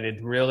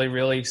excited, really,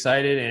 really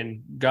excited,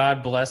 and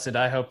God bless it.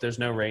 I hope there's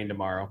no rain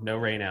tomorrow. No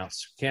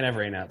rainouts. Can't have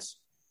rainouts.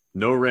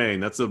 No rain.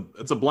 That's a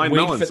Blind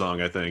Melon song,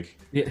 I think.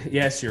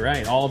 Yes, you're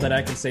right. All that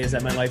I can say is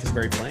that my life is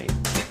very plain.